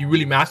 I feel like he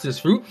really mastered his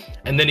fruit,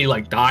 and then he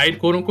like died,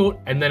 quote unquote,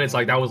 and then it's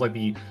like that was like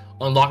the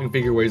unlocking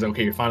figure where he's like,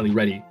 okay, you're finally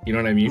ready. You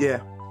know what I mean? Yeah.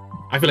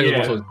 I feel like it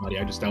was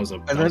also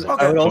his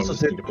body. I would also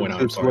say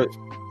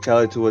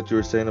to what you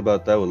were saying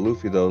about that with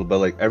Luffy though, but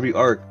like every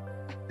arc,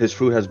 his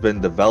fruit has been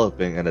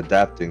developing and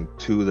adapting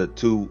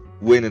to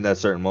win in that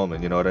certain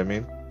moment. You know what I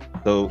mean?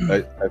 So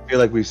I feel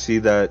like we see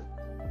that,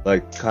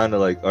 like kind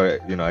of like, all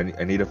right,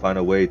 I need to find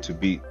a way to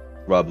beat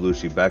Rob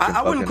Lucci back.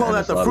 I wouldn't call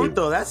that the fruit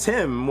though. That's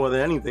him more than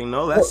anything.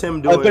 No, that's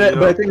him doing.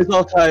 But I think it's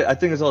all tied. I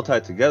think it's all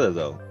tied together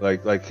though.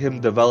 Like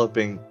him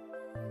developing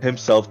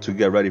himself to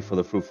get ready for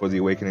the fruit, for the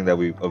awakening that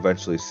we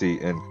eventually see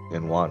in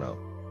Wano.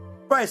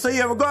 Right. So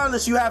yeah,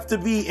 regardless, you have to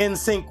be in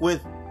sync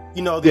with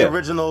the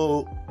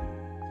original.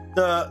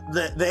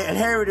 The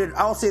inherited,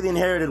 I'll say the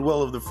inherited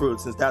will of the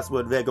fruit, since that's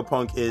what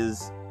Vegapunk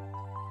is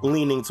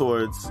leaning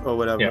towards or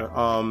whatever.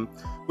 Yeah.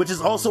 Which is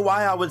also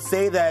why I would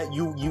say that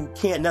you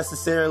can't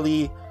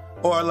necessarily,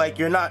 or like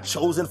you're not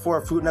chosen for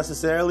a fruit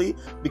necessarily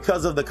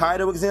because of the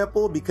Kaido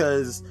example,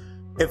 because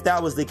if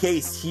that was the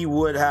case, he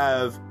would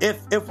have,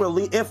 if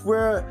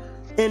we're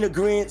in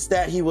agreement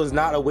that he was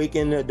not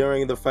awakened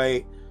during the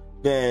fight,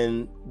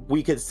 then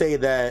we could say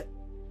that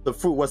the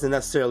fruit wasn't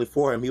necessarily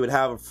for him. He would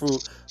have a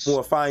fruit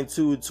more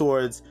fine-tuned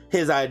towards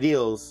his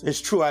ideals,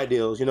 his true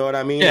ideals. You know what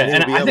I mean? Yeah,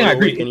 and I think I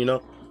agree.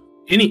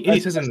 He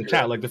says in the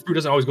chat, like, the fruit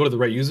doesn't always go to the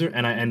right user,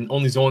 and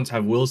only zones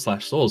have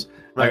wills/souls.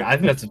 Like, I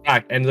think that's a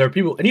fact. And there are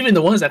people, and even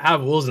the ones that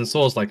have wills and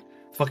souls, like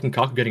fucking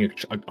Kaku getting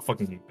a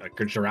fucking a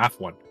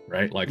giraffe one,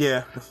 right? Like,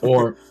 yeah.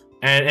 Or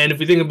and if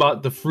we think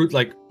about the fruit,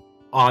 like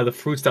the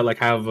fruits that like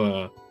have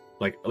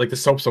like the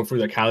soap fruit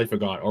that Callie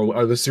forgot,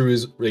 or the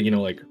series,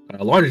 like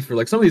laundry fruit,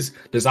 like some of these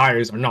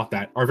desires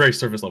are very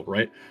surface level,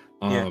 right?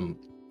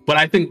 But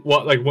I think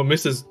what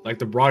misses like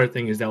the broader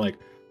thing is that like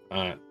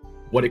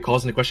what it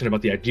calls into question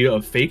about the idea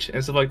of fate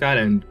and stuff like that,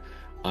 and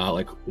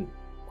like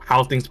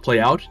how things play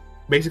out,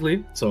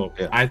 basically. So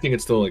I think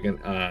it's still like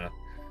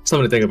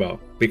something to think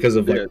about because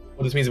of like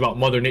what this means about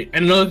Mother Nature.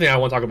 And another thing I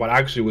want to talk about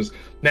actually was,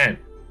 man,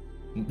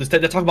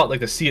 they talk about like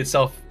the sea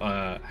itself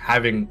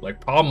having like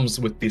problems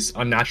with this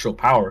unnatural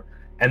power.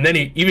 And then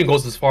he even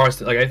goes as far as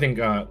to, like, I think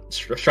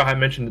StrawHat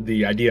mentioned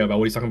the idea about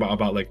what he's talking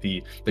about like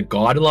the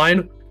god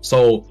line.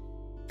 So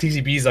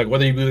TCB is like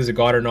whether you believe there's a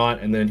god or not,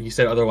 and then he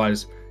said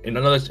otherwise in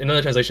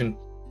another translation,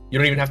 you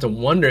don't even have to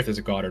wonder if there's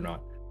a god or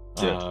not.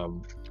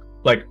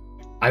 Like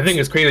I think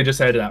it's crazy they just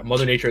said that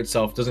Mother Nature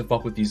itself doesn't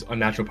fuck with these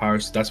unnatural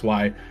powers. So that's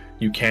why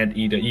you can't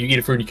eat it. You eat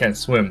a fruit and you can't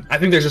swim. I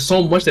think there's just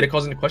so much that it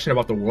calls into question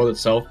about the world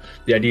itself.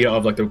 The idea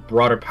of like the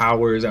broader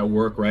powers at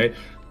work, right?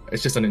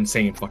 It's just an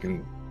insane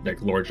fucking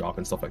like lore drop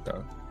and stuff like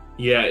that.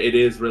 Yeah, it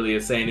is really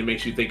insane. It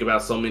makes you think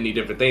about so many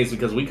different things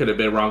because we could have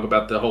been wrong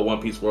about the whole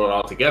One Piece world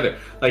altogether.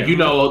 Like, you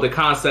know, the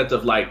concept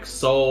of like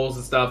souls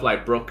and stuff,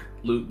 like Brook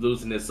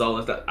losing his soul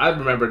and stuff. I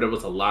remember there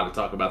was a lot of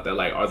talk about that.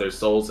 Like, are there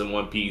souls in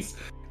One Piece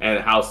and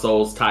how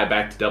souls tie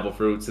back to devil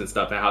fruits and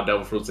stuff, and how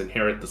devil fruits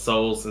inherit the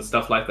souls and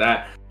stuff like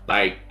that.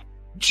 Like,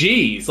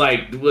 geez,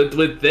 like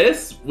with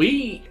this,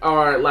 we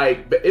are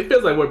like, it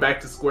feels like we're back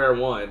to square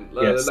one.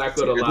 Yes, not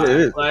gonna lie. It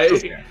is. Like,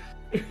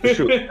 it's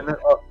true. And then,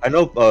 I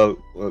know.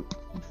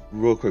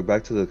 Real quick,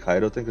 back to the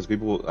Kaido thing, because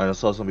I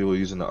saw some people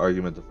using the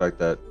argument the fact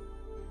that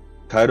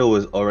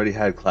Kaido already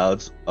had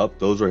clouds up.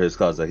 Those were his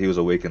clouds that he was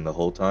awakened the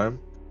whole time.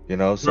 You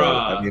know, so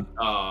I mean,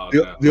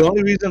 the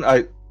only reason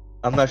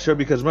I'm not sure,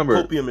 because remember,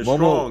 Opium is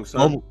strong,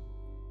 son.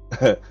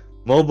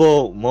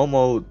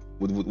 Momo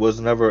was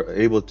never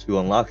able to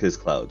unlock his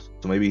clouds,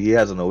 so maybe he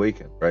hasn't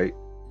awakened, right?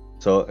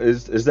 So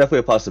it's definitely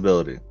a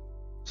possibility.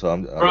 So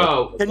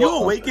can you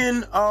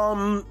awaken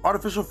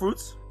artificial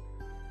fruits?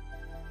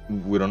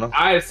 We don't know.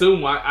 I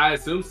assume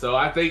so.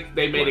 I think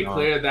they made it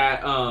clear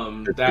that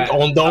that the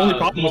only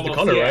problem was the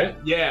color, right?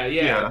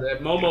 Yeah.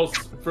 That Momo's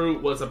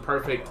fruit was a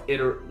perfect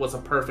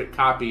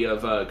copy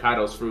of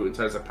Kaido's fruit in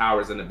terms of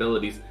powers and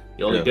abilities.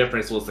 The only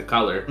difference was the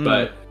color.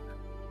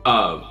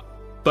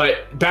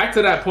 But back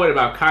to that point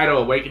about Kaido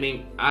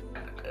awakening, I'm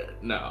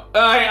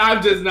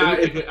just not.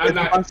 I'm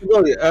not.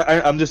 Possibility.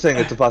 I'm just saying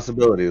it's a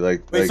possibility.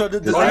 Like, Wait, so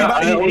does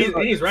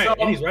anybody? He's right.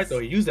 And he's right though.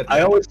 He used that.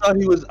 I always thought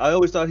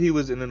he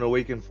was in an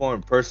awakened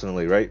form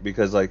personally, right?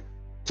 Because like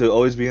to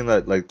always be in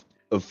that like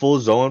a full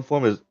Zoan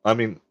form is, I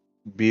mean,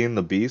 being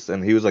the beast,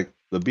 and he was like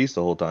the beast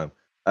the whole time.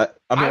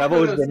 I've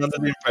always been under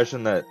the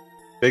impression that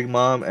Big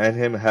Mom and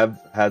him have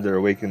had their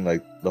awaken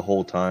like the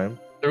whole time.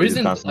 The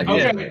reason,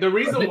 the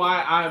reason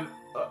why I'm.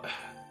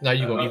 No,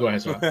 you go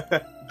ahead, Swan.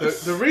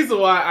 The reason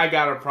why I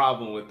got a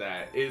problem with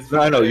that is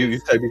I know you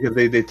said because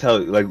they tell,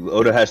 like,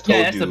 Oda has told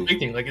you. Yeah, that's the big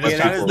thing. Like,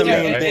 that is the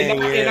main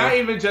thing. And not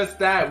even just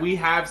that, we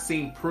have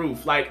seen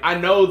proof. Like, I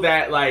know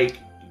that, like,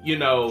 you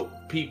know,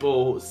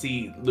 people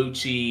see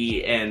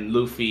Lucci and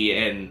Luffy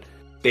and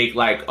think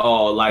like,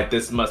 oh, like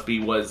this must be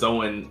what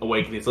Zoan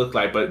Awakenings look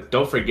like. But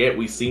don't forget,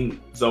 we've seen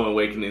Zoan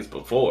Awakenings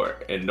before,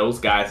 and those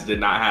guys did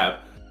not have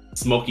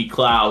smoky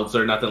clouds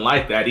or nothing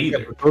like that either.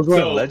 Yeah, but those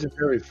weren't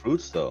legendary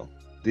fruits, though.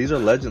 These are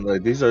legend.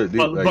 Like these are.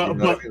 Lucci's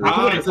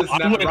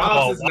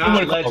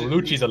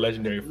a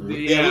legendary fruit.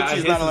 Yeah,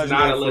 Lucci's not a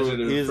legendary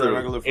fruit. He is a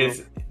regular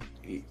fruit.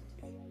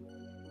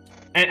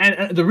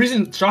 And the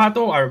reason StrawHat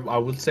though, I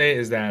would say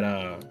is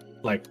that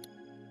like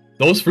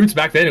those fruits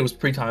back then, it was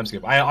pre-time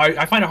skip.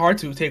 I find it hard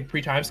to take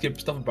pre-time skip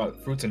stuff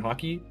about fruits in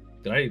hockey.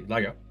 Did I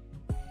like it?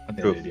 I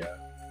think I did, yeah.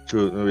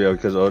 True. Yeah,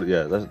 because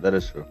that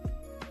is true.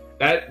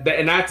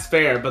 And that's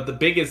fair, but the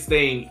biggest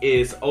thing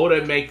is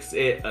Oda makes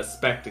it a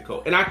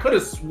spectacle. And I could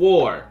have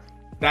swore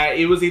that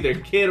it was either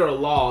Kid or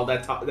Law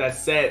that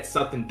said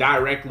something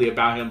directly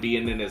about him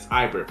being in his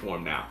hybrid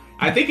form now.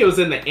 I think it was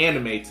in the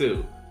anime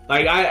too.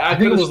 Like I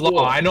think it was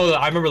Law. I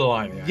remember the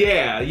line.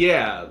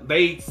 Yeah.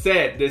 They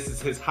said this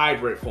is his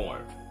hybrid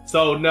form.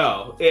 So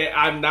no,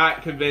 I'm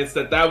not convinced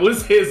that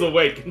was his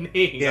awakening.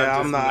 Yeah,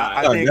 I'm not.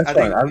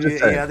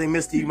 I think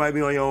Misty, you might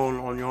be on your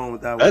own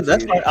with that one.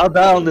 That's fine. I'll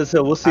die on this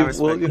hill. We'll see.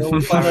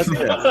 We'll find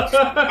out.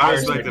 I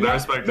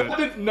respect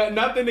it.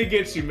 Nothing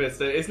against you,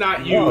 Mister. It's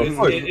not you.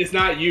 It's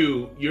not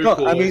you. You're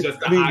cool. It's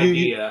just the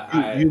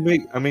idea.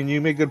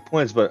 You make good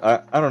points, but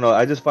I don't know.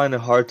 I just find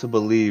it hard to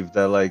believe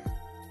that like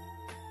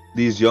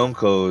these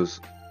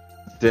Yonkos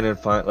didn't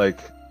find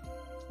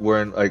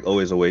weren't like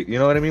always awake. You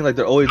know what I mean? Like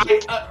they're always.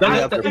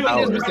 I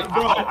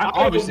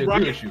obviously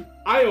agree with you.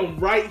 I am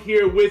right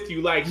here with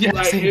you. Like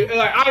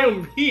I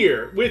am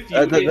here with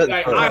you. But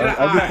that's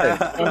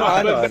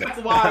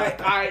why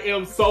I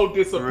am so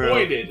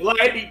disappointed.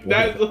 Like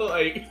that's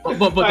like.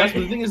 But that's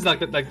the thing is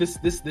like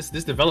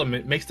this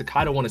development makes the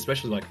Kaido one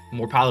especially like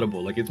more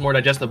palatable. Like it's more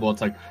digestible.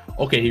 It's like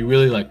okay, he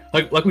really like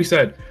we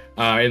said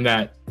in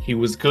that he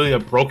was clearly a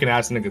broken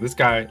ass nigga. This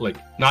guy like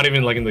not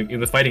even like in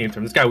the fighting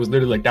term. This guy was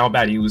literally like down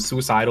bad. He was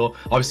suicidal.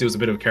 Obviously, it was a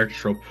bit of a character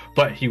trope,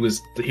 but he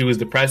was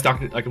depressed.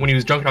 Like when he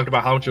was drunk, talked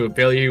about how much of a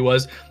failure he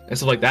was and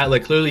stuff like that.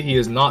 Like clearly, he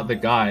is not the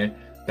guy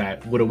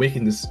that would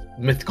awaken this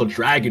mythical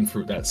dragon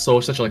fruit that's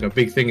such like a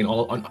big thing in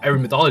on every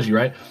mythology,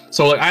 right?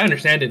 So like I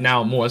understand it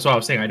now more. That's why I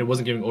was saying I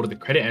wasn't giving Oda the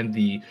credit and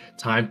the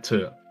time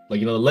to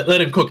like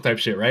let him cook type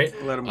shit, right?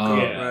 Let him cook,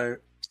 right?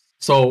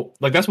 So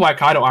like that's why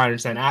Kaido, I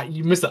understand.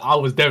 You missed it. I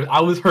was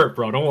hurt,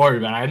 bro. Don't worry,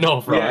 man. I know,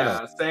 bro.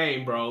 Yeah,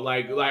 same, bro.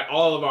 Like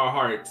all of our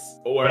hearts.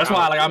 Or that's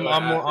why like I'm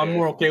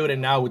more okay with it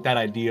now with that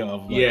idea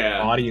of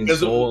like, body and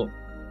soul.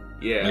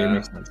 Yeah, like, it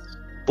makes sense.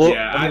 Well,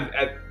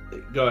 yeah,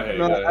 go ahead.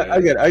 No, go ahead.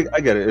 I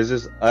get it. It's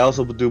just I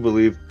also do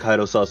believe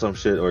Kaido saw some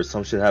shit or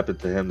some shit happened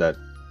to him that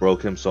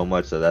broke him so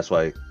much that that's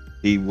why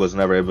he was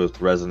never able to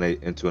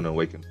resonate into an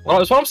awakened form. Well,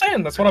 that's what I'm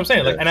saying. That's what I'm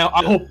saying. Like, and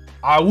I hope,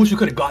 I wish you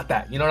could have got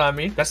that. You know what I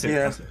mean? That's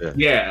it.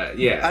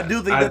 Yeah. I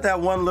do think that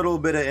one little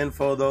bit of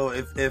info, though,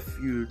 if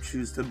you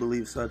choose to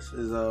believe such,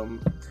 is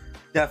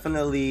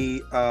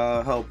definitely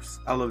helps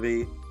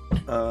elevate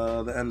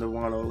the end of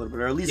Wano a little bit,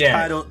 or at least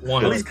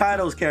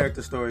Kaido's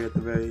character story at the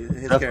very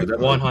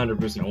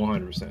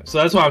 100%. So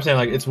that's why I'm saying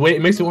like it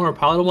makes it more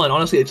palatable, and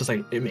honestly, it's just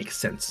like it makes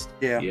sense.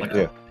 So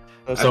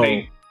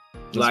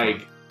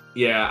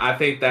I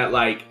think that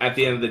like at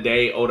the end of the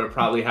day, Oda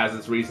probably has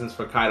his reasons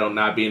for Kaido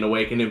not being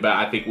awakening, but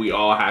I think we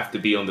all have to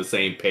be on the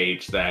same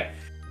page that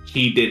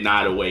he did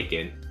not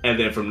awaken, and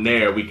then from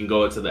there we can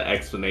go into the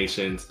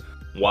explanations.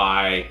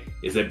 Why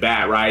is it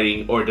bad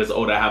writing, or does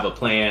Oda have a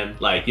plan?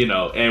 Like, you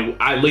know, and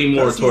I lean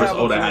more towards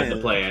Oda has a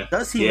plan.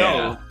 Does he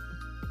know?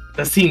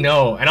 Does he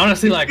know? And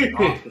honestly, like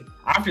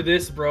after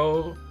this,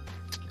 bro.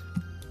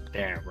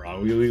 Damn, bro.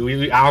 I'm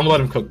gonna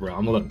let him cook, bro.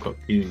 I'm gonna let him cook.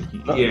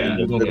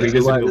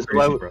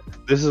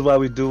 This is why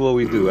we do what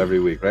we do every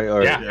week, right?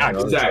 Or,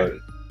 exactly.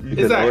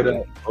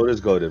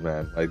 Oda's goated,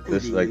 man. Like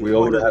this, like we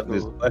always have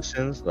these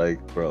questions, like,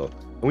 bro.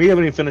 We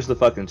haven't even finished the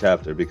fucking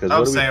chapter because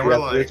what do we see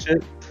after this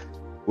shit?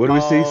 What do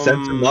we see?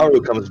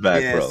 Sentomaru comes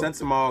back, bro. Yeah,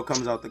 Sentomaru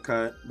comes out the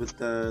cut with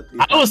the.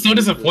 I was so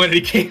disappointed he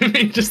came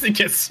in just to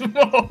get smoked.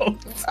 Bro,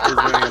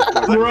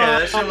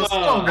 that shit was so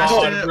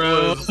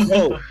hard,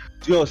 bro.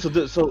 Yo, so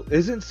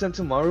isn't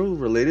Sentomaru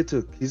related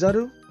to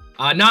Kizaru?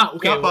 Not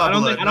okay. I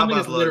don't think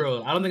it's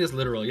literal. I don't think it's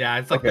literal. Yeah,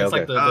 it's like it's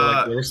like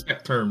the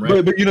respect term,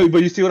 right? But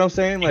you see what I'm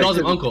saying? Like, he calls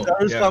him uncle.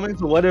 Kizaru's coming.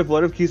 So what if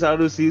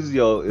Kizaru sees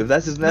if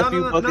that's his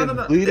nephew fucking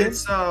bleeding?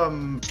 It's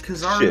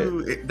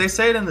Kizaru. They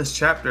say it in this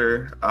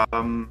chapter.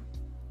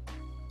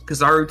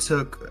 Kizaru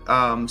took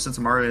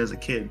Sentomaru as a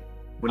kid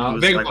when he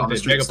was like on the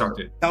street.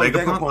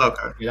 Vegapunk.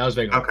 Okay. Yeah, that was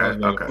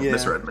Vegapunk. Okay. Yeah.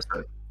 Misread.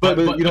 But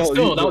you know,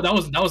 still,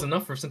 that was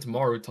enough for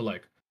Sentomaru to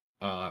like.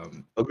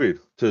 Agreed.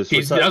 That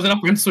was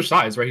enough for him to switch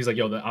sides, right? He's like,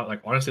 yo, like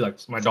honestly, like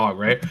my dog,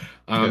 right?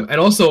 And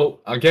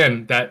also,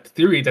 again, that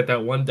theory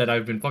that one that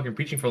I've been fucking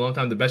preaching for a long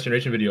time, the Best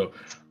Generation video,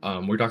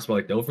 where he talks about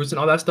like devil fruits and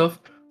all that stuff.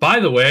 By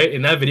the way,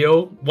 in that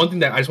video, one thing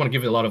that I just want to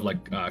give it a lot of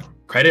like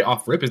credit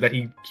off rip is that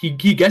he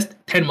guessed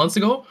 10 months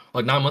ago,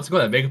 like 9 months ago,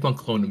 that Vegapunk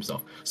cloned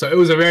himself. So it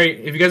was if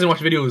you guys didn't watch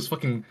the video,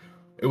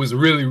 it was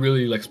really,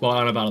 really like spot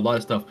on about a lot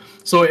of stuff.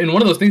 So in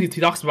one of those things, he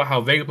talks about how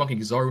Vegapunk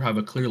and Kizaru have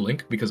a clear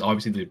link because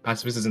obviously the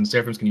pacifists and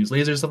seraphims can use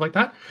lasers and stuff like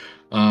that.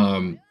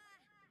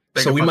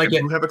 So we might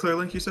have a clear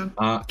link. You said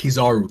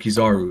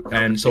Kizaru,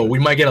 and so we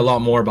might get a lot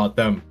more about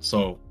them.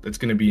 So it's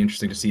going to be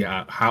interesting to see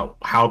how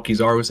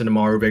Kizaru,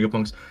 Sentomaru,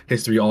 Vegapunk's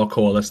history all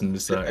coalesce in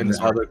this. How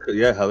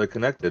they're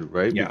connected,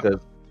 right? Yeah.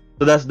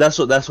 Because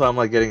so that's what I'm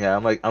like getting at.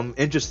 I'm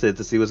interested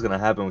to see what's gonna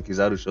happen when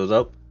Kizaru shows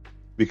up.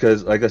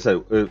 Because, like I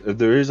said, if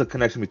there is a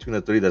connection between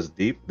the three that's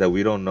deep that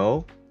we don't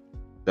know,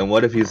 then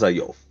what if he's like,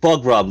 "Yo,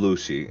 fuck Rob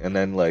Lucci," and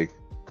then like,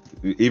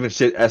 even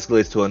shit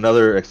escalates to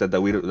another extent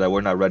that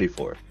we're not ready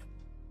for.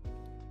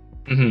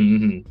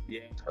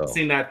 Yeah, I've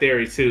seen that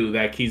theory too,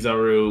 that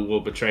Kizaru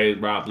will betray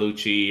Rob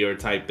Lucci or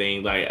type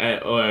thing, like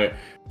or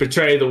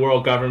betray the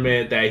world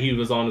government, that he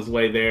was on his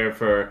way there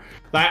for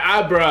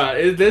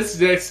bruh. This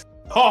just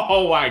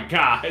oh my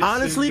god.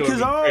 Honestly,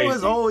 Kizaru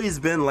has always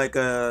been like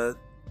an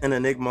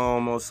enigma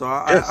almost, so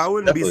I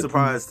wouldn't be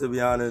surprised, to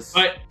be honest.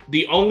 But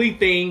the only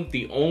thing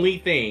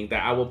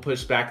that I will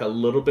push back a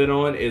little bit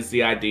on is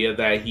the idea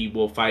that he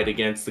will fight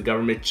against the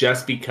government,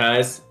 just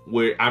because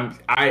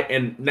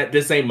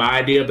this ain't my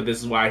idea, but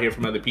this is why I hear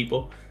from other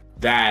people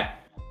that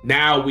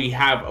now we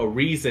have a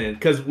reason,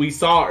 because we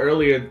saw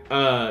earlier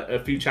a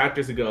few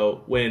chapters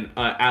ago when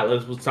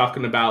Atlas was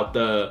talking about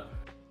the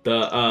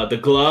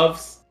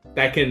gloves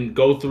that can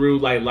go through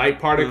like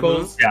light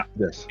particles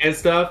and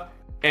stuff,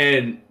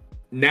 and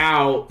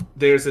now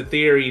there's a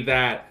theory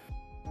that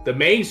the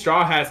main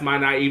Straw Hats might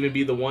not even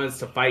be the ones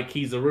to fight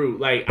Kizaru.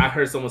 Like, I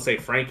heard someone say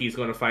Frankie's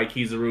going to fight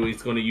Kizaru.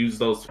 He's going to use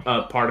those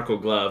particle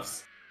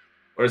gloves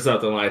or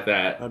something like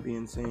that. That'd be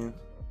insane.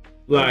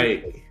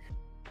 Like,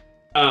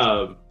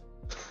 so.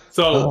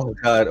 Oh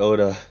God,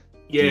 Oda.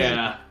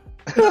 Yeah.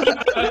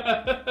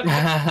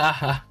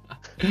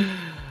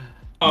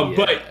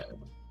 But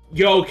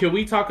yo, can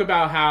we talk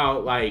about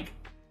how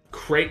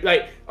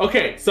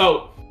okay,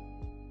 so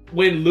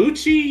when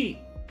Lucci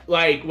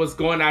was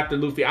going after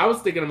Luffy, I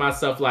was thinking to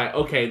myself like,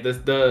 okay,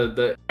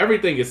 the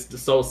everything is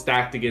so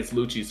stacked against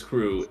Lucci's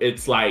crew.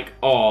 It's like,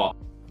 you're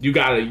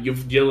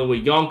dealing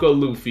with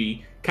Yonko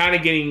Luffy, kind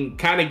of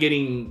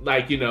getting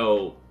like, you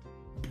know,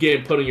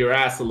 getting put on your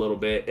ass a little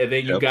bit, and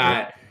then you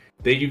got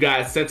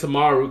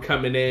Sentomaru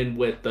coming in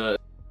with the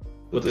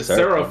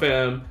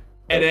Seraphim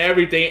and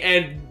everything,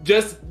 and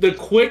just the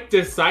quick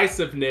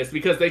decisiveness,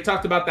 because they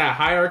talked about that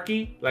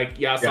hierarchy. Like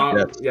y'all saw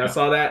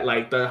that.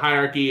 Like the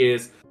hierarchy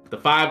is the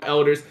 5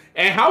 elders.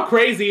 And how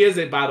crazy is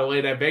it, by the way,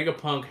 that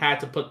Vegapunk had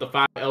to put the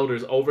 5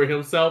 elders over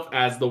himself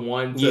as the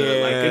one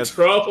to like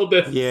control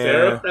the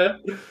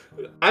Seraphim?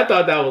 I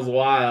thought that was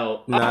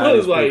wild. I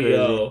was like,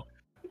 yo.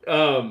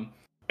 And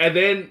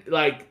then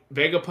like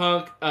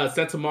Vegapunk,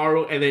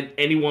 Sentomaru, and then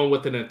anyone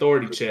with an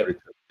authority chip.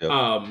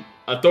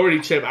 Authority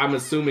chip, I'm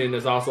assuming,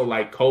 is also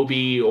like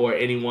Kobe or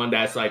anyone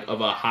that's like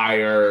of a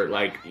higher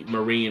like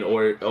Marine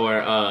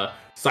or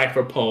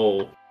Cypher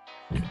Pole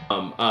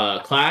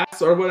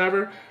class or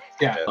whatever.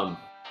 Yeah.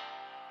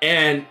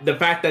 And the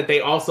fact that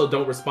they also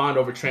don't respond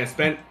over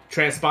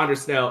transponder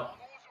snell.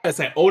 I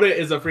say Oda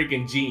is a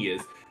freaking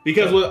genius,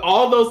 because with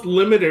all those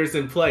limiters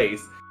in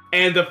place,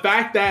 and the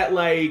fact that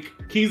like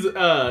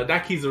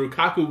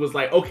Kaku was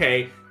like,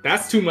 okay,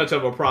 that's too much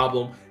of a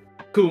problem.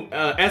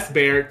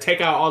 S-Bear,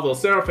 take out all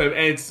those Seraphim,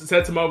 and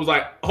Sentomaru was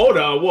like, hold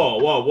on,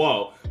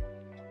 whoa.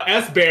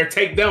 S-Bear,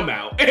 take them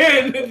out.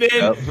 And then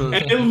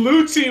and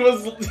Lucci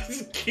was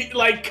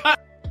like, cut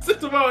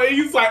Sentomaru, and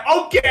he's like,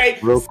 okay,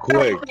 real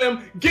quick,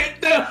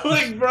 get them.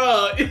 Like,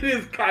 bro, it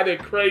is kind of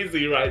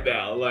crazy right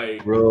now.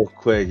 Like, real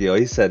quick, yo,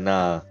 he said,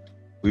 nah,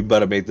 we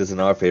better make this in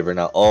our favor.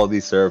 Now all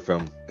these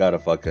Seraphim gotta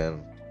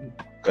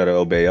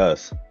obey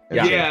us.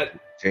 Yeah,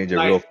 change it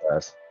real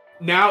fast.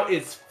 Now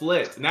it's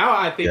flipped. Now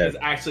I think it's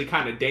actually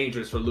kind of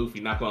dangerous for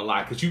Luffy, not gonna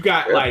lie, because you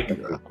got like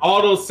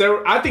all those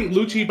I think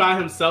Lucci by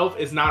himself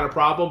is not a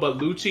problem, but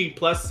Lucci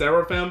plus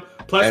Seraphim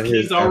plus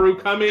Kizaru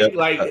coming,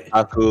 like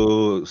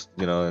Aku,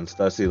 and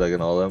Stussy, like,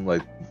 and all them,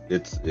 like,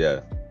 it's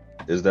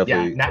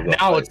definitely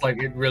now it's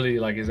like it really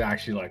like is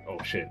actually like, oh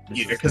shit.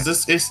 Because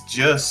it's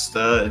just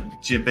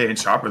Jinbei and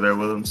Chopper there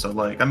with him, so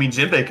like, I mean,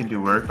 Jinbei can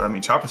do work, but I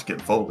mean, Chopper's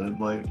getting folded.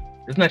 Like,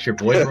 isn't that your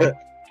boy, bro?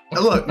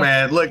 Look,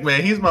 man,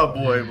 he's my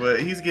boy, but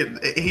he's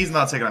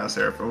not taking out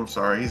Seraphim. I'm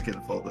sorry, he's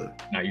getting folded.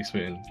 Nah, you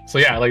spin. So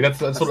yeah, like that's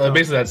what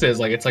basically that says.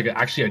 Like, it's like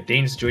actually a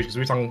dangerous situation, because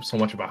we're talking so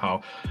much about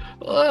how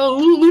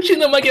Lucci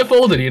and them might get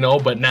folded,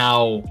 but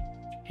now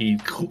he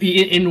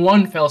in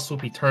one fell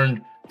swoop he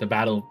turned the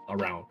battle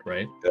around,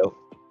 right? Yep.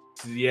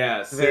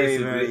 Yeah, very,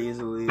 very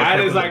easily.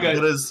 That is like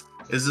is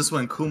this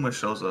when Kuma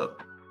shows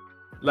up?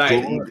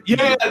 Like,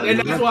 yeah, and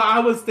that's what I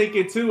was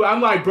thinking too. I'm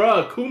like,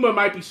 bro, Kuma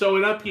might be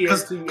showing up here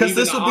because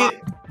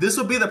this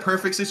would be the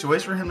perfect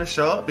situation for him to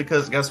show up,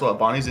 because guess what,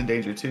 Bonnie's in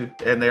danger too,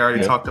 and they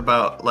already talked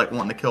about like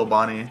wanting to kill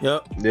Bonnie.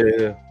 Yep.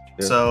 Yeah.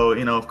 So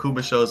if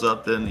Kuma shows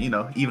up, then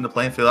even the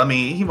playing field. I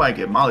mean, he might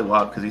get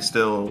mollywopped because he's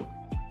still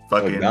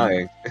fucking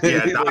dying.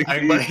 Yeah,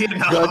 dying. But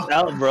guts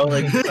out, bro.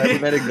 Like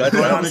cybernetic guts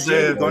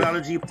out. Going on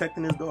a G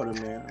protecting his daughter,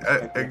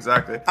 man.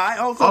 Exactly. I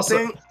also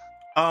think.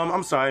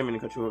 I'm sorry, I'm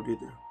gonna cut you off, dude.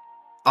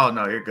 Oh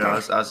no, you're good. I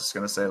was just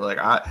gonna say, like,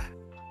 I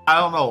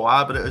don't know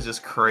why, but it was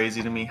just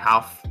crazy to me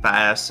how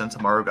fast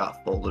Sentomaru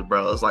got folded,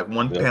 bro. It was like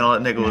one panel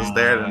that nigga was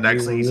there, the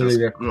next thing he's just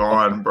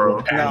gone, bro.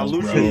 Now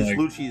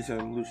Lucci's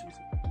him.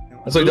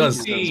 That's what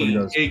he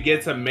does. It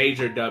gets a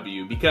major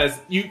W, because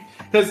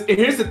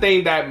here's the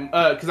thing that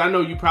because I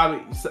know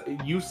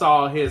you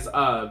saw his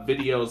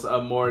videos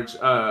of Morge's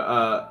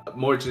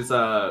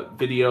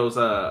videos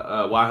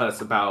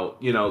YHuss about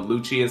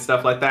Lucci and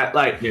stuff like that.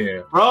 Like,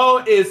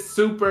 bro is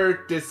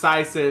super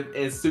decisive,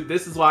 and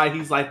this is why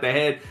he's like the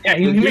head. Yeah,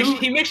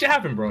 he makes shit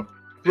happen, bro.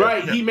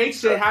 Right, he makes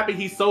shit happen.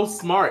 He's so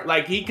smart.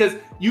 Like, because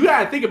you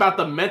gotta think about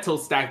the mental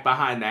stack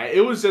behind that.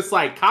 It was just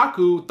like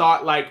Kaku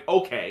thought, like,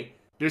 okay,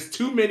 there's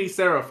too many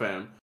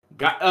Seraphim.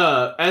 Got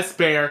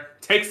S-Bear,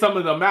 take some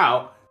of them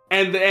out.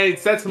 And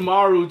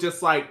Sentomaru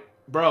just like,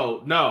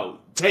 bro, no,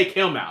 take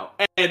him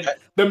out. And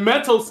the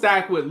mental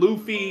stack with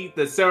Luffy,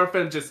 the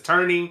Seraphim just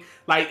turning,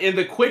 like, in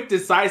the quick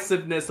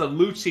decisiveness of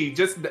Lucci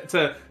just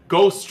to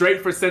go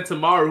straight for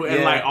Sentomaru,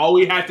 and like all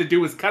we had to do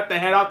was cut the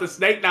head off the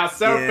snake. Now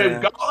Seraphim,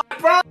 go,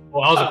 bro.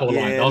 Well, that was a cool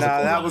line.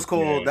 That was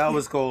cool. Yeah. That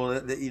was cool.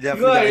 You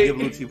definitely gotta give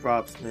Lucci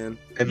props, man.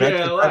 And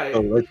that's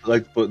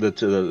like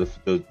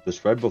the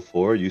spread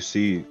before, you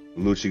see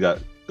Lucci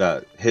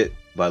got hit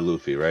by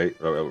Luffy, right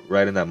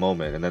in that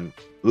moment, and then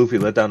Luffy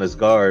let down his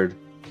guard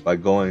by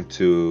going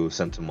to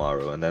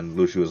Sentomaru, and then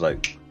Lucci was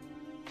like,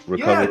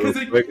 recovered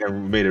real quick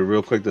and made a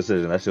real quick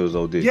decision. That shit was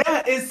OD.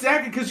 Yeah,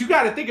 exactly. Because you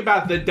got to think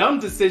about the dumb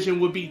decision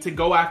would be to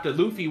go after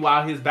Luffy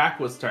while his back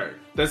was turned.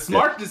 The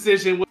smart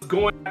decision was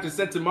going after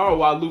Sentomaru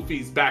while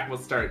Luffy's back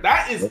was turned.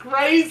 That is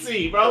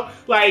crazy, bro.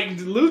 Like,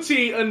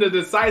 Lucci under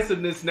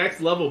decisiveness, next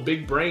level,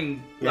 big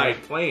brain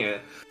like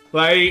plan.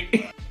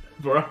 Like,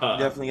 bro,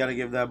 definitely got to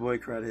give that boy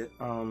credit.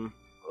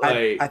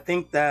 I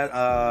think that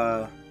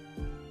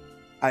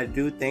I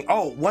do think.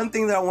 Oh, one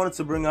thing that I wanted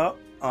to bring up.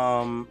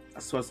 I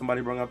saw somebody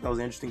bring up that was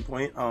an interesting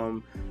point.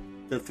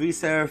 The 3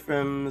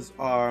 Seraphims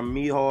are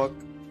Mihawk,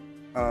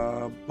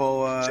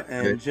 Boa,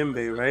 and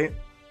Jinbei, right?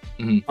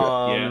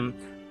 Mm-hmm.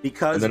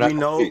 Because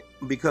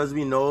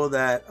we know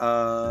that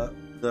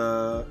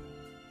the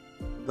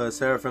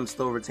Seraphim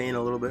still retain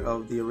a little bit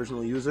of the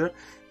original user.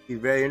 be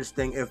very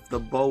interesting if the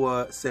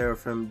Boa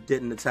Seraphim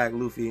didn't attack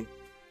Luffy,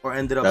 or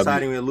ended up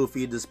siding with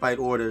Luffy despite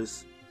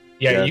orders.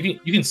 Yeah, you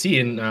can see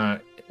in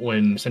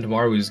when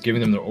Sentomaru is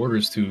giving them their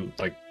orders to,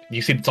 like,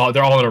 you see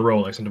they're all in a row,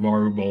 like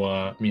Sentomaru,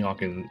 Boa,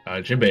 Mihawk, and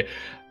Jinbei.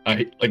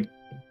 Like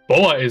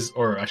Boa is,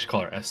 or I should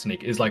call her S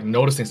Snake, is like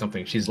noticing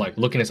something. She's like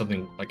looking at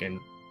something, like, and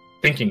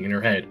thinking in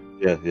her head.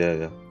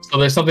 Yeah. So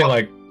there's something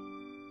like,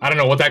 I don't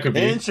know what that could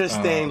be.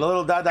 Interesting,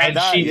 little dot.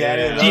 She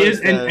is,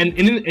 and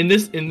in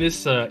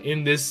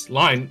this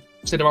line,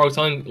 Sentomaru was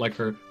telling like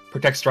her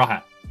protect Straw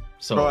Hat.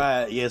 So Straw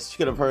Hat, yes, she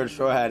could have heard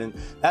Straw Hat, and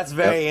that's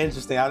very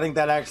interesting. I think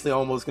that actually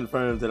almost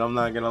confirms it. I'm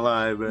not gonna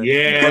lie, but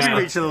just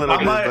preaching a little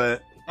bit.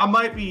 But I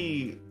might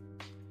be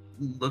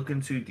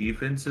looking too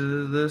deep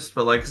into this,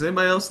 but like, does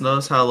anybody else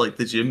notice how like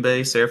the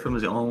Jinbei Seraphim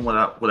is the only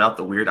one without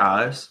the weird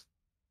eyes?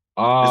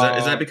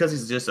 Is that because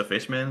he's just a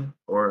fishman,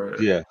 or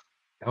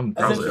I'm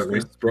probably a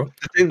racist, bro.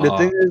 The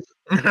thing is,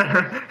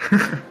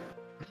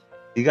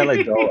 he got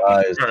like dull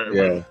eyes.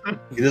 Yeah,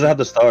 he doesn't have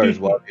the stars,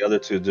 while the other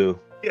two do.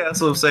 Yeah,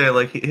 that's what I'm saying.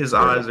 Like his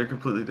eyes are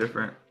completely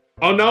different.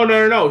 Oh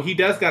no! He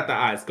does got the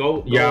eyes.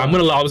 Go yeah, up.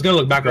 I was gonna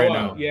look back right up.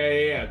 now.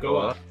 Yeah. Go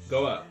up.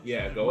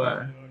 Yeah, go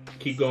up.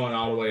 Keep going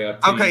all the way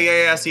up.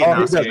 Okay, I see it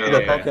now.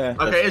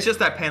 Okay, it's just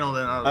that panel.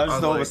 Then I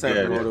was just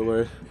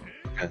over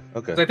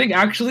Okay. So I think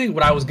actually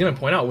what I was gonna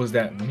point out was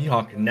that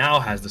Mihawk now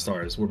has the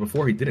stars, where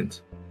before he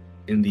didn't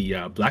in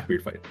the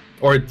Blackbeard fight.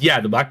 Or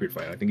the Blackbeard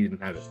fight. I think he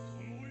didn't have it.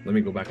 Let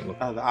me go back and look.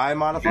 The eye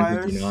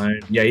modifiers.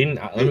 Yeah, he didn't.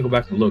 Let me go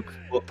back and look.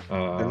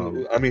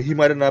 I mean, he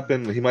might have not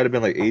been. He might have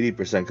been like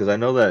 80%, because I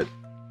know that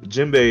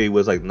Jinbei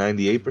was like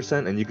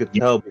 98%, and you could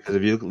tell because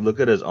if you look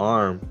at his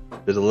arm,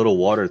 there's a little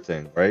water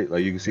thing, right?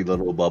 Like you can see the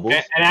little bubbles.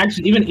 And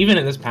actually, even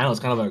in this panel, it's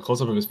kind of like a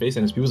close up of his face,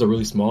 and his pupils are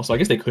really small. So I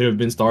guess they could have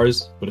been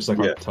stars, but it's like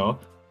hard to tell.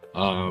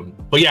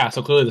 But yeah,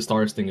 so clearly the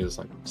stars thing is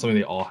like something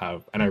they all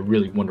have, and I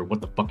really wonder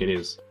what the fuck it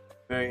is.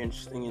 Very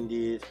interesting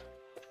indeed.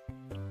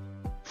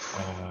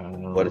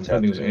 What a chapter!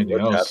 Anything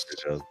else?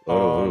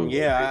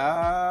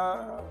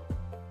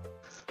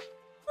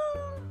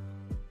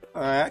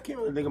 I can't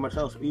really think of much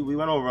else. We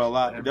went over a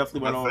lot. We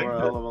definitely went over a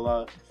hell of a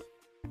lot.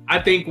 I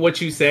think what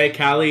you said,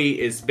 Callie,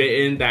 is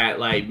spitting that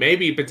like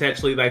maybe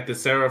potentially like the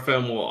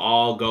Seraphim will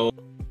all go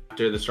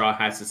after the Straw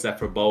Hats except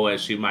for Boa,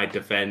 and she might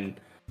defend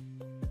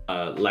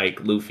like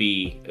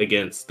Luffy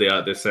against the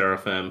other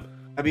Seraphim.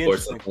 That'd be or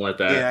something like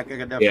that. Yeah, I could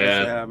definitely see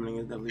that happening.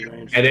 It's definitely very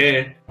interesting.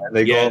 And then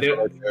they go for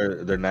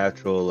like their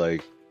natural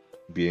like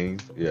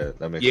beings. Yeah,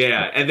 that makes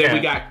sense. And then we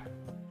got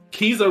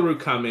Kizaru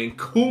coming,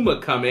 Kuma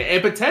coming,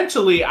 and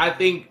potentially I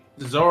think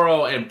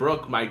Zoro and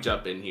Brook might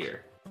jump in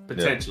here.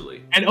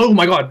 Potentially. And oh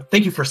my god,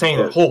 thank you for saying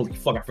that. Holy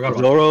fuck, I forgot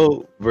about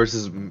Zoro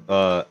versus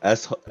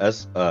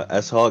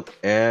S-Hawk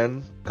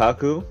and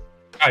Kaku.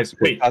 Guys,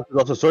 wait. Kaku's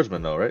also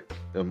swordsman though, right?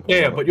 But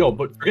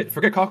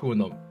forget Kaku and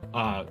them.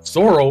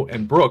 Zoro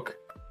and Brook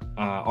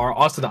are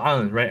also to the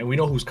island, right? And we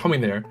know who's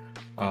coming there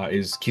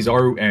is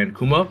Kizaru and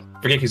Kuma.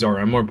 Forget Kizaru,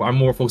 I'm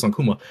more focused on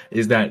Kuma.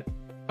 Is that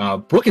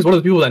Brook is one of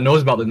the people that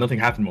knows about the nothing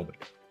happened moment.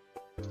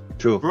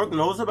 True. Brook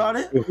knows about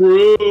it?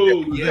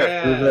 True.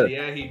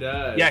 Yeah, he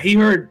does. Yeah, he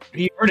heard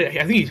it.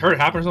 I think he heard it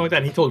happen or something like that.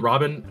 And he told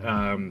Robin.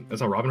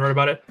 That's how Robin heard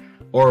about it.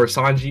 Or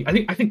Sanji.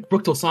 I think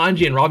Brook told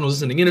Sanji and Robin was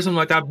listening in or something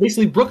like that.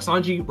 Basically, Brook,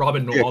 Sanji,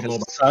 Robin all know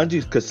about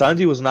it.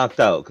 Sanji was knocked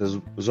out because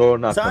Zoro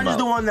knocked him out. Sanji's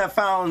the one that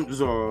found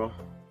Zoro.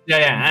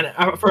 Yeah,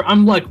 and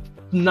I'm like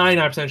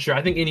 99% sure.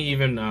 I think any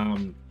even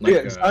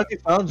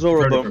Sanji found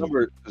Zoro, but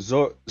remember,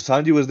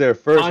 Sanji was there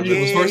first.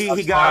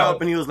 He got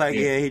up and he was like,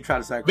 he tried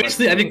to sacrifice.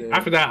 Basically, I think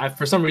after that,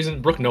 for some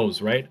reason, Brook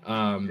knows, right?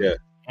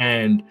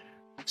 And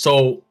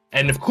so,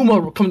 and if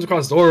Kuma comes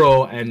across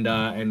Zoro and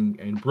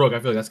Brook, I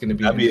feel like that's going to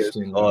be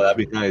interesting. That'd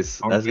be nice.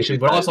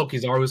 But also,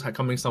 Kizaru's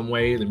coming some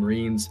way, the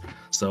Marines,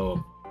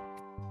 so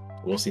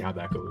we'll see how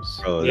that goes.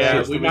 Bro,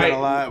 we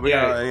might.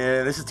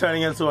 This is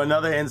turning into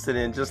another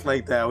incident just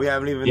like that. We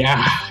haven't even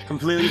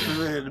completely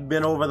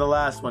been over the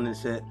last one and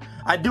shit.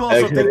 I do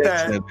also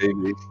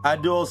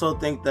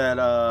think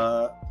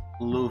that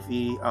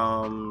Luffy,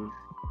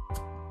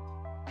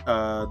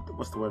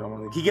 what's the word I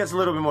want? He gets a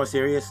little bit more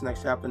serious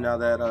next chapter now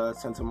that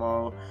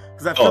Sentomaru,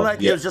 because I feel like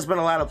there's just been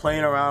a lot of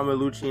playing around with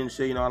Lucci and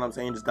shit. You know what I'm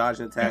saying? Just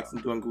dodging attacks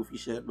and doing goofy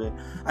shit. But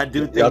I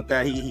do think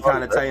that he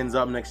kind of tightens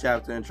up next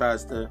chapter and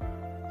tries to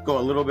go a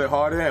little bit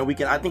harder,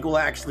 and I think we'll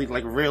actually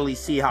like really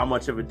see how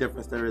much of a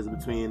difference there is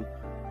between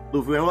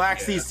Luffy, and we'll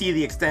actually see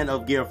the extent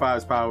of Gear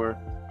 5's power.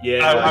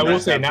 Yeah, I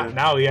will say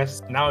now he has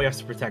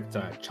to protect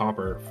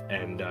Chopper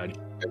and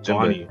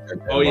Johnny.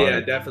 Oh yeah,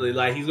 definitely.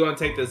 Like he's going to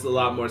take this a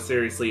lot more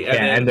seriously.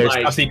 And there's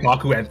obviously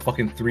Kaku and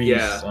fucking 3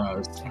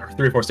 or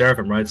 4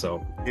 Seraphim, right?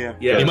 So yeah,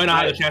 he might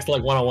not have a chance to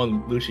like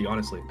one-on-one Lucci,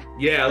 honestly.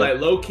 Yeah, like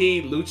low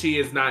key, Lucci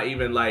is not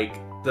even like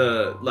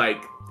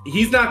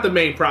he's not the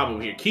main problem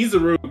here.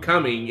 Kizaru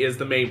coming is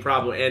the main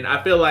problem, and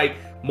I feel like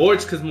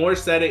because Morge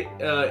said it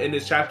in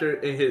his chapter,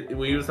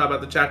 when he was talking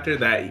about the chapter,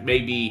 that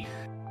maybe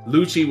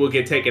Lucci will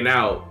get taken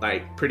out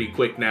like pretty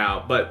quick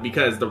now, but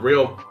because the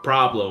real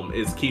problem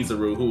is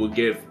Kizaru, who will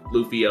give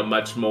Luffy a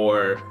much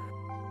more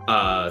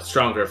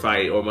stronger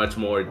fight or much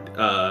more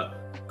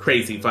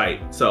crazy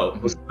fight. So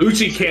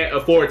Lucci can't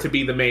afford to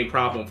be the main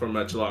problem for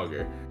much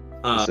longer.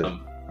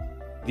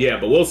 Yeah,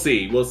 but we'll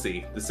see.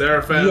 The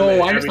Seraphim.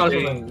 Yo, I just thought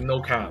of something.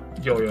 No cap.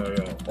 Yo.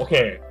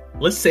 Okay,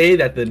 let's say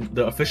that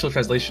the official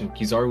translation,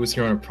 Kizaru was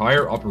here on a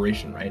prior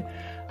operation, right?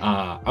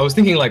 I was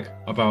thinking like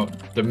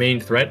about the main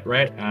threat,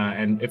 right?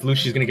 And if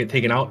Lucci's gonna get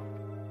taken out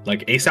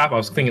like ASAP, I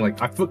was thinking like,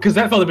 because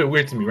that felt a bit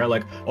weird to me, right?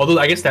 Like, although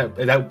I guess that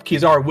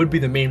Kizaru would be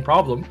the main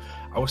problem,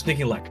 I was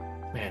thinking like,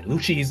 man,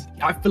 Lucci's,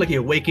 I feel like he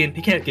awakened.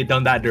 He can't get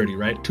done that dirty,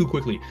 right? Too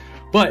quickly.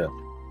 But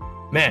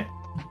man,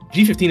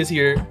 G15 is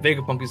here.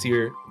 Vegapunk is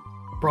here,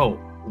 bro.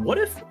 What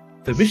if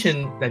the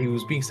mission that he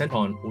was being sent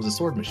on was a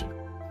sword mission?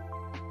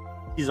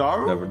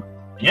 Kizaru? Never.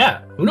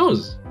 Yeah, who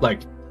knows?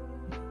 Like,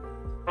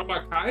 From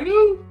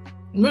Akainu?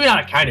 maybe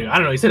not Akainu. I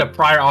don't know. He said a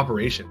prior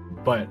operation,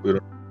 but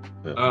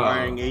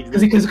Prior engagement.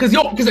 because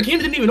Akemi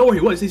didn't even know where he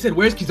was. He said,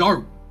 "Where's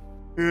Kizaru?"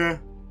 Yeah,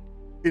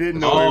 he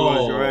didn't know where he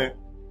was. You're right.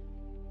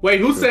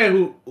 Wait, who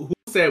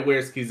said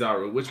where's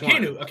Kizaru? Which one?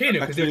 Akainu,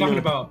 because they're talking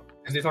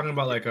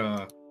about like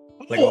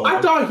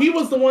I thought he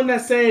was the one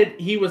that said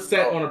he was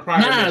set on a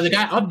prior. No, the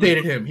guy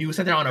updated him. He was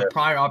sent there on a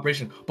prior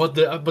operation, but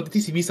the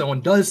TCB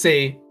someone does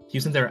say he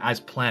was sent there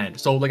as planned.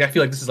 So like I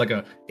feel like this is like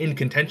a in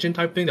contention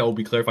type thing that will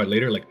be clarified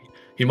later. Like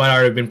he might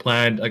already have been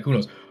planned. Like who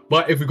knows?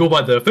 But if we go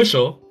by the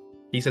official,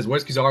 he says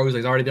where's Kizaru? He's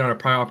like already there on a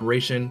prior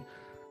operation.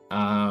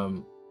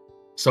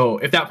 So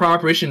if that prior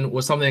operation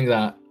was something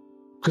that,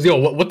 because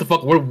what the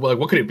fuck?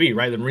 What could it be?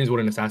 Right? The Marines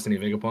wouldn't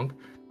assassinate Vegapunk.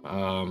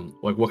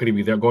 Like what could he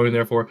be there going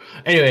there for?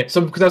 Anyway,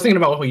 so because I was thinking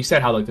about what you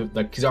said, how like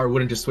Kizaru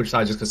wouldn't just switch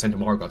sides just because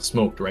Sentomaru got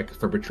smoked, right?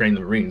 For betraying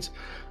the Marines.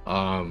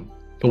 But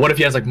what if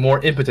he has like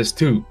more impetus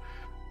too?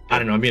 I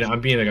don't know.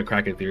 I'm being like a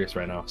crackhead theorist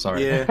right now.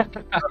 Sorry. Yeah.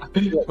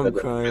 I'm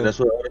crying.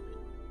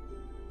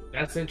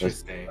 That's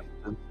interesting.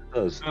 It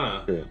does.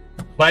 Huh. Yeah.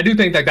 But I do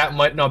think that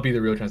might not be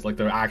the real like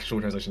the actual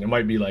translation. It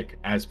might be like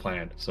as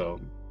planned. So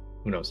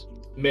who knows?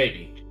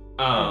 Maybe.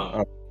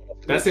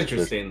 That's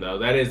interesting though.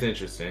 That is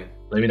interesting.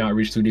 Let me not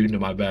reach too deep into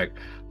my bag.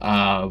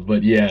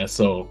 But yeah,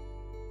 so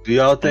Do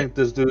y'all think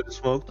this dude is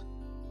smoked?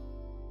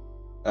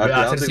 I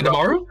don't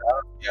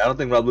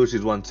think Rob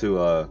Lucci's one to,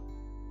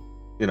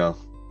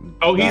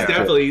 Oh, he's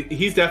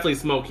definitely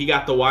smoked. He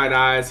got the white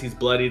eyes. He's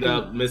bloodied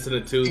up, missing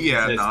a tooth.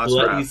 Yeah,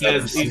 he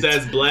says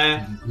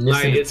bleh.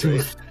 missing a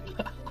tooth.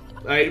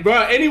 Like,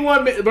 bro,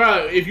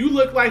 if you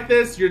look like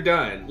this, you're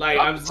done. Like,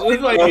 I'm just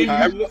like,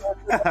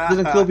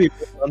 doesn't kill people.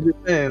 I'm just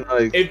saying,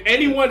 like, if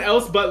anyone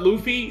else but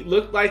Luffy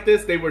looked like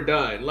this, they were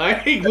done. Like,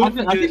 I think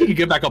he could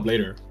get back up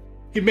later.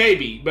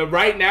 Maybe, but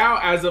right now,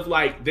 as of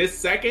like this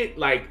second,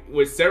 like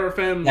with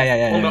Seraphim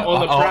on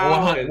the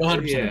prowl,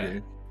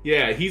 100%.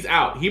 Yeah, he's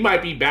out. He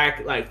might be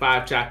back like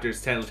 5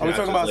 chapters, 10 chapters. Are we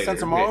talking about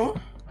Sentomaru?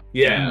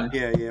 Yeah.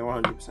 Yeah,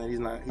 100%. He's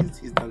not.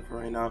 He's done for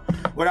right now.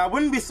 What I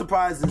wouldn't be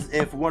surprised is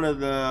if one of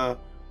the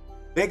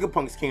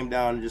Vegapunks came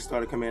down and just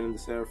started commanding the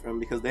Seraphim,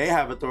 because they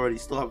have authority,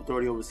 still have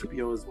authority over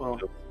CPO as well.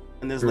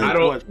 And there's like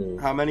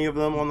how many of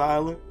them on the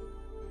island?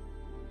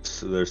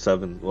 So there's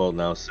 7. Well,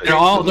 now 6. They're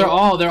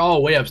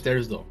all way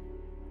upstairs though.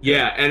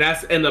 Yeah,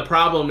 and the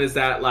problem is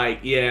that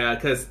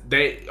because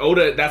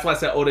Oda. That's why I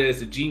said Oda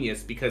is a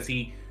genius, because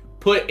he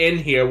put in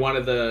here one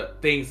of the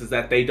things is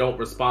that they don't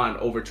respond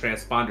over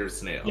transponder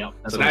snail. Yep,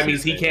 so that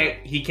means he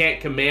can't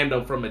command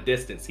them from a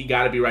distance. He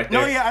got to be right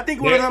there. No, yeah, I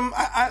think one of them.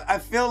 I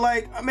feel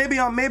like maybe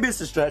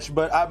it's a stretch,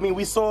 but I mean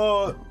we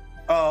saw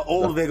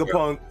old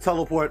Vegapunk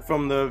teleport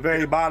from the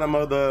very bottom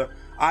of the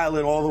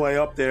island all the way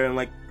up there in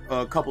like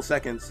a couple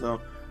seconds. So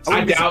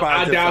I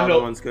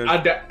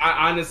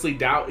honestly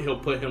doubt he'll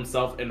put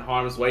himself in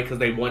harm's way because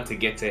they want to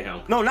get to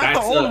him. No, not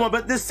the old one,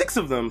 but there's 6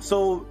 of them.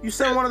 So you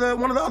send one of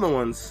the other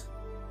ones.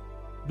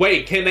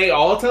 Wait, can they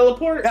all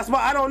teleport? That's why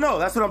I don't know.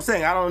 That's what I'm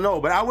saying. I don't know,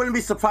 but I wouldn't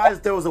be surprised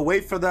if there was a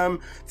way for them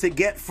to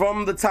get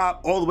from the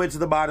top all the way to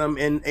the bottom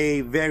in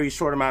a very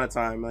short amount of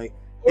time. Like,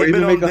 or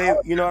even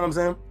you know what I'm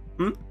saying?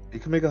 You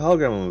can make a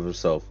hologram of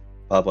himself.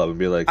 Pop up and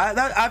be like,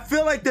 I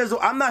feel like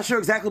I'm not sure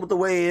exactly what the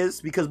way is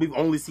because we've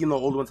only seen the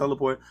old one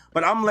teleport,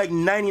 but I'm like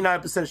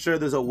 99% sure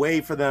there's a way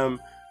for them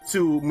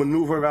to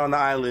maneuver around the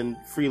island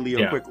freely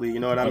or quickly. You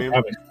know what I mean?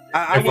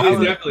 It's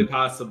definitely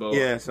possible.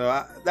 Yeah,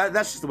 so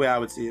that's just the way I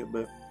would see it.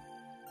 But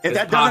if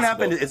that doesn't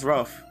happen, it's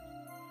rough.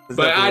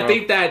 But I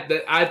think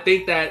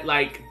that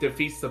like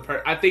defeats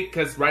the I think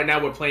because right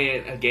now we're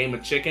playing a game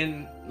of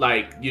chicken,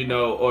 like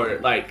or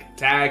like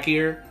tag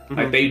here. Mm-hmm.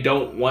 Like they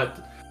don't want.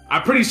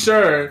 I'm pretty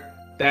sure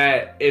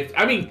that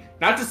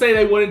not to say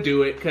they wouldn't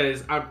do it,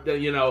 because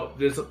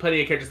there's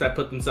plenty of characters that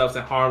put themselves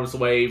in harm's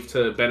way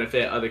to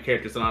benefit other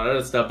characters and all that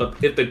other stuff.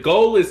 But if the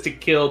goal is to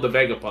kill the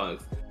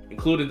Vegapunks,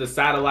 including the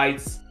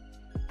satellites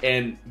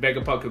and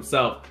Vegapunk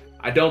himself,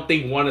 I don't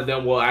think one of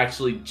them will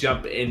actually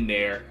jump in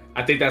there.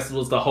 I think that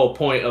was the whole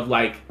point of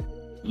like,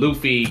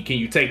 Luffy, can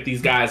you take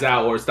these guys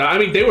out or stuff? I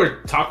mean,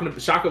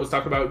 Shaka was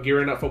talking about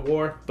gearing up for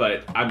war,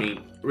 but I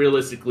mean,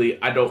 realistically,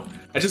 I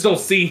just don't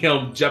see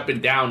him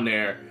jumping down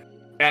there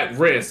at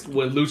risk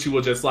when Lucci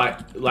will just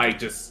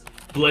just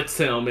blitz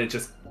him and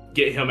just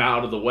get him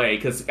out of the way.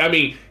 Because I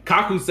mean,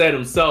 Kaku said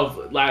himself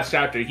last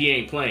chapter he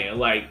ain't playing.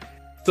 Like,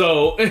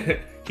 so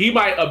he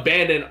might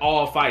abandon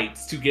all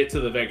fights to get to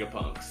the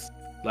Vegapunks.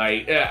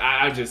 Like,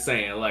 I'm just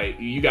saying, like,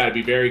 you got to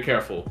be very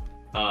careful.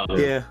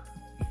 Yeah.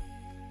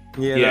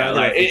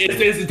 Like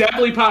it's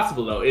definitely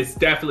possible though. It's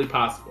definitely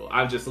possible.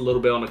 I'm just a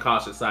little bit on the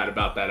cautious side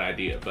about that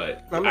idea,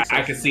 but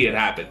I can see it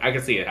happen. I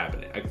can see it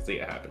happening.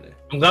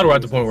 I'm glad we're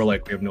at the point where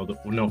like we have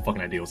no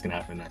fucking idea what's gonna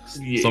happen next.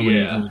 So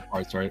many moving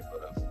parts, right?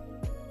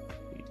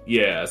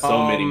 Yeah,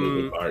 so many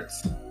moving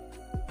parts.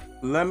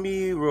 Let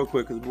me real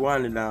quick, because we're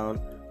winding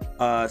down.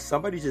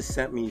 Somebody just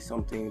sent me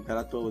something that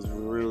I thought was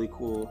really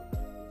cool.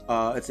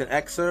 It's an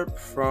excerpt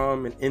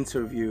from an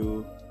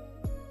interview.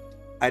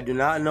 I do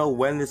not know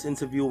when this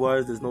interview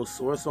was. There's no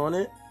source on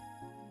it.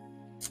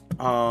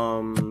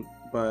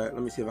 But let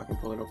me see if I can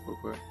pull it up real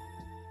quick.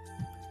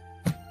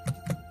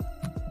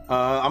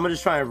 I'm gonna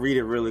just try and read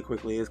it really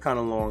quickly. It's kind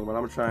of long, but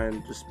I'm gonna try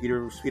and just speed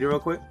it real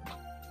quick.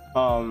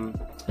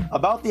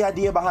 About the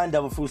idea behind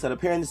devil fruits that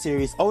appear in the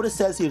series, Oda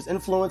says he was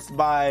influenced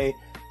by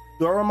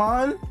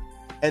Doraemon,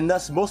 and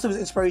thus most of his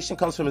inspiration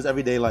comes from his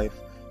everyday life.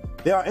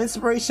 There are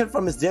inspiration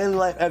from his daily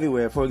life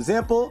everywhere. For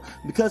example,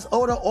 because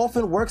Oda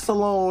often works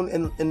alone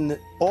in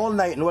all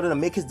night in order to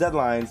make his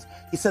deadlines,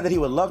 he said that he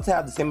would love to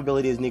have the same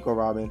ability as Nico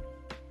Robin.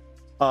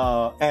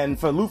 And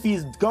for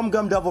Luffy's Gum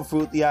Gum Devil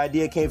Fruit, the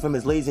idea came from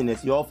his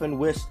laziness. He often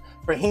wished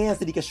for hands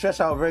that he could stretch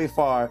out very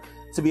far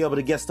to be able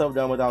to get stuff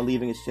done without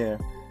leaving his chair.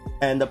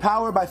 And the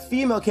power by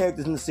female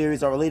characters in the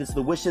series are related to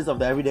the wishes of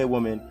the everyday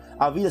woman.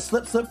 Alvida's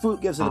Slip Fruit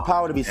gives her the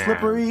power to be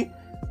slippery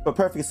for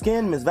perfect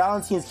skin. Miss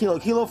Valentine's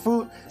Kilo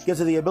Fruit gives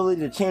her the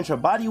ability to change her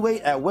body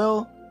weight at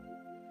will.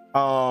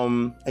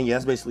 And yeah,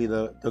 that's basically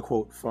the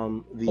quote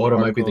from the Oda article.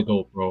 might be the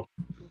GOAT, bro.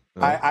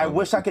 I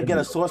wish I could get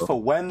a source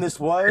for when this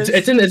was.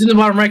 It's in the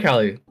bottom right,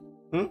 Callie.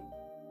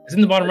 It's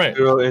in the bottom right.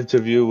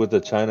 Interview with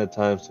the China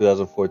Times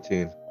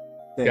 2014.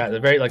 Yeah, the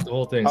very the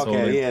whole thing.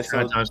 Okay,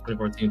 China Times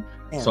 2014.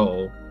 Damn.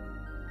 So,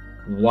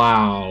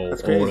 wow,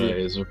 Oda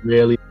is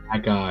really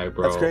that guy,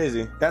 bro. That's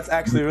crazy. That's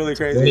actually really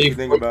crazy if you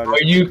think about it.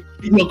 Are you,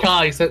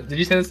 Kyle? Did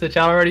you send this to the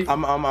chat already?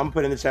 I'm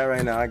putting in the chat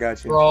right now. I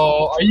got you,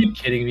 bro. Are you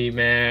kidding me,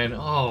 man?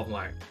 Oh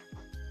my.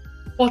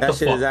 That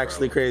shit is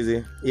actually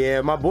crazy.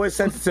 Yeah, my boy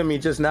sent it to me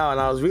just now, and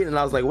I was reading, and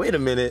I was like, "Wait a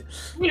minute,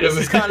 this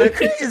is kind of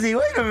crazy."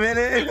 Wait a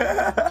minute.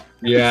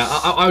 Yeah,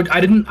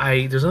 I didn't.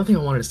 There's another thing I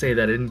wanted to say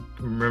that I didn't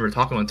remember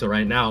talking about until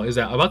right now. Is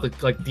that about the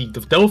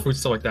devil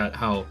fruits stuff like that?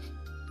 How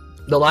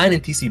the line in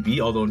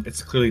TCB, although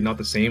it's clearly not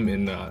the same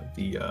in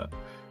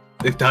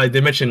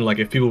they mentioned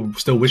if people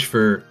still wish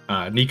for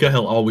Nika,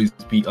 he'll always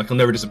be he'll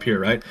never disappear,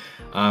 right?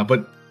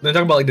 But then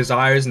talking about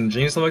desires and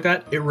dreams and stuff like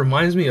that, it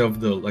reminds me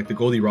of the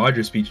Goldie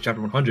Rogers speech, chapter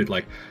 100,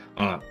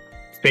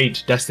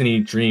 fate,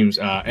 destiny, dreams,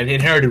 and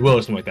inherited will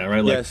or something like that,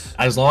 right? Yes.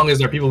 As long as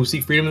there are people who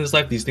seek freedom in this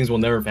life, these things will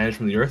never vanish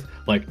from the earth.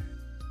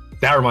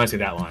 That reminds me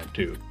of that line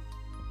too.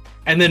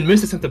 And then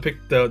Mista sent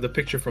the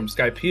picture from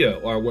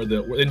Skypiea, or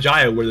in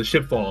Jaya where the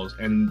ship falls,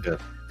 and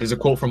there's a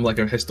quote from a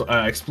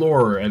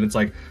explorer, and it's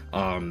anything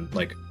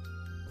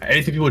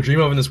people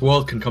dream of in this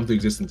world can come to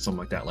existence, something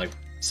like that.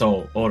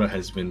 So Oda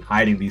has been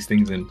hiding these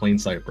things in plain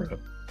sight, bro.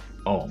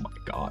 Oh my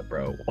god,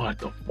 bro. What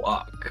the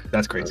fuck?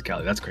 That's crazy,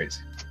 Callie. That's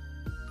crazy.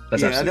 I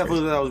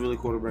definitely thought that was really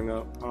cool to bring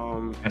up.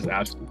 That's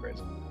absolutely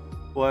crazy.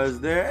 Was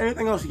there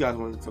anything else you guys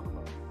wanted to talk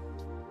about?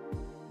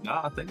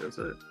 No, I think that's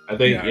it. I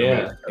think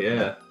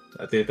yeah.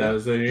 I think that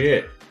was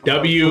it.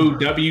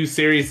 W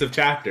series of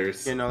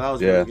chapters. That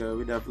was really good.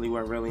 We definitely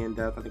went really in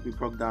depth. I think we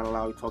broke down a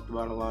lot. We talked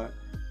about a lot.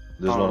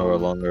 This is one of our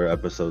longer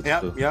episodes.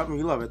 Yep,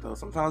 we love it though.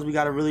 Sometimes we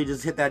gotta really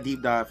just hit that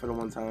deep dive for the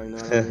one time.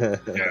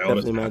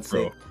 Definitely meant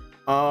to.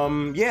 I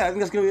think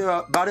that's gonna be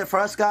about it for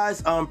us,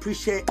 guys.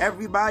 Appreciate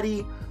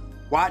everybody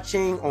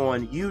watching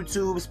on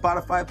YouTube,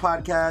 Spotify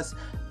podcasts,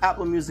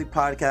 Apple Music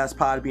podcasts,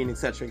 Podbean,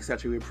 etc.,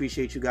 etc. We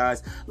appreciate you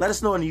guys. Let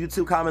us know in the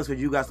YouTube comments what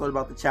you guys thought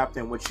about the chapter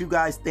and what you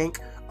guys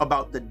think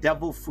about the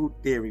devil fruit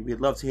theory.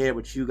 We'd love to hear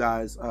what you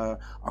guys are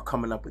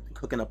coming up with and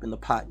cooking up in the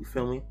pot. You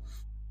feel me?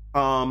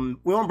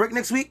 We're on break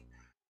next week.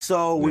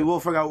 So we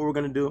will figure out what we're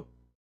going to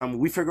do.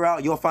 We figure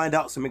out, you'll find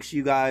out. So make sure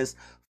you guys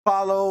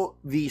follow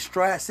the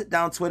Straw Hat Sit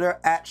Down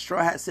Twitter at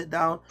Straw Hat Sit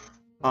Down.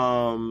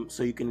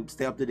 So you can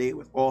stay up to date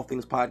with all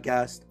things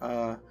podcast.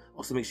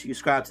 Also make sure you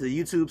subscribe to the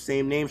YouTube,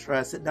 same name, Straw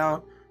Hat Sit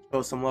Down.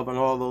 Show some love on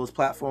all those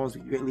platforms.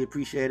 We greatly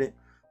appreciate it.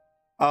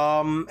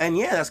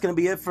 That's going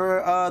to be it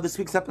for this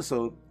week's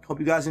episode. Hope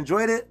you guys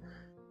enjoyed it.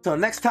 Till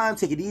next time,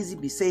 take it easy,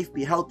 be safe,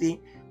 be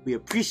healthy. We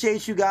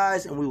appreciate you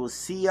guys, and we will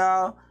see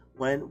y'all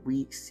when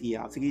we see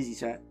y'all. Take it easy,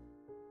 chat.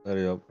 There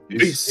you go.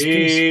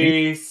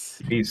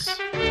 Peace.